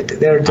fuck are they?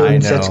 They're doing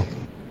such.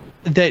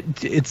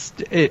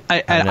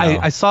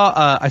 I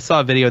saw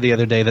a video the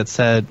other day that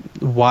said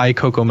why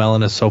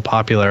Cocomelon is so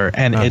popular,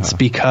 and it's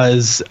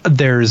because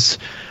there's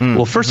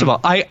well, first of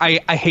all, I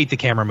hate the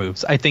camera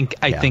moves. I think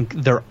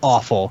they're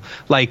awful.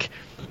 Like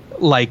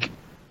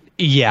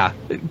yeah,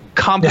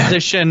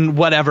 composition,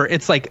 whatever.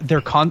 It's like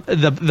they're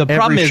the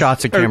problem is every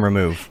shot's a camera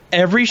move.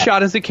 Every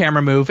shot is a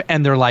camera move,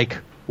 and they're like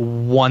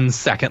 1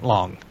 second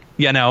long.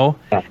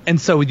 And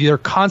so they're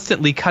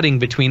constantly cutting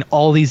between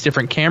all these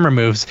different camera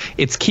moves.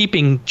 It's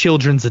keeping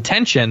children's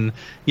attention,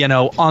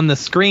 on the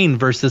screen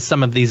versus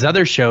some of these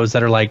other shows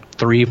that are like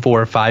 3,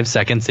 4, 5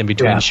 seconds in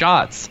between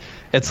shots.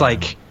 It's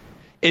like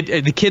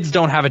the kids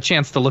don't have a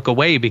chance to look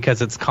away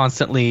because it's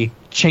constantly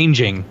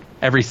changing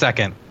every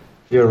second.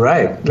 You're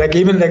right. Like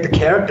even like the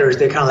characters,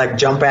 they kind of like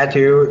jump at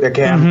you. The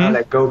camera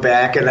like go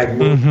back and like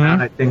move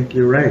around. I think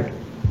you're right.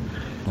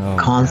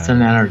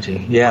 Constant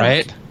energy. Yeah.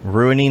 Right?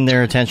 Ruining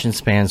their attention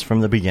spans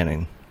from the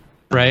beginning.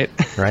 Right.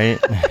 Right?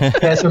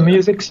 Yeah, so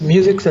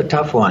music's a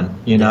tough one,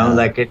 you know,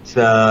 like it's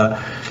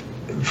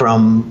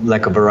from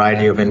like a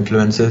variety of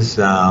influences.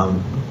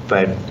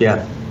 But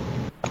yeah,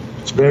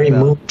 it's very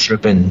mood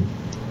driven.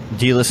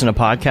 Do you listen to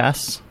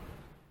podcasts?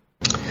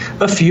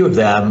 A few of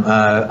them.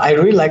 I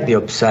really like the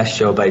Obsessed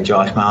show by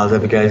Josh Miles.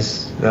 Have you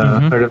guys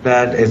heard of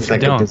that? It's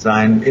like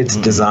design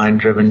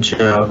driven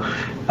show.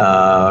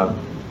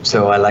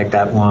 So I like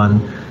that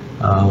one.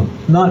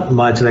 Not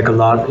much, like a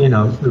lot, you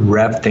know,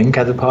 Rev Think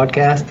has a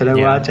podcast that I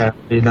watch. I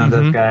really know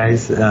those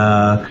guys.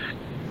 And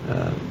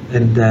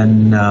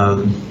then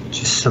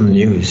just some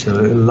news. A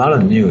lot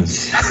of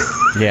news.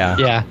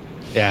 Yeah.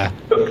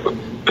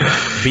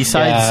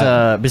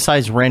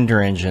 Besides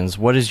render engines,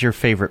 what is your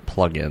favorite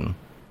plugin?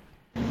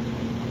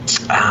 It's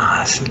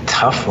a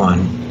tough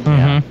one.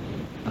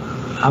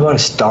 How about a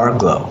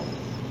Starglow?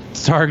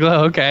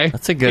 Starglow, okay.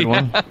 That's a good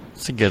one.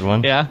 That's a good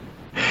one. Yeah.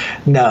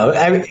 No,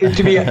 I mean,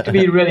 to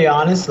be really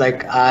honest,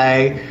 like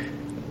I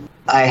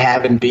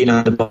haven't been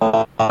on the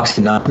box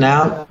enough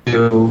now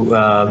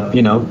to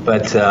you know,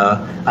 but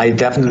I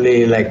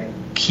definitely like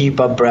keep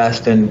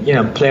abreast and, you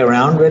know, play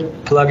around with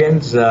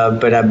plugins,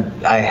 but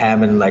I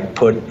haven't like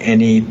put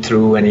any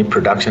through any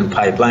production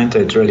pipeline, so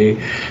it's really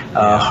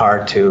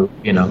hard to,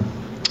 you know.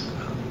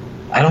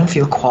 I don't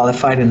feel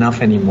qualified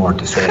enough anymore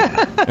to say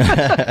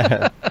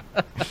that.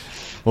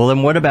 Well,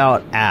 then what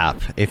about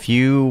app? If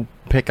you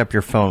pick up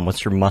your phone,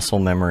 what's your muscle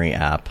memory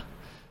app?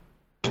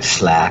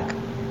 Slack.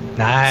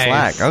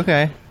 Nice. Slack,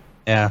 okay.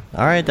 Yeah.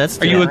 All right, that's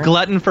Are you a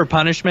glutton for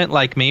punishment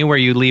like me, where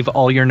you leave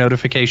all your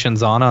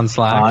notifications on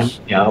Slack?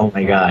 Yeah, oh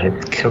my God,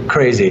 it's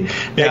crazy.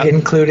 Like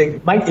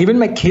including even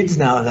my kids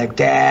now, like,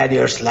 Dad,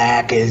 your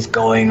Slack is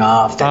going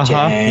off the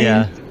chain.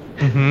 Yeah.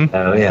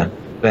 Oh yeah,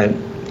 but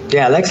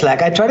yeah, like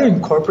Slack, I try to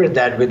incorporate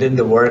that within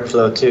the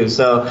workflow too.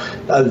 So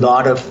a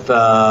lot of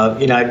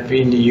you know,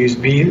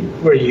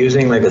 we're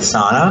using like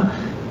Asana.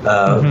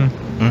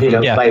 You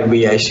know, by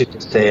we I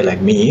should say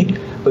like me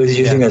was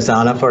using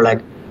Asana for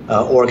like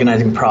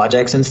organizing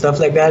projects and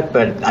stuff like that.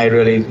 But I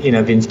really, you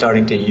know, been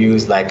starting to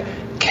use like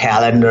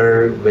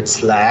Calendar with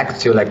Slack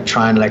to like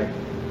try and like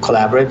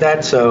collaborate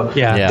that. So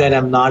then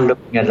I'm not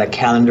looking at like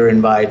calendar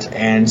invites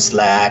and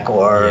Slack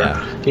or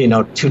you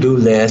know, to-do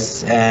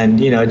lists, and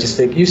you know, just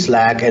like use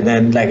Slack, and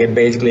then like it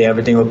basically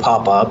everything will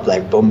pop up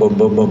like boom, boom,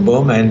 boom, boom,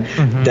 boom, and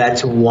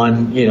that's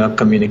one, you know,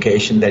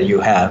 communication that you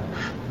have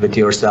with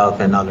yourself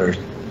and others.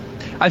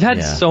 I've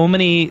had so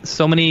many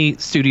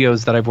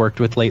studios that I've worked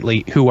with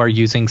lately who are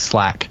using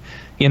Slack,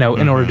 you know,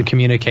 in order to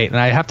communicate. And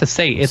I have to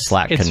say, it's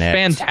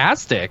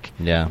fantastic.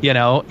 Yeah. You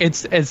know,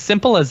 it's as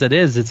simple as it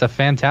is. It's a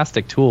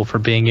fantastic tool for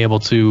being able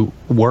to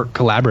work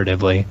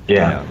collaboratively.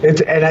 Yeah.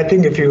 And I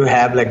think if you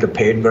have like the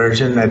paid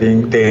version, I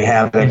think they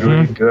have like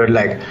really good,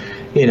 like,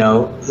 you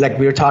know, like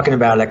we were talking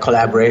about like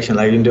collaboration,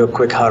 like you can do a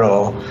quick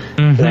huddle,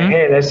 like,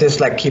 hey, let's just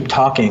like keep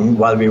talking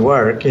while we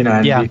work, you know,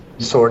 and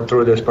we sort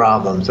through this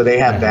problem. So they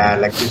have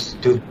that, like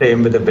just do the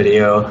same with the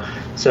video.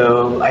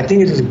 So I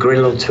think it is a great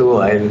little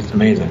tool. It's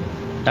amazing.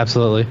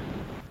 Absolutely.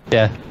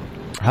 Yeah.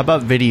 How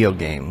about video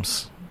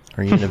games?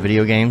 Are you into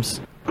video games?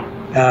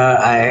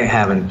 I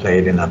haven't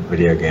played enough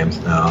video games,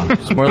 no.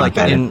 It's more like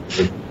in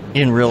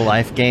real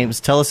life games.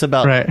 Tell us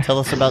about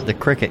the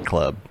Cricket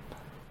Club.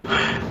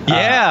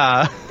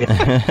 Yeah,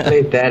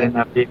 played that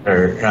enough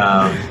either.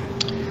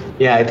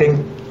 Yeah, I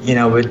think, you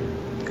know,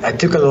 I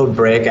took a little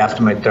break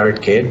after my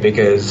third kid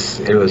because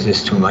it was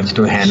just too much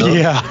to handle.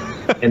 Yeah.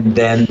 And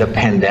then the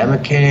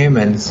pandemic came,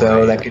 and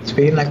so like it's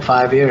been like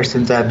 5 years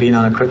since I've been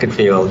on a cricket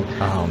field.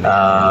 Oh,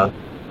 man.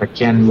 I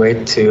can't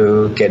wait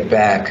to get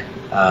back.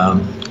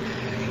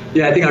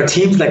 Yeah, I think our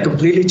team's like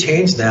completely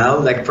changed now,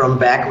 like from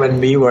back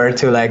when we were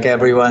to like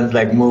everyone's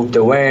like moved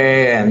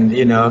away, and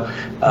you know,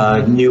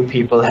 new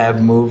people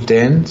have moved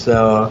in.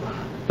 So,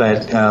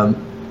 but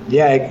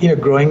yeah, you know,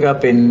 growing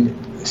up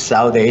in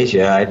South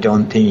Asia, I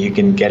don't think you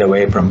can get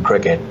away from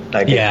cricket.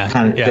 Like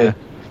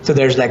so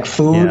there's like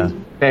food,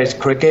 there's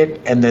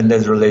cricket, and then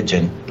there's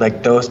religion.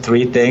 Like those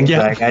three things.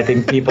 Yeah. Like I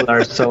think people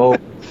are so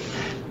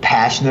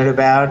passionate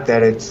about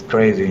that it's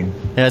crazy.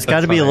 Yeah, it's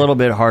got to be a little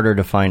bit harder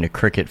to find a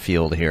cricket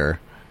field here.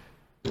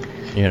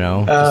 You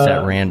know, just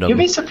that random. You'd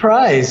be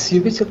surprised.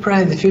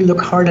 If you look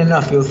hard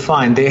enough, you'll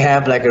find they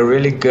have like a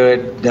really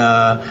good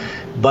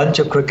bunch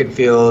of cricket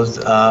fields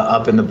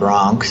up in the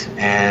Bronx,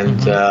 and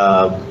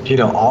you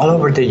know, all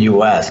over the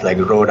U.S., like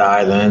Rhode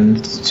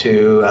Island.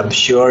 I'm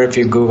sure if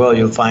you Google,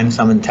 you'll find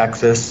some in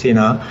Texas. You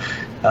know,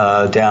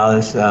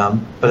 Dallas. But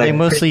are they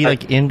mostly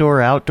like indoor,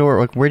 outdoor?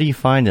 Like, where do you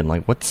find them?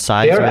 Like, what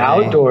size? They're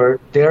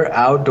outdoor. They're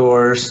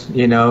outdoors.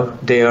 You know,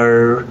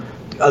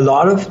 a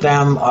lot of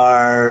them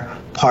are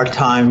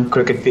part-time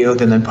cricket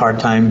field and then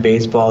part-time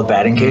baseball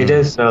batting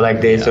cages. So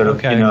like they sort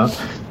of, you know,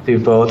 do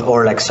both,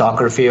 or like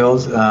soccer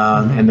fields,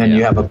 and then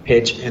you have a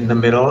pitch in the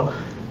middle.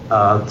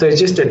 So it's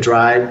just a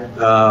dry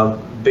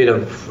bit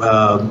of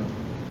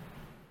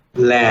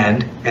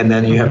land, and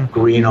then you have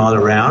green all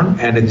around,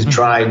 and it's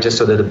dry just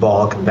so that the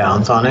ball can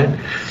bounce on it.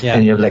 Yeah.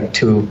 And you have like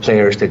two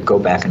players that go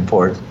back and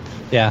forth.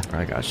 Yeah,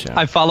 I gotcha.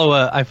 I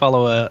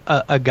follow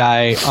a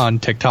guy on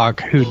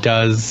TikTok who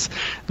does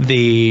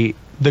the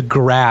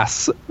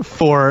grass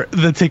for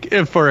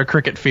for a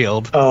cricket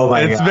field. Oh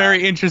my God. It's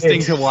very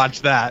interesting to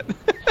watch that.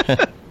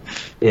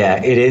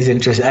 Yeah, it is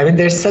interesting. I mean,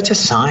 there's such a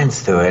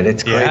science to it.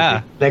 It's crazy.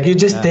 Yeah. Like you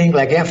just think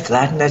like, yeah,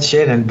 flatten that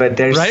shit, but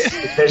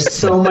there's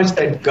so much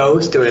that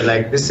goes to it.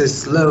 Like this is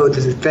slow,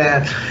 this is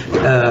fast.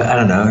 I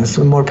don't know.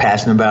 I'm more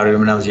passionate about it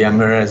when I was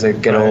younger. As I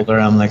get older,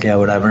 I'm like, yeah,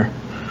 whatever.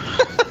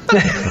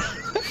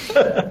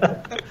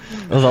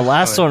 Well, the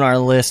last one on our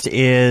list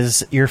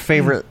is your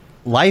favorite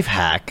life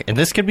hack, and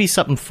this could be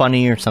something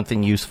funny or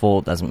something useful.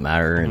 It doesn't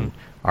matter. And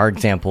our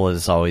example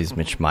is always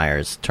Mitch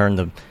Myers. Turn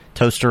the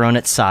toaster on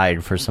its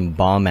side for some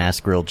bomb-ass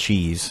grilled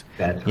cheese.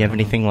 You have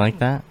anything like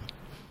that?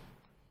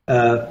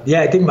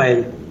 Yeah, I think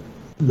my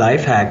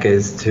life hack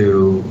is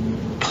to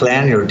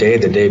plan your day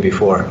the day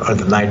before or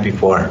the night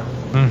before.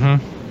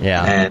 Mm-hmm.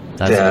 Yeah, and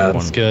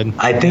that's good.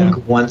 I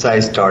think once I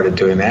started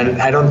doing that,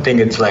 and I don't think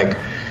it's like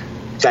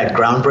that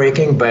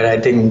groundbreaking, but I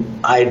think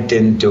I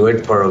didn't do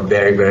it for a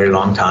very, very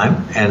long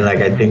time. And like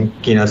I think,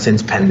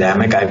 since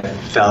pandemic, I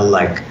felt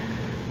like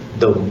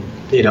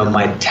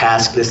my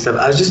task list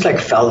I was just like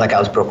felt like I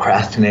was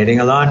procrastinating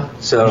a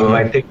lot. So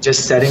I think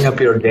just setting up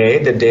your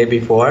day the day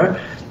before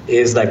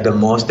is like the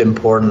most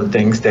important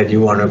things that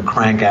you want to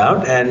crank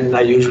out. And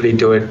I usually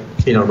do it,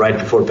 right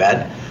before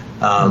bed.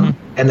 And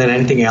then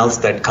anything else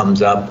that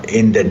comes up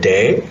in the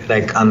day,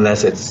 like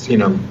unless it's,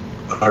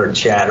 earth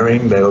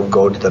shattering, they'll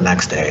go to the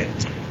next day.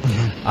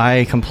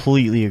 I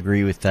completely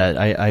agree with that.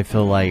 I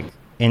feel like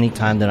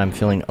anytime that I'm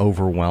feeling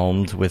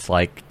overwhelmed with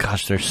like,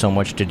 gosh, there's so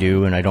much to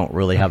do and I don't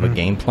really have a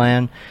game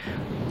plan,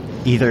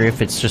 either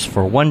if it's just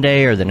for one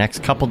day or the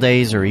next couple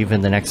days or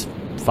even the next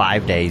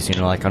 5 days,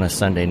 like on a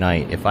Sunday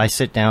night, if I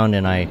sit down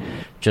and I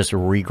just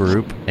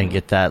regroup and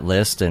get that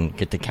list and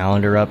get the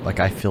calendar up, like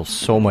I feel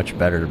so much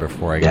better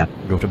before I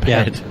go to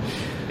bed.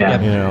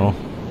 Yeah.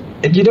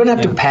 And you don't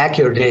have to pack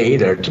your day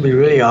either, to be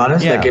really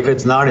honest. Like if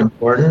it's not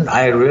important,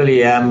 I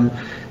really am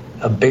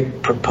a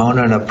big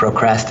proponent of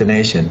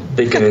procrastination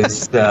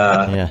because,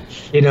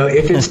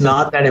 if it's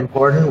not that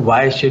important,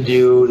 why should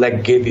you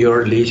like give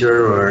your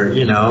leisure or,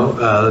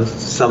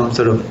 some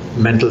sort of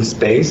mental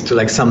space to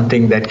like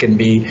something that can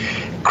be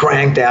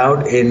cranked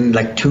out in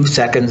like 2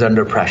 seconds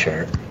under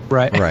pressure?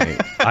 Right.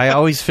 I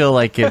always feel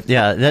like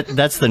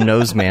that's the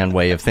nose man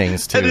way of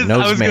things too. I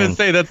was going to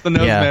say that's the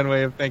nose man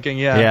way of thinking.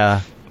 Yeah.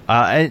 Yeah.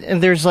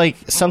 And there's like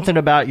something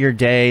about your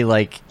day,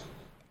 like,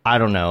 I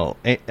don't know,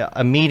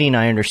 a meeting,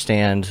 I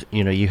understand,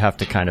 you have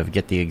to kind of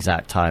get the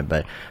exact time,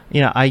 but,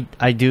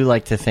 I do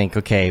like to think,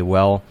 okay,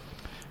 well,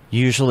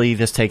 usually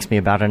this takes me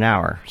about an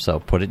hour, so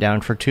put it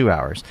down for 2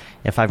 hours.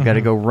 If I've got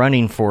to go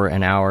running for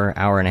an hour,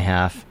 hour and a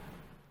half,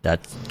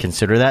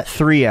 consider that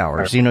 3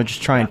 hours,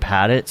 just try and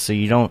pad it so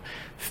you don't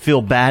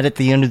feel bad at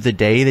the end of the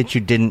day that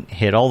you didn't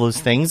hit all those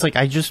things. Like,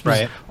 I just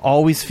was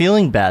always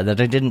feeling bad that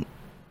I didn't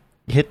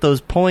hit those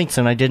points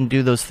and I didn't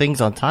do those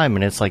things on time,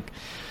 and it's like,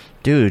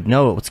 dude,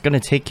 no, it's going to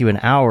take you an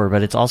hour,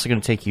 but it's also going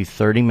to take you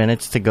 30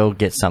 minutes to go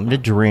get something to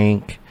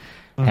drink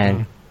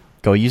and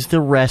go use the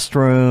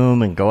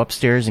restroom and go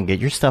upstairs and get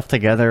your stuff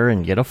together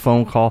and get a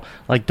phone call.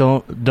 Like,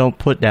 don't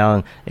put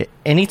down,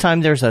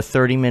 anytime there's a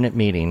 30-minute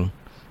meeting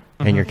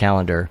in your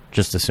calendar,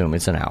 just assume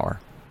it's an hour.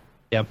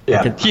 Yep.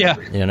 Yeah.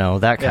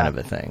 That kind of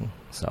a thing.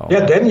 So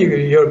then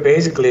you're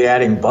basically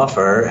adding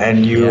buffer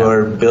and you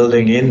are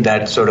building in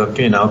that sort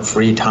of,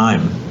 free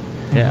time.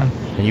 Yeah.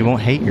 And you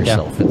won't hate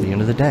yourself at the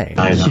end of the day.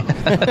 I know.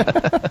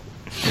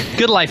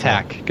 Good life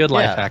hack. Good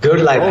life hack.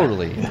 Good life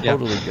hack.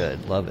 Totally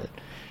good. Love it.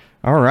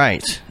 All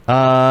right.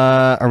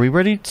 Are we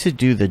ready to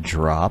do the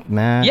drop,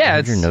 Matt? Yeah,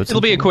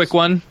 it'll be a quick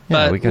one,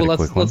 but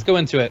let's go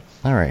into it.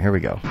 All right, here we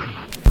go.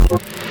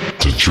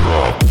 The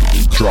drop.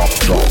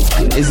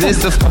 Is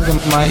this the fucking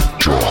mic?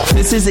 Drop.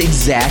 This is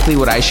exactly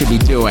what I should be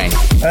doing.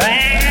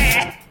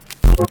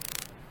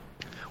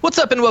 What's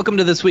up, and welcome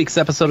to this week's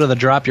episode of The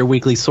Drop, your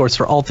weekly source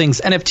for all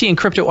things NFT and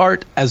crypto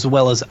art, as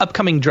well as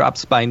upcoming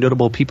drops by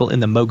notable people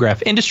in the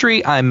MoGraph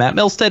industry. I'm Matt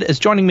Milstead. As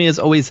joining me, as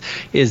always,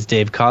 is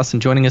Dave Koss,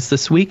 and joining us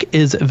this week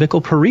is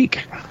Vikal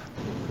Parikh.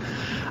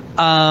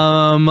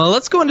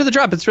 Let's go into the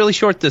drop. It's really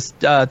short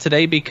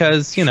today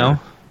because,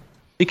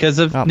 because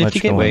of Nifty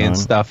Gateway and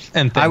stuff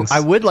and things.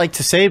 I would like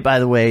to say, by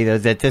the way, though,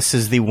 that this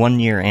is the 1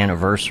 year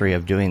anniversary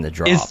of doing the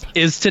drop.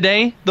 Is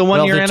today the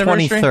 1 year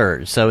anniversary? The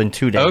 23rd, so in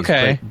 2 days.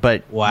 Okay.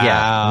 But wow.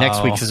 Yeah,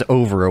 next week is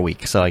over a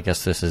week, so I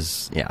guess this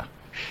is,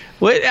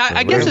 Well,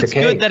 I guess it's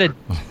good that it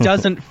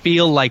doesn't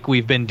feel like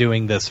we've been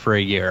doing this for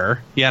a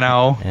year,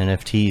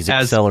 NFTs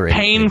accelerate. As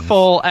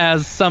painful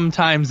as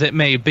sometimes it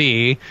may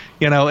be,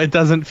 it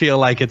doesn't feel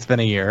like it's been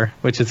a year,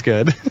 which is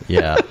good.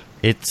 Yeah.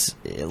 It's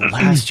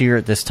last year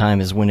at this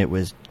time is when it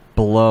was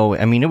below.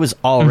 I mean, it was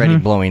already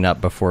blowing up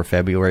before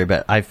February,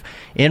 but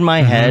in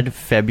my head,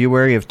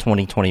 February of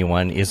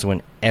 2021 is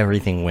when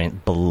everything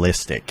went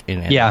ballistic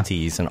in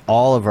NFTs, and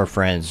all of our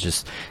friends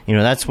just,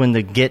 that's when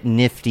the Get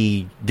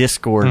Nifty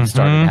Discord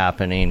started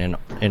happening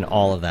and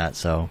all of that.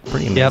 So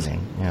pretty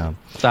amazing. Yep. Yeah.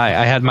 So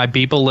I had my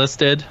Beeple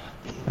listed.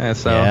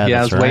 So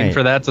I was waiting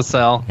for that to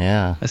sell.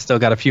 Yeah. I still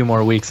got a few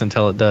more weeks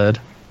until it did.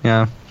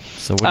 Yeah.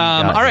 So what do you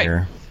got all right.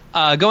 here?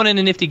 Going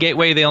into Nifty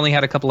Gateway, they only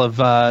had a couple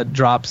of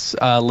drops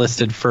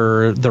listed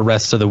for the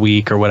rest of the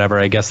week or whatever.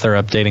 I guess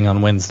they're updating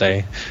on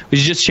Wednesday. We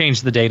should just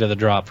change the date of the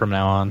drop from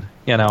now on.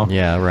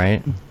 Yeah,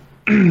 right.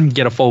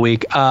 Get a full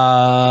week.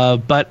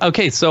 But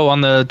okay, so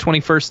on the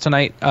 21st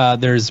tonight,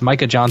 there's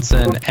Micah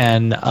Johnson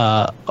and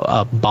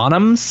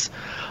Bonhams.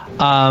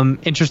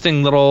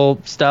 Interesting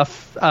little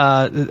stuff.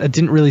 I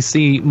didn't really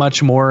see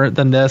much more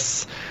than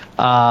this.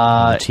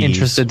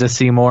 Interested to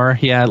see more.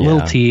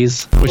 Little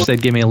tease. Wish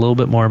they'd give me a little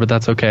bit more, but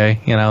that's okay.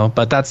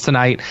 But that's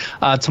tonight.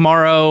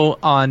 Tomorrow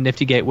on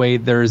Nifty Gateway,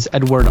 there's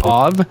Edward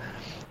Ov.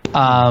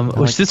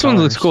 Which this one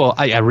looks cool.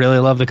 I really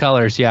love the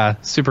colors. Yeah,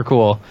 super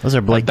cool. Those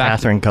are Blake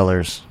Catherine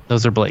colors.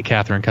 Those are Blake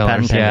Catherine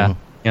colors. Yeah.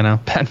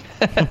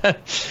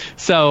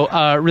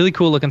 So really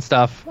cool looking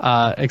stuff.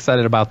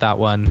 Excited about that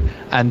one.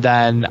 And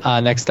then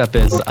next up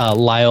is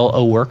Lyle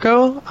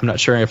Owerko. I'm not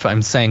sure if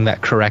I'm saying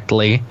that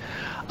correctly.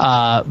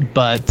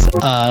 But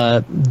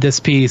this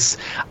piece,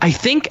 I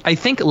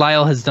think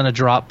Lyle has done a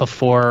drop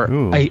before.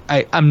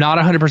 I'm not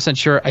 100%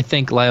 sure. I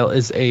think Lyle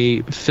is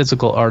a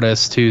physical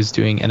artist who's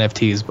doing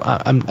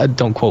NFTs.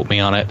 Don't quote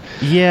me on it.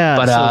 Yeah,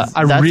 but so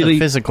that's a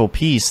physical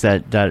piece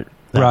that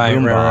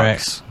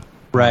boombox.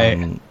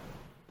 Right.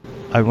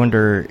 I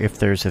wonder if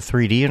there's a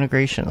 3D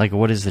integration. Like,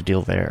 what is the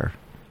deal there?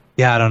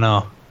 Yeah, I don't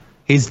know.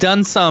 He's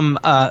done some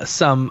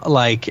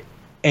like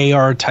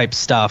AR type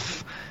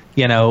stuff.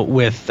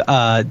 With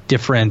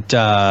different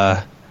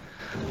NFTs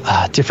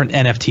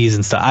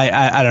and stuff.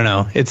 I don't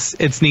know.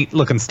 It's neat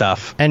looking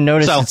stuff. And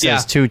notice it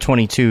says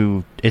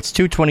 2/22. It's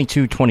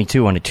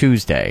 2/22/22 on a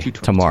Tuesday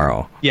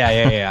tomorrow.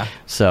 Yeah.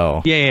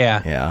 So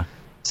yeah.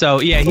 So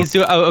he's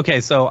doing. Oh, okay.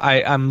 So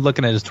I'm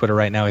looking at his Twitter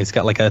right now. He's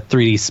got like a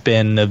 3D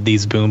spin of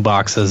these boom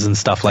boxes and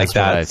stuff like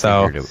that.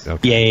 So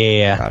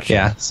yeah. Gotcha.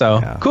 Yeah.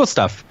 So cool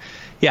stuff.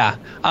 Yeah,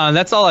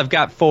 that's all I've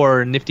got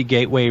for Nifty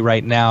Gateway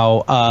right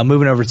now.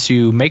 Moving over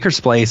to Maker's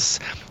Place,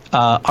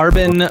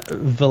 Arbin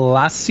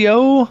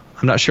Velasio.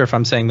 I'm not sure if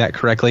I'm saying that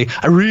correctly.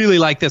 I really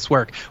like this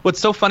work. What's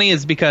so funny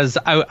is because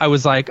I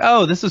was like,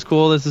 oh, this is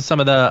cool. This is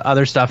some of the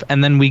other stuff.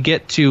 And then we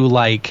get to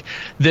like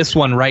this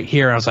one right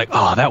here. And I was like,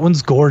 oh, that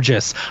one's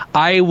gorgeous.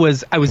 I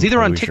was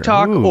either on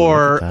TikTok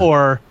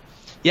or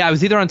I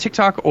was either on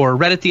TikTok or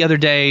Reddit the other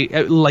day,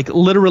 like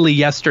literally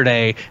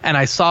yesterday, and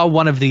I saw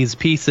one of these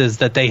pieces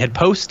that they had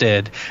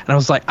posted, and I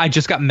was like, I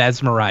just got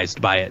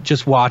mesmerized by it,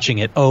 just watching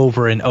it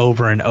over and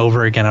over and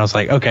over again. I was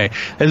like, okay,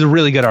 this is a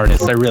really good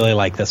artist. I really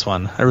like this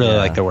one. I really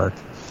like the work.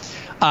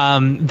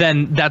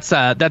 Then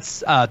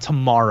that's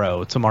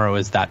tomorrow. Tomorrow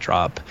is that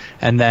drop.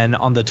 And then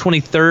on the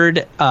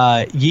 23rd,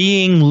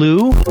 Yiying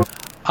Liu,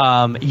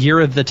 Year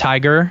of the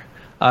Tiger,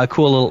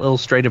 cool little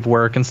illustrative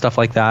work and stuff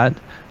like that.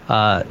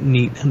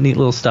 Neat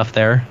little stuff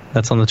there.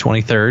 That's on the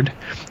 23rd.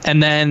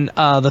 And then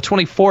the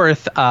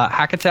 24th,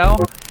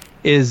 Hackatow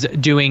is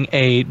doing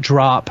a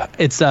drop.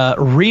 It's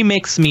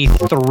Remix Me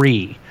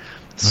 3.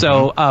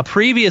 So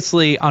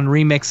previously on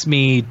Remix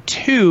Me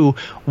 2,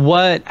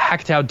 what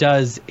Hackatow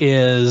does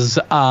is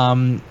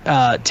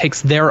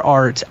takes their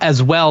art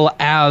as well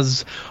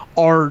as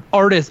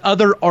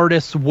other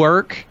artists'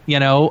 work.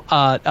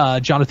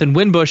 Jonathan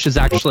Winbush is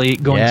actually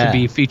going to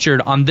be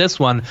featured on this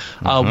one.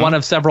 One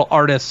of several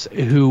artists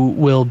who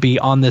will be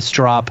on this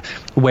drop,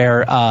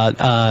 where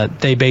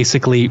they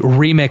basically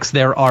remix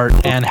their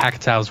art and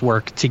Hackatow's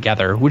work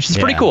together, which is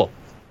pretty cool.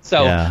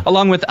 So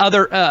along with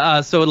other,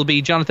 so it'll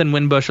be Jonathan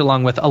Winbush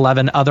along with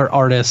 11 other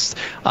artists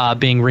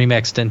being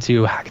remixed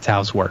into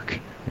Hackatow's work.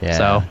 Yeah.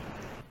 So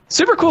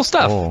super cool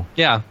stuff. Cool.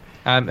 Yeah.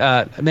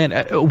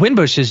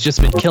 Winbush has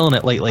just been killing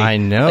it lately. I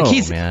know,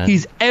 man.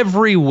 He's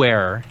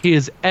everywhere. He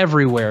is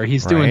everywhere.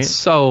 He's doing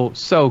so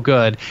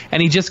good.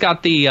 And he just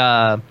got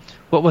the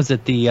what was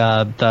it?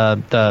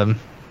 The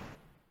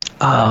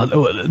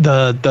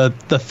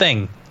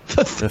thing.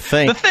 The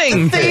thing. The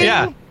thing.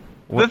 Yeah.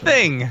 What, the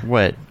thing.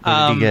 What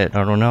did he get?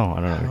 I don't know.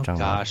 What you're talking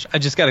about. I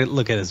just got to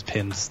look at his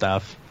pinned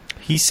stuff.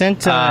 He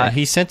sent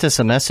us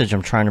a message.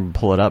 I'm trying to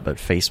pull it up, but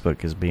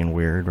Facebook is being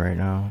weird right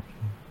now.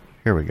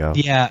 Here we go.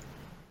 Yeah.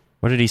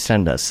 What did he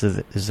send us?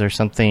 Is there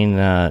something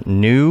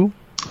new?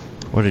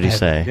 What did he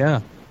say? Yeah.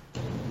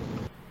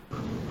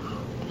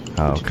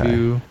 Oh,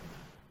 okay.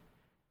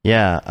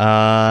 Yeah.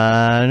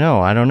 No,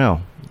 I don't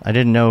know. I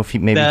didn't know if he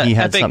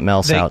had something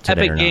else out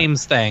today. The Epic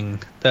Games thing.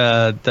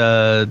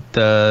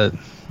 The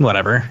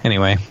whatever.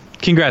 Anyway,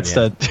 congrats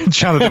to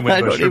Jonathan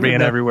Winbush for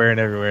being everywhere and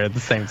everywhere at the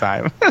same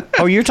time.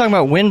 Oh, you're talking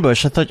about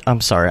Winbush.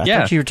 I'm sorry. I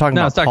thought you were talking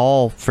about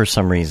Paul for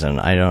some reason.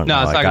 I don't know.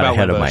 I got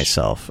ahead of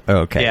myself.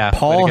 Okay. Yeah,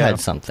 Paul had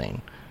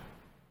something.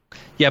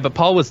 Yeah, but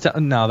Paul was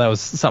no, that was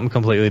something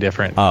completely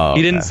different. Oh, okay.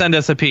 He didn't send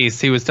us a piece.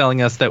 He was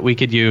telling us that we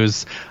could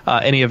use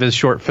any of his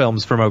short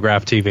films for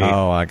MoGraph TV.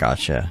 Oh, I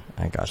gotcha.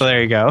 So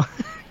there you go.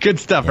 Good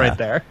stuff right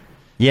there.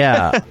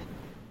 Yeah.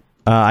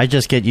 I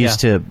just get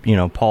used to,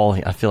 Paul.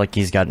 I feel like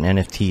he's got an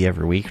NFT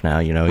every week now.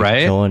 He's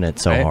killing it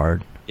so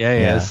hard. Yeah,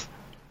 he is.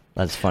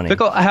 That's funny.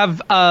 Vikal,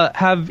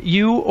 have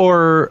you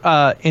or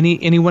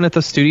anyone at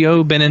the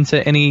studio been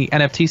into any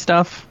NFT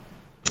stuff?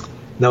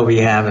 No, we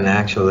haven't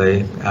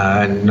actually.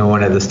 No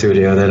one at the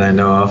studio that I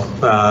know of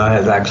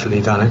has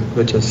actually done it,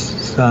 which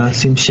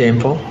seems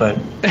shameful. But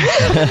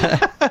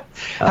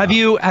have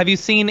you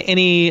seen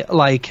any,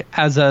 like,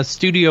 as a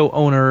studio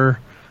owner?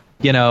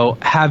 You know,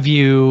 have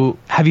you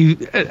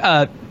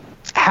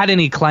had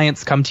any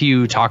clients come to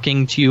you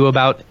talking to you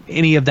about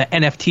any of the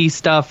NFT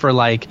stuff, or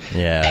like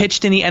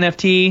pitched any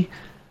NFT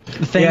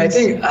things? Yeah, I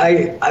think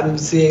I'm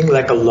seeing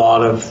like a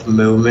lot of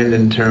movement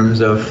in terms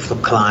of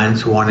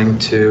clients wanting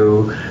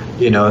to,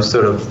 you know,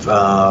 sort of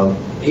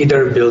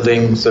either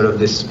building sort of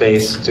this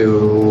space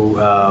to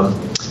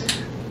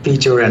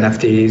feature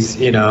NFTs,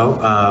 you know,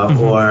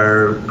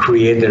 or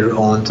create their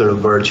own sort of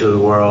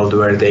virtual world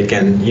where they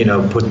can, you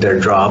know, put their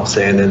drops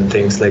in and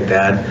things like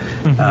that,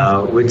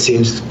 which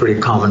seems pretty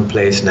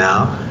commonplace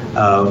now,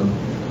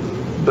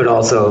 but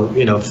also,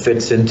 you know,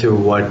 fits into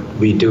what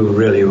we do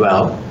really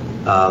well.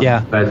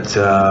 But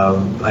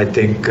I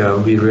think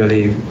we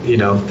really, you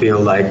know,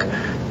 feel like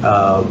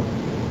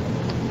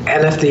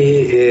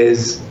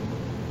NFT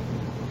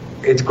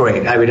it's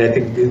great. I mean, I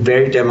think it's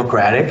very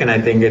democratic, and I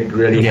think it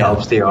really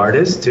helps the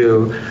artist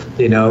to,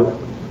 you know,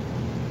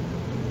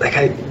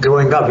 like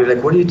growing up, you're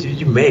like, what do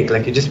you make?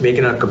 Like, you just make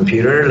it on a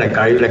computer? Like,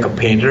 are you like a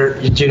painter?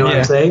 Do you know what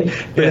I'm saying?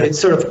 But it's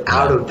sort of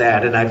out of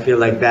that, and I feel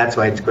like that's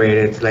why it's great.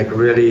 It's like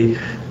really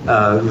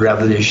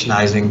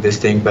revolutionizing this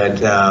thing.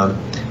 But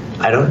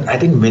I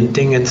think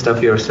minting and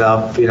stuff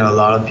yourself, you know, a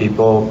lot of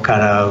people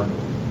kind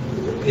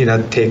of, you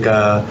know, take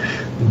a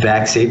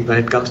backseat when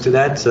it comes to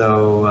that.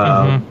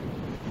 So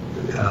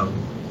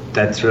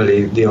that's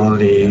really the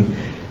only,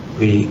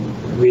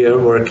 we are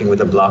working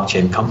with a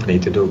blockchain company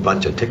to do a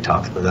bunch of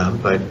TikToks for them.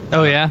 But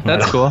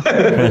that's cool. I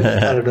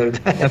don't know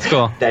if that's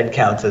cool. That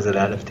counts as an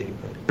NFT.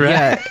 But.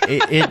 Yeah,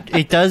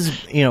 it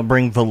does, you know,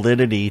 bring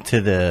validity to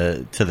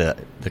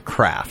the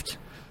craft.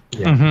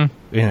 Yeah.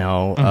 You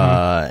know,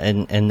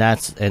 and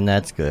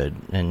that's good.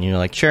 And, you know,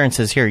 like Sharon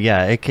says here,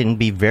 it can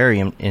be very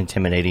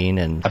intimidating,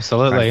 and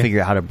absolutely try to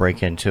figure out how to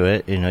break into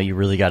it. You know, you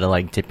really got to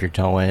like dip your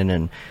toe in,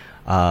 and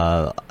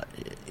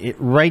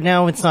right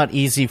now it's not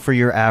easy for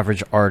your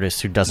average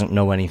artist who doesn't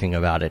know anything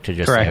about it to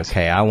just say,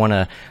 okay, I want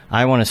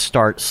to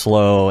start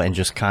slow and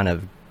just kind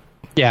of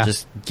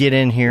just get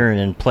in here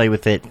and play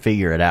with it,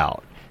 figure it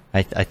out.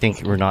 I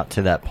think we're not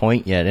to that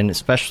point yet, and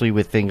especially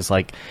with things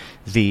like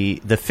the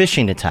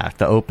phishing attack,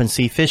 the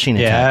OpenSea phishing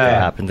attack that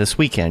happened this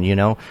weekend. You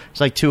know, it's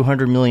like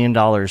 $200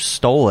 million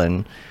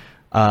stolen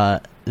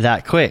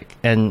that quick,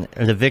 and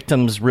the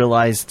victims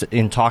realized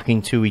in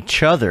talking to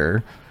each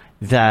other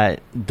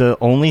that the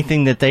only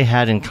thing that they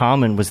had in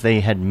common was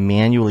they had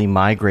manually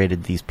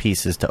migrated these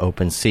pieces to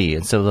OpenSea.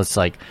 And so it's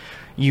like,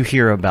 you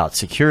hear about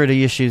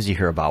security issues, you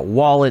hear about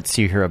wallets,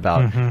 you hear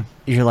about,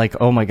 you're like,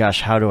 oh my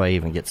gosh, how do I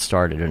even get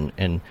started?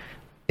 And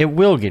it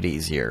will get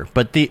easier.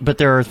 But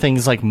there are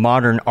things like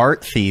modern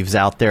art thieves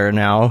out there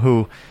now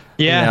who,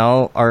 you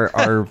know,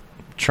 are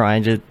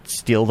trying to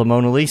steal the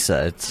Mona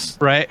Lisa. It's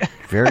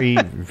very,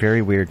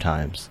 very weird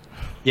times.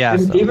 Yeah,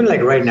 even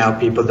like right now,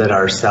 people that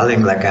are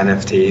selling like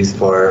NFTs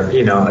for,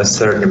 you know, a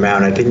certain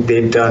amount, I think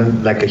they've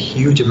done like a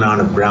huge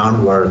amount of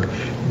groundwork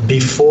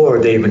before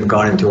they even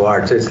got into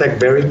art. So it's like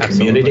very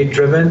community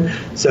driven.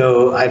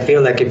 So I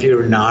feel like if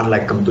you're not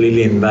like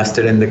completely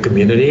invested in the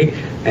community,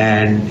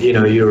 and, you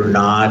know, you're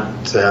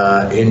not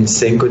in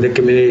sync with the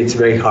community, it's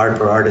very hard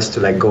for artists to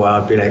like go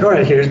out and be like, all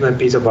right, here's my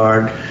piece of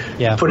art,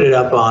 put it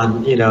up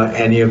on, you know,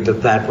 any of the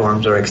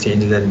platforms or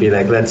exchanges and be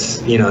like,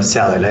 let's, you know,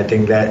 sell it. I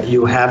think that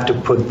you have to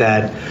put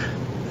that,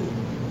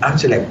 I would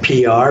say like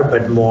PR,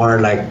 but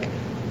more like,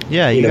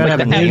 you gotta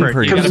have a name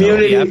for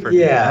community. And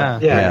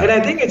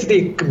I think it's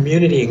the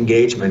community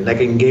engagement, like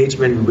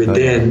engagement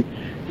within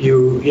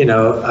you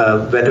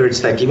know, whether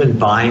it's like even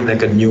buying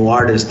like a new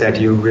artist that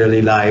you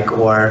really like,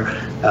 or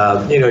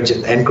you know,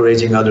 just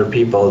encouraging other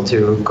people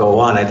to go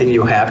on. I think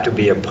you have to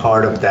be a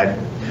part of that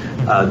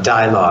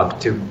dialogue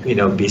to, you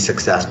know, be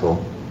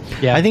successful.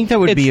 Yeah, I think that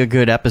would be a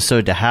good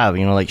episode to have.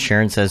 You know, like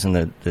Sharon says in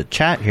the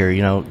chat here,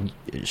 you know,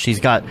 she's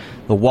got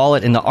the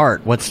wallet and the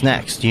art. What's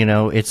next? You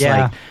know, it's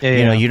like,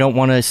 you know, you don't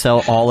want to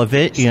sell all of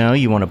it. You know,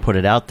 you want to put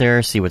it out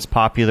there, see what's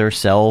popular,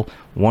 sell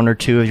one or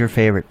two of your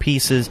favorite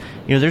pieces.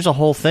 You know, there's a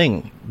whole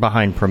thing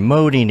behind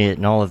promoting it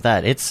and all of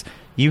that.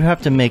 You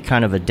have to make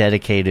kind of a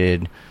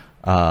dedicated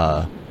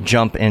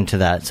jump into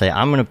that. Say,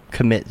 I'm going to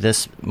commit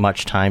this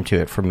much time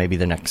to it for maybe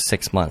the next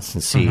 6 months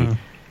and see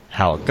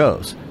how it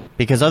goes.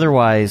 Because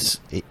otherwise,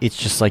 it's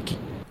just like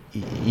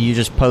you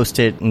just post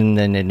it and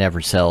then it never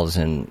sells,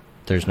 and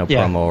there's no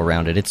promo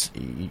around it. It's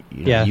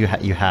you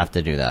have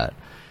to do that.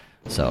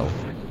 So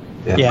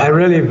I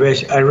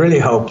really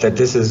hope that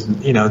this is,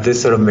 you know,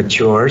 this sort of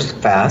matures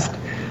fast,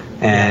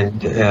 and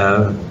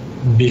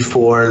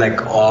before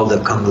like all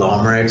the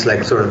conglomerates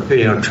like sort of,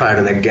 you know, try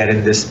to like get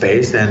in this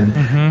space and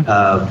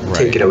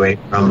take it away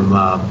from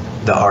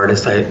the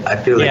artists. I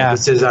feel like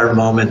this is our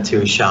moment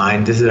to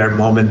shine. This is our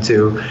moment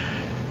to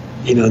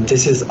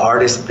this is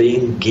artists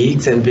being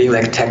geeks and being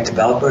like tech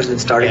developers and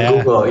starting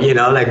Google,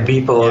 like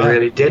people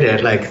really did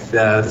it. Like,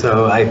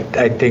 so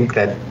I think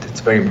that it's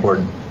very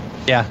important.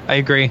 Yeah, I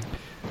agree.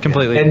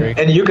 Completely agree.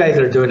 And you guys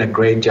are doing a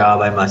great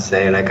job, I must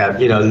say. Like,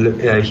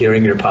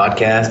 hearing your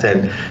podcast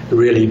and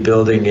really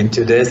building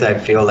into this, I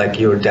feel like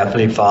you're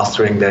definitely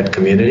fostering that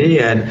community,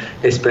 and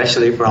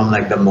especially from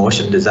like the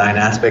motion design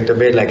aspect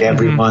of it, like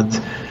every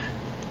month.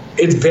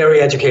 It's very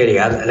educating.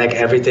 Like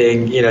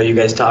everything, you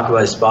guys talk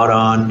about is spot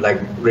on, like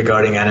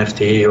regarding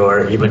NFT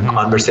or even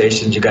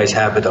conversations you guys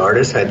have with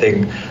artists. I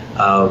think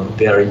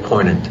very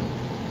poignant.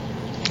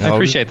 I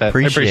appreciate that.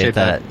 Appreciate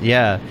that.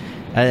 Yeah.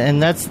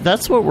 And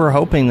that's what we're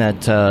hoping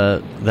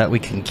that we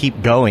can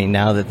keep going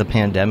now that the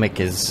pandemic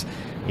is,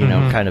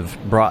 kind of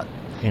brought,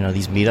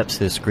 these meetups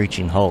to a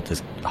screeching halt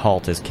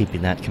is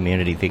keeping that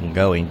community thing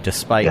going,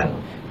 despite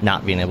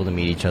not being able to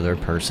meet each other in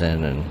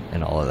person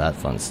and all of that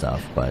fun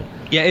stuff. But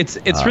yeah,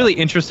 it's really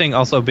interesting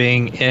also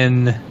being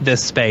in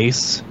this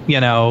space,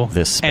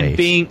 and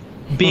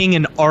being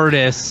an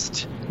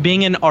artist,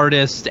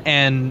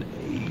 and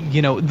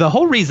the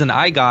whole reason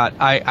I got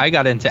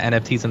into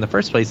NFTs in the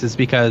first place is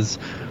because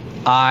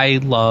I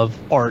love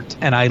art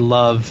and I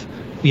love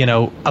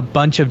a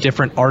bunch of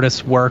different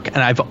artists' work, and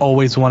I've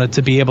always wanted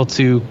to be able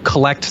to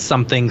collect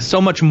something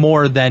so much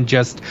more than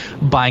just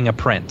buying a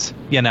print,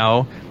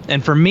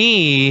 And for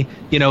me,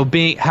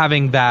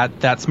 having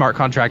that smart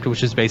contract,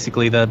 which is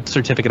basically the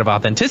certificate of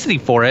authenticity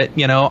for it,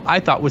 I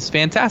thought was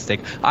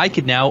fantastic. I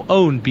could now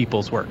own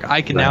people's work.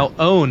 I can now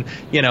own,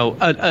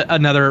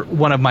 another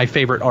one of my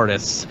favorite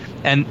artists.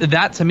 And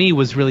that to me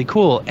was really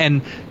cool.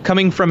 And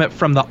coming from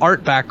the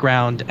art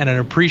background and an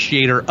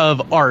appreciator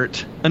of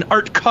art, an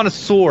art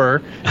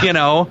connoisseur,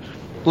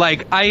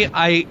 like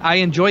I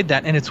enjoyed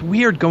that. And it's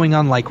weird going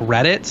on like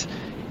Reddit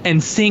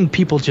and seeing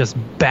people just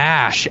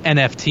bash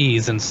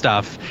NFTs and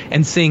stuff,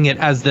 and seeing it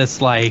as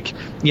this like,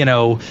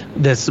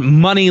 this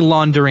money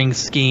laundering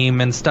scheme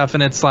and stuff.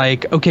 And it's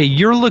like, okay,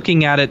 you're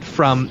looking at it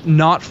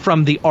not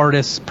from the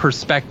artist's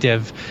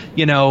perspective,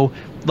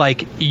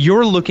 like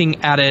you're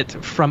looking at it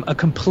from a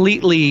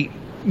completely,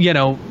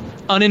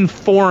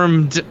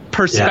 uninformed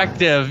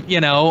perspective,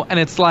 and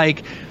it's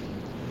like,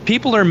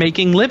 people are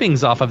making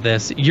livings off of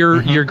this.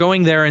 You're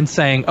going there and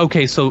saying,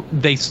 okay, so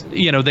there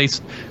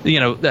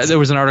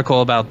was an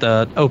article about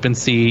the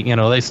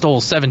OpenSea, they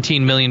stole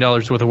 $17 million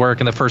worth of work,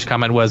 and the first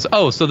comment was,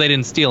 oh, so they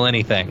didn't steal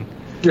anything.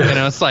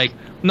 It's like,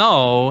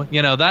 no,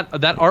 that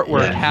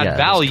artwork had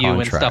value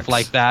and stuff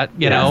like that.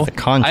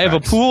 I have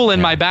a pool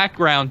in my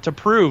background to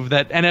prove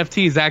that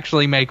NFTs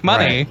actually make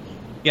money,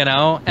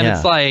 and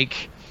it's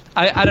like,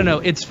 I don't know,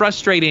 it's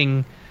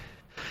frustrating.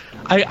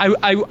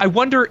 I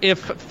wonder if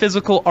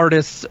physical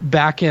artists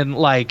back in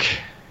like,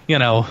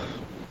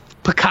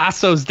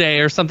 Picasso's day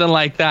or something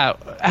like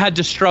that had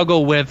to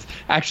struggle with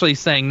actually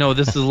saying, no,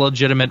 this is a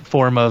legitimate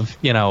form of,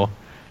 they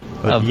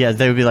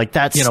would be like,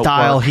 that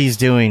style work he's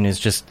doing is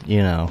just,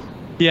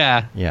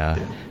 Yeah.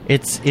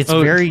 It's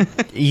very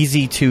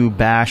easy to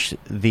bash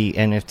the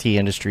NFT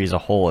industry as a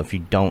whole if you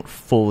don't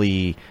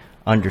fully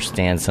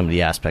understand some of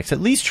the aspects.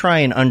 At least try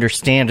and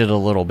understand it a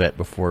little bit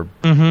before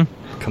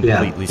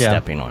completely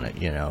stepping on it.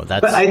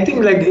 But I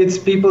think like it's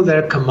people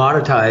that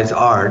commoditize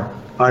art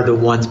are the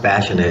ones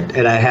bashing it,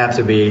 and I have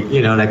to be,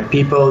 like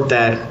people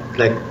that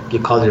like you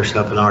call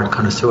yourself an art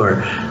connoisseur,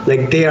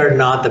 like they are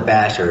not the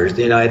bashers.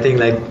 I think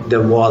like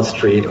the Wall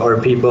Street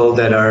or people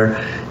that are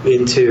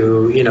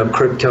into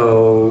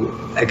crypto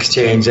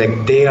exchange,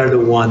 like they are the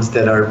ones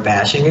that are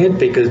bashing it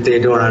because they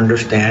don't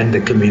understand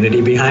the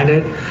community behind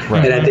it.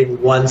 Right. And I think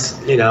once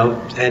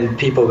and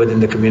people within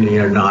the community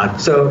are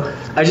not. So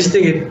I just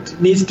think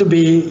it needs to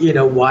be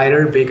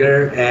wider,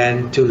 bigger,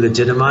 and to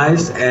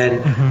legitimize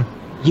and.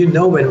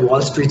 When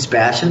Wall Street's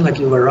bashing, like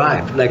you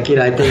arrived, like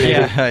I think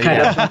it's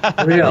kind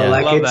of real.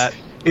 Like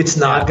it's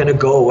not going to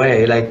go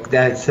away like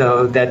that.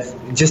 So that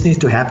just needs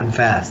to happen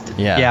fast.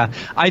 Yeah.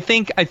 I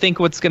think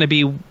what's going to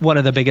be one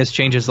of the biggest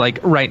changes, like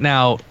right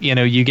now,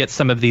 you get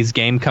some of these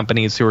game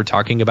companies who are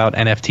talking about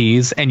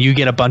NFTs, and you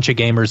get a bunch of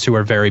gamers who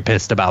are very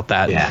pissed about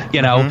that.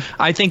 Yeah.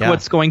 I think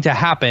what's going to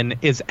happen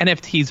is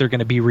NFTs are going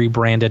to be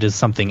rebranded as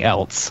something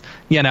else.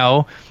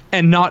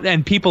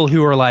 And people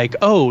who are like,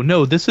 oh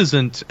no, this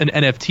isn't an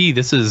NFT,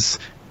 this is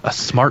a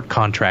smart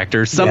contract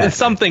or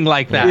something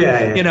like that.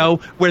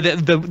 Where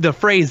the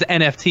phrase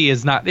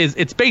NFT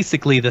it's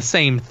basically the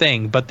same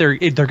thing, but they're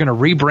going to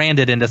rebrand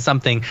it into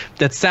something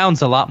that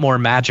sounds a lot more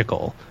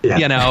magical.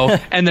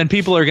 And then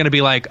people are going to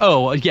be like,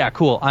 oh yeah,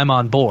 cool, I'm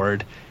on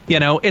board.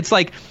 It's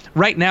like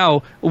right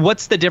now,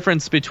 what's the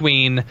difference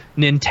between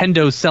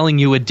Nintendo selling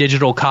you a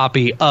digital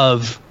copy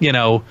of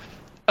a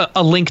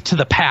Link to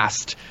the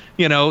Past,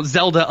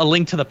 Zelda A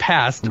Link to the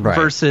Past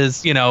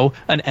versus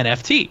an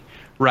NFT?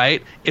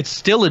 Right? It's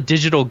still a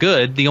digital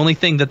good. The only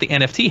thing that the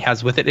NFT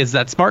has with it is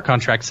that smart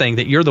contract saying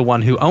that you're the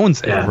one who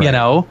owns it.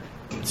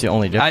 It's the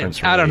only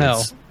difference. I don't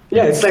know.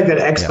 It's like that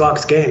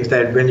Xbox games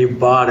that when you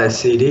bought a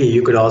CD,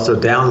 you could also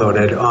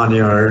download it on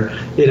your,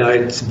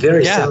 it's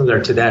very similar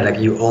to that. Like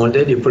you owned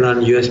it, you put it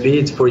on USB,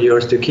 it's for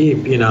yours to keep,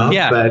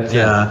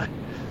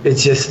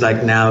 It's just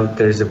like now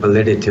there's a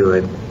validity to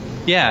it.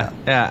 Yeah,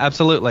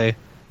 absolutely.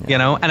 You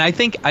know, and I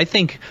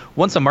think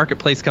once a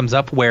marketplace comes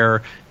up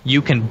where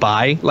you can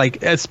buy,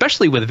 like,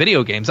 especially with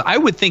video games, I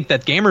would think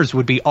that gamers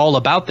would be all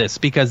about this,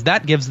 because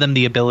that gives them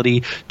the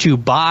ability to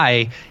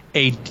buy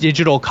a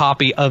digital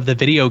copy of the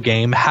video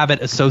game, have it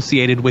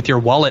associated with your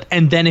wallet,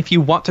 and then if you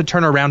want to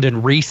turn around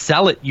and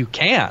resell it, you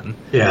can.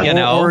 Yeah. You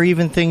know? Or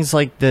even things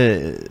like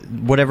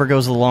whatever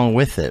goes along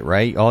with it,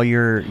 right? All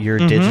your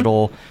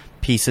digital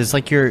pieces,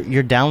 like your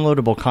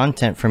downloadable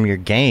content from your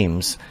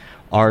games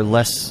are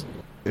less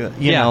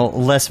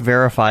less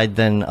verified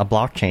than a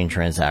blockchain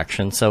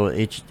transaction. So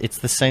it's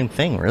the same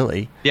thing,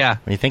 really. Yeah.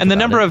 When you think and the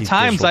about number it, of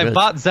times I've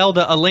bought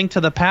Zelda: A Link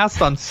to the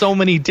Past on so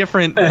many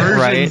different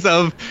versions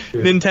of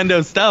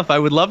Nintendo stuff, I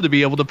would love to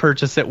be able to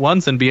purchase it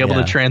once and be able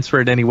to transfer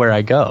it anywhere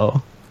I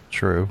go.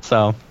 True.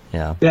 So,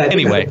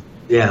 anyway.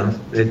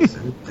 It's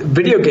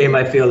video game.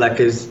 I feel like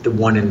is the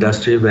one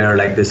industry where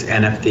like this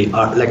NFT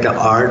art, like the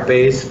art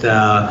based,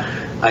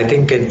 I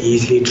think can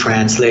easily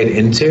translate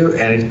into,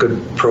 and it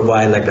could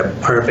provide like a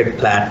perfect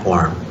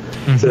platform.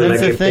 So that's like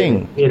the if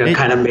thing. they,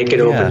 kind of make it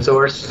open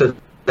source, so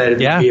that it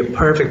would be a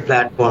perfect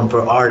platform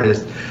for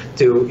artists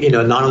to,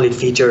 not only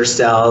feature,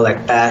 sell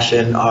like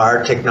fashion,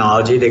 art,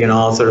 technology. They can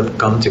all sort of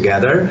come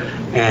together,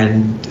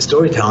 and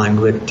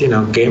storytelling with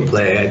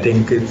gameplay. I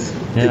think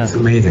it's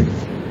amazing.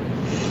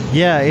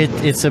 Yeah,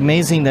 it's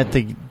amazing that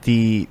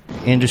the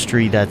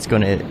industry that's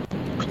going to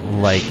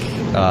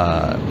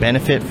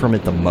benefit from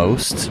it the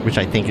most, which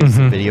I think is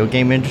the video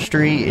game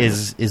industry,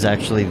 is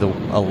actually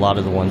a lot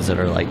of the ones that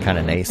are like kind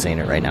of naysaying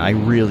it right now. I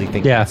really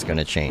think that's going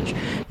to change.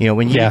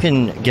 When you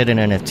can get an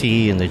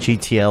NFT in the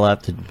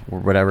GTLF or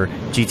whatever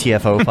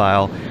GTFO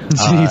file,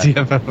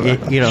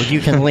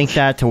 you can link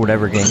that to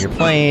whatever game you're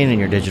playing, and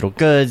your digital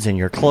goods, and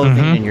your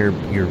clothing, and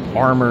your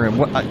armor,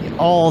 and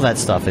all that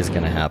stuff is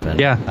going to happen.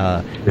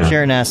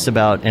 Sharon asked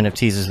about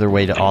NFTs as their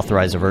way to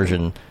authorize a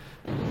version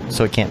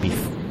so it can't be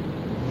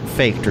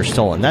faked or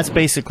stolen. That's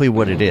basically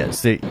what it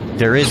is.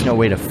 There is no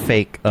way to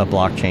fake a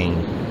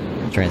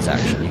blockchain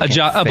transaction. A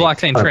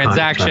blockchain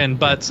transaction,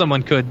 but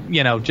someone could,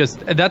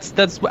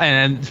 that's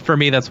and for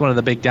me that's one of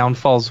the big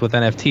downfalls with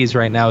NFTs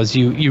right now is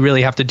you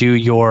really have to do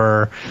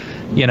your,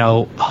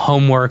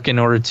 homework in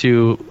order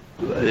to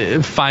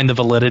find the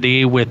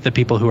validity with the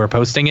people who are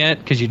posting it,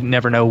 because you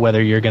never know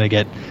whether you're going to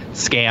get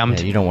scammed.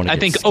 Yeah, you don't want to. I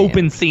think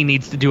OpenSea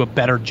needs to do a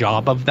better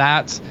job of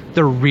that.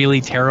 They're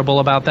really terrible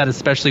about that,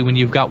 especially when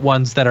you've got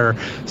ones that are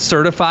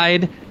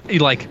certified,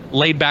 like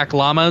Laid Back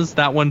Llamas.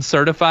 That one's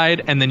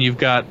certified, and then you've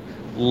got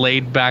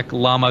Laid Back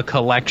Llama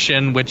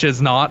Collection, which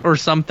is not, or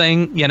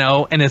something.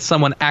 And if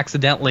someone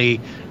accidentally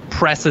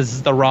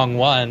presses the wrong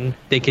one,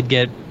 they could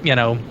get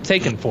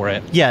taken for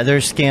it. Yeah,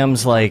 there's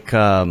scams like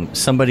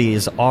somebody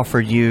has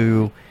offered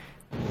you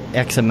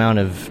X amount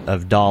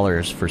of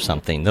dollars for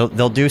something.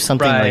 They'll do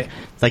something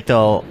like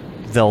they'll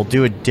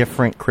do a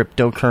different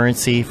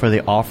cryptocurrency for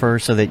the offer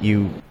so that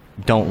you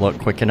don't look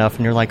quick enough,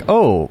 and you're like,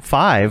 oh,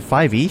 five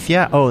ETH,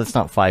 yeah. Oh, it's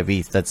not 5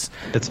 ETH. That's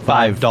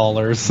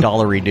 $5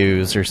 dollary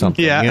dues or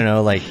something. Yeah.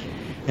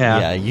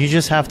 You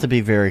just have to be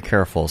very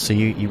careful. So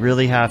you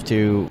really have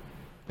to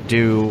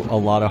do a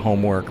lot of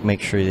homework, make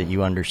sure that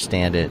you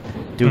understand it,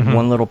 do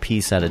one little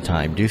piece at a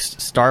time.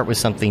 Start with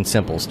something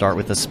simple, start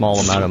with a small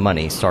amount of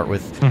money, start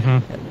with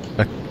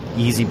a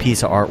easy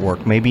piece of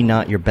artwork, maybe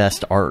not your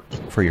best art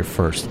for your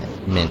first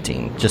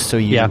minting, just so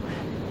you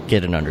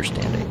get an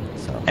understanding.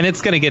 And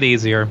it's going to get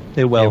easier.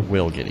 It will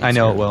get easier. I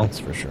know it will. That's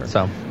for sure.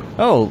 So,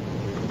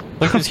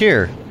 look who's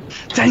here.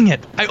 Dang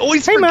it, I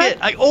always forget. Matt.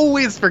 I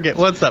always forget.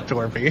 What's up,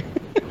 Torpy?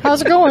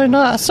 How's it going?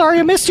 Sorry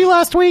I missed you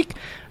last week.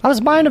 I was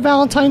buying a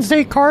Valentine's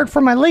Day card for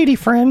my lady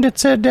friend. It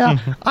said,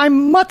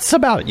 I'm nuts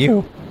about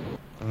you.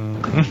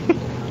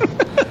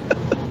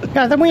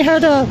 Yeah, then we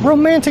had a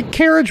romantic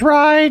carriage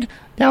ride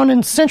down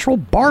in Central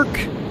Bark.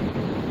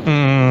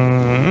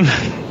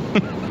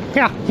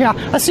 Yeah.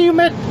 I see you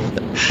met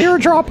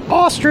Eardrop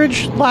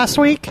Ostrich last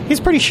week.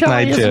 He's pretty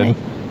shy, isn't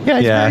he? Yeah,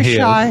 he's very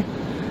shy. Is.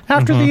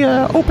 After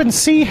the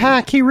OpenSea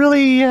hack, he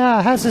really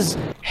has his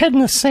head in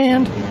the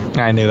sand.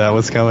 I knew that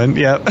was coming.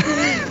 Yep.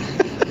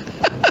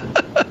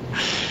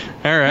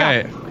 All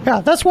right.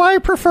 Yeah, that's why I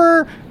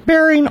prefer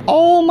burying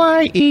all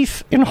my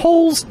ETH in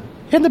holes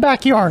in the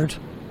backyard.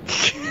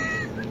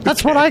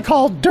 That's what I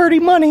call dirty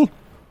money.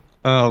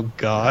 Oh,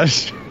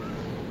 gosh.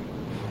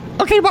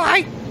 Okay,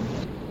 bye.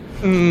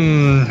 All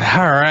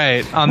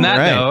right. On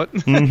that note,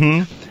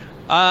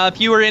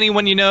 if you or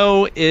anyone you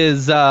know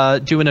is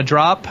doing a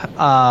drop,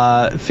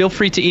 feel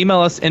free to email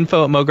us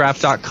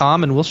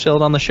info@mograph.com and we'll show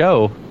it on the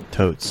show.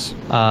 Totes.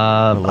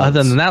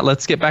 Other than that,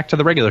 let's get back to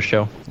the regular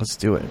show. Let's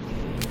do it.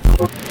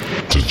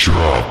 To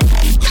drop.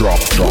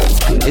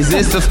 Is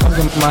this the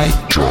fucking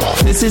mic? Drop.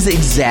 This is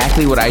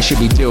exactly what I should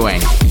be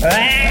doing.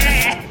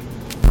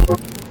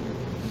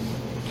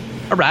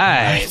 All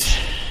right.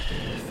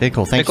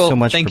 Fickle, thanks so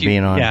much for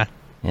being on.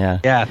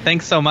 Yeah,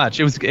 thanks so much.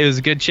 It was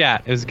a good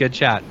chat.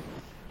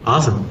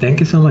 Awesome. Thank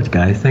you so much,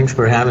 guys. Thanks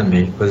for having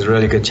me. It was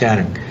really good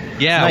chatting.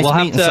 Nice Yeah, we'll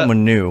have meeting to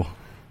someone new.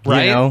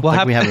 Right?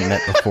 We haven't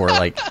met before.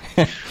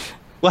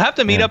 We'll have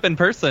to meet up in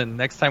person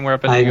next time we're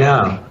up in New York.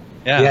 I know.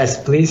 Yeah.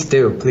 Yes, please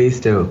do. Please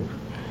do.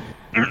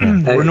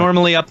 We're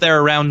normally up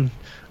there around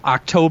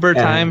October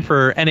time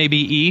for NAB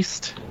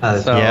East.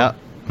 Yeah.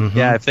 Mm-hmm.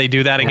 Yeah, if they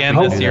do that again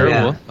this year,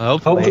 we'll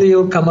hopefully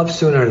you'll come up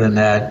sooner than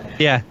that.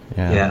 Yeah.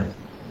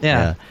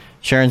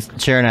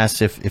 Sharon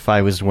asked if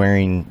I was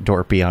wearing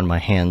Dorpy on my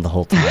hand the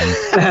whole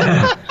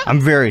time.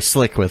 I'm very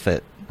slick with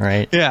it,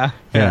 right? Yeah.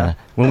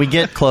 When we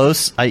get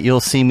close,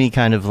 you'll see me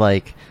kind of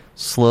like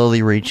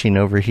slowly reaching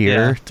over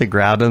here to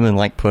grab him and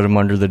like put him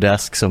under the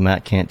desk so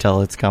Matt can't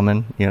tell it's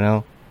coming, you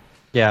know?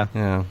 Yeah.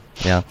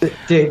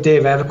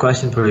 Dave, I have a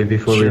question for you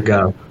before we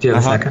go. Do you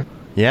have a second?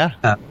 Yeah.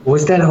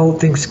 Was that whole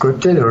thing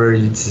scripted or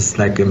it's just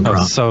like improv?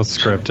 Oh, so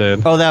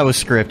scripted. Oh, that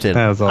was scripted.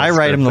 I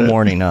write them the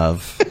morning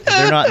of.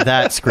 They're not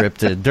that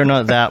scripted. They're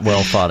not that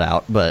well thought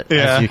out, but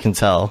as you can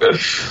tell.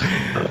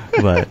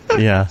 But,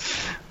 yeah.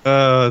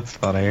 Oh, that's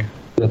funny.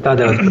 I thought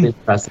that was pretty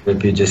impressive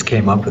if you just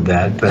came up with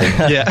that. But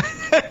yeah.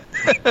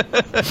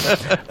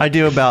 I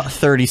do about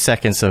 30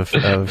 seconds of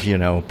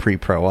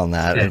pre-pro on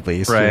that at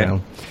least. Right. You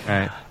know?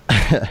 Right.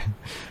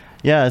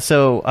 Yeah,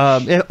 so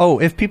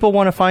if people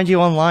want to find you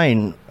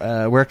online,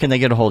 where can they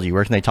get a hold of you?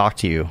 Where can they talk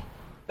to you?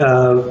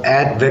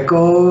 At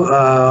Vico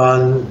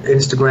on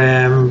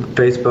Instagram,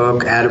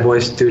 Facebook,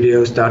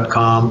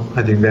 attaboystudios.com.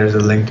 I think there's a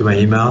link to my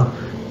email.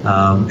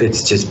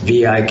 It's just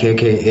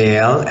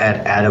VIKKAL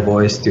at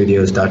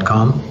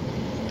attaboystudios.com.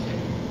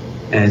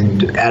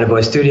 And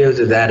Attaboy Studios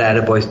is at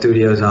Attaboy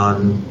Studios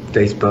on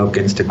Facebook,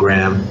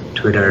 Instagram,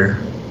 Twitter.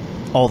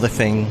 All the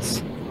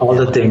things. All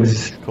the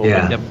things. Cool.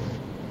 Yeah. Yep.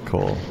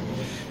 Cool.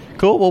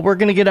 Well, we're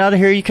going to get out of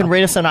here. You can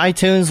rate us on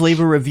iTunes, leave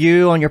a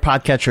review on your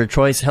podcatcher of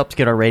choice. It helps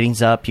get our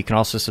ratings up. You can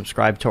also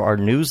subscribe to our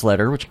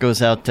newsletter, which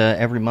goes out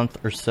every month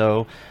or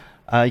so.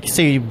 You can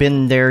say you've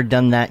been there,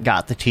 done that,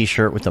 got the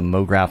T-shirt with the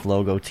MoGraph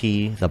logo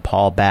tee, the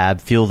Paul Babb,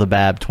 Feel the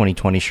Babb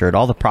 2020 shirt.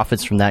 All the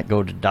profits from that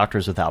go to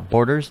Doctors Without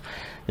Borders.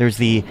 There's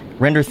the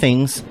Render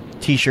Things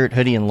T-shirt,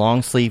 hoodie, and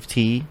long sleeve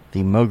tee,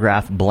 the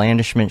MoGraph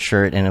Blandishment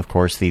shirt, and, of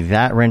course, the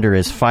That Render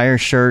is Fire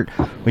shirt,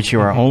 which you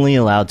are only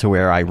allowed to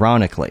wear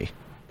ironically.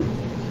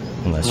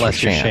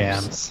 Unless you're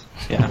shams.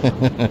 Yeah.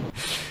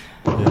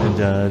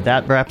 And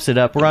that wraps it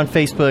up. We're on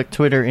Facebook,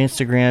 Twitter,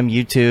 Instagram,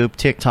 YouTube,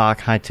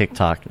 TikTok. Hi,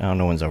 TikTok. Oh,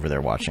 no one's over there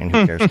watching.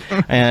 Who cares?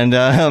 And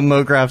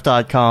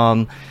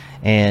MoGraph.com.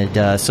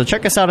 And so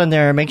check us out on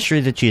there. Make sure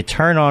that you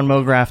turn on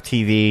MoGraph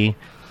TV.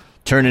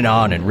 Turn it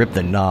on and rip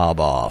the knob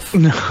off.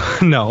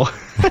 No.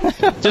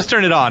 Just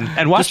turn it on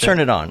and watch it. Just turn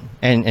it on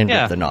and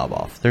rip the knob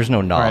off. There's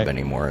no knob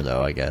anymore,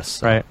 though, I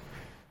guess. Right.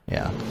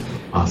 Yeah.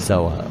 Awesome.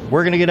 So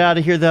we're going to get out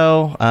of here,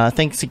 though.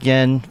 Thanks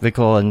again,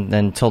 Vico. And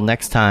until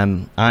next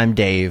time, I'm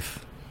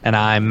Dave. And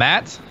I'm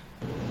Matt.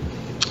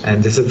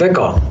 And this is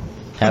Vico.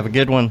 Have a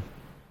good one.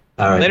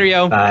 All right. Later,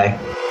 yo. Bye.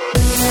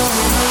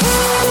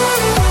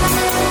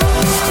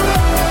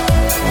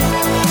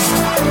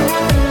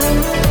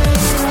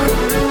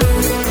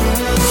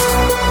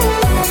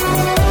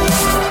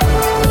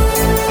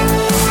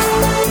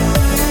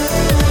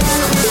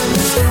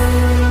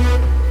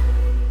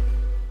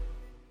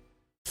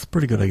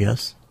 Pretty good, I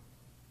guess.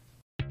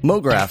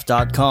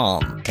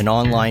 MoGraph.com, an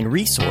online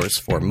resource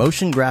for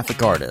motion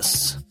graphic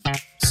artists.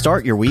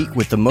 Start your week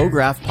with the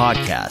MoGraph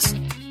Podcast.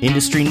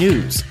 Industry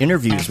news,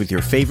 interviews with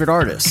your favorite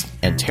artists,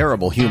 and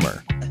terrible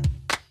humor.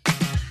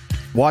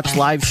 Watch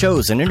live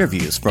shows and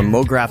interviews from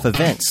MoGraph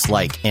events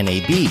like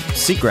NAB,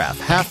 SIGGRAPH,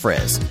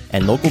 Half-Res,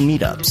 and local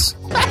meetups.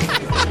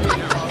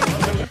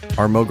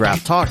 Our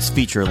MoGraph Talks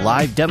feature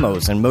live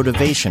demos and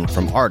motivation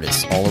from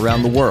artists all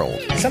around the world.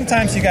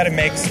 Sometimes you gotta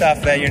make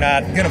stuff that you're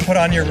not gonna put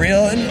on your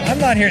reel, and I'm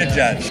not here to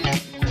judge.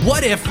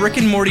 What if Rick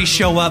and Morty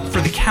show up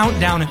for the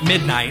countdown at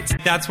midnight?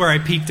 That's where I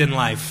peaked in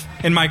life,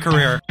 in my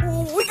career.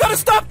 We gotta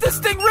stop this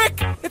thing,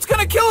 Rick! It's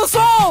gonna kill us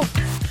all!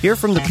 Hear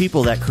from the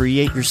people that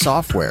create your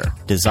software,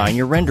 design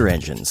your render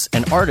engines,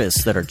 and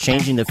artists that are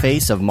changing the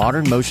face of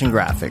modern motion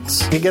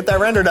graphics. You get that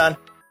render done.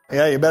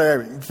 Yeah, you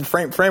better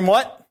frame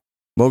what?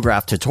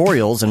 MoGraph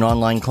tutorials and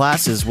online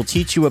classes will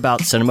teach you about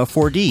Cinema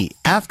 4D,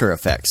 After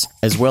Effects,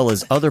 as well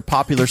as other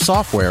popular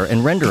software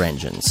and render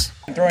engines.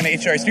 Throw in the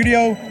HDR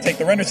Studio, take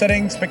the render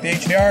settings, pick the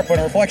HDR, put in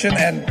a reflection,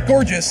 and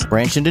gorgeous.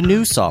 Branch into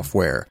new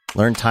software.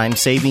 Learn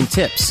time-saving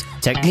tips,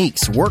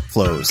 techniques,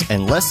 workflows,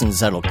 and lessons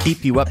that'll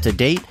keep you up to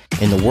date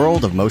in the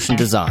world of motion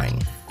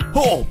design.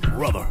 Oh,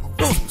 brother,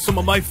 those are some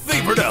of my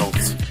favorite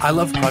elves. I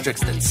love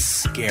projects that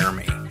scare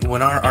me.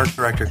 When our art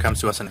director comes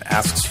to us and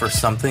asks for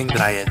something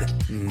that I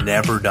had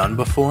never done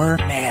before,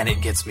 man,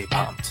 it gets me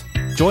pumped.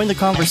 Join the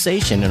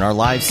conversation in our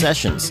live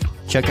sessions.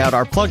 Check out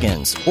our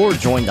plugins or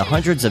join the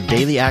hundreds of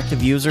daily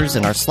active users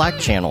in our Slack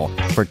channel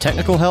for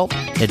technical help,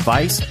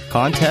 advice,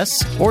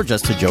 contests, or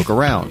just to joke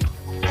around.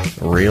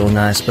 Real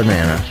nice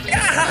banana.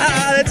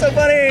 Yeah, that's so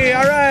funny.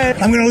 All right.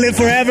 I'm going to live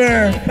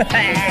forever.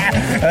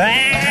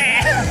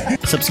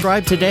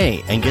 Subscribe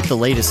today and get the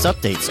latest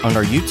updates on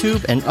our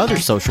YouTube and other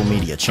social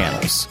media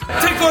channels.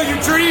 Take all your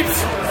dreams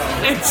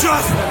and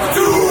just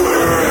do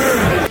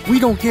it! We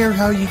don't care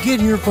how you get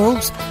here,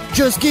 folks.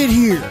 Just get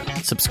here.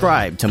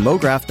 Subscribe to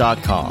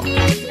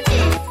MoGraph.com.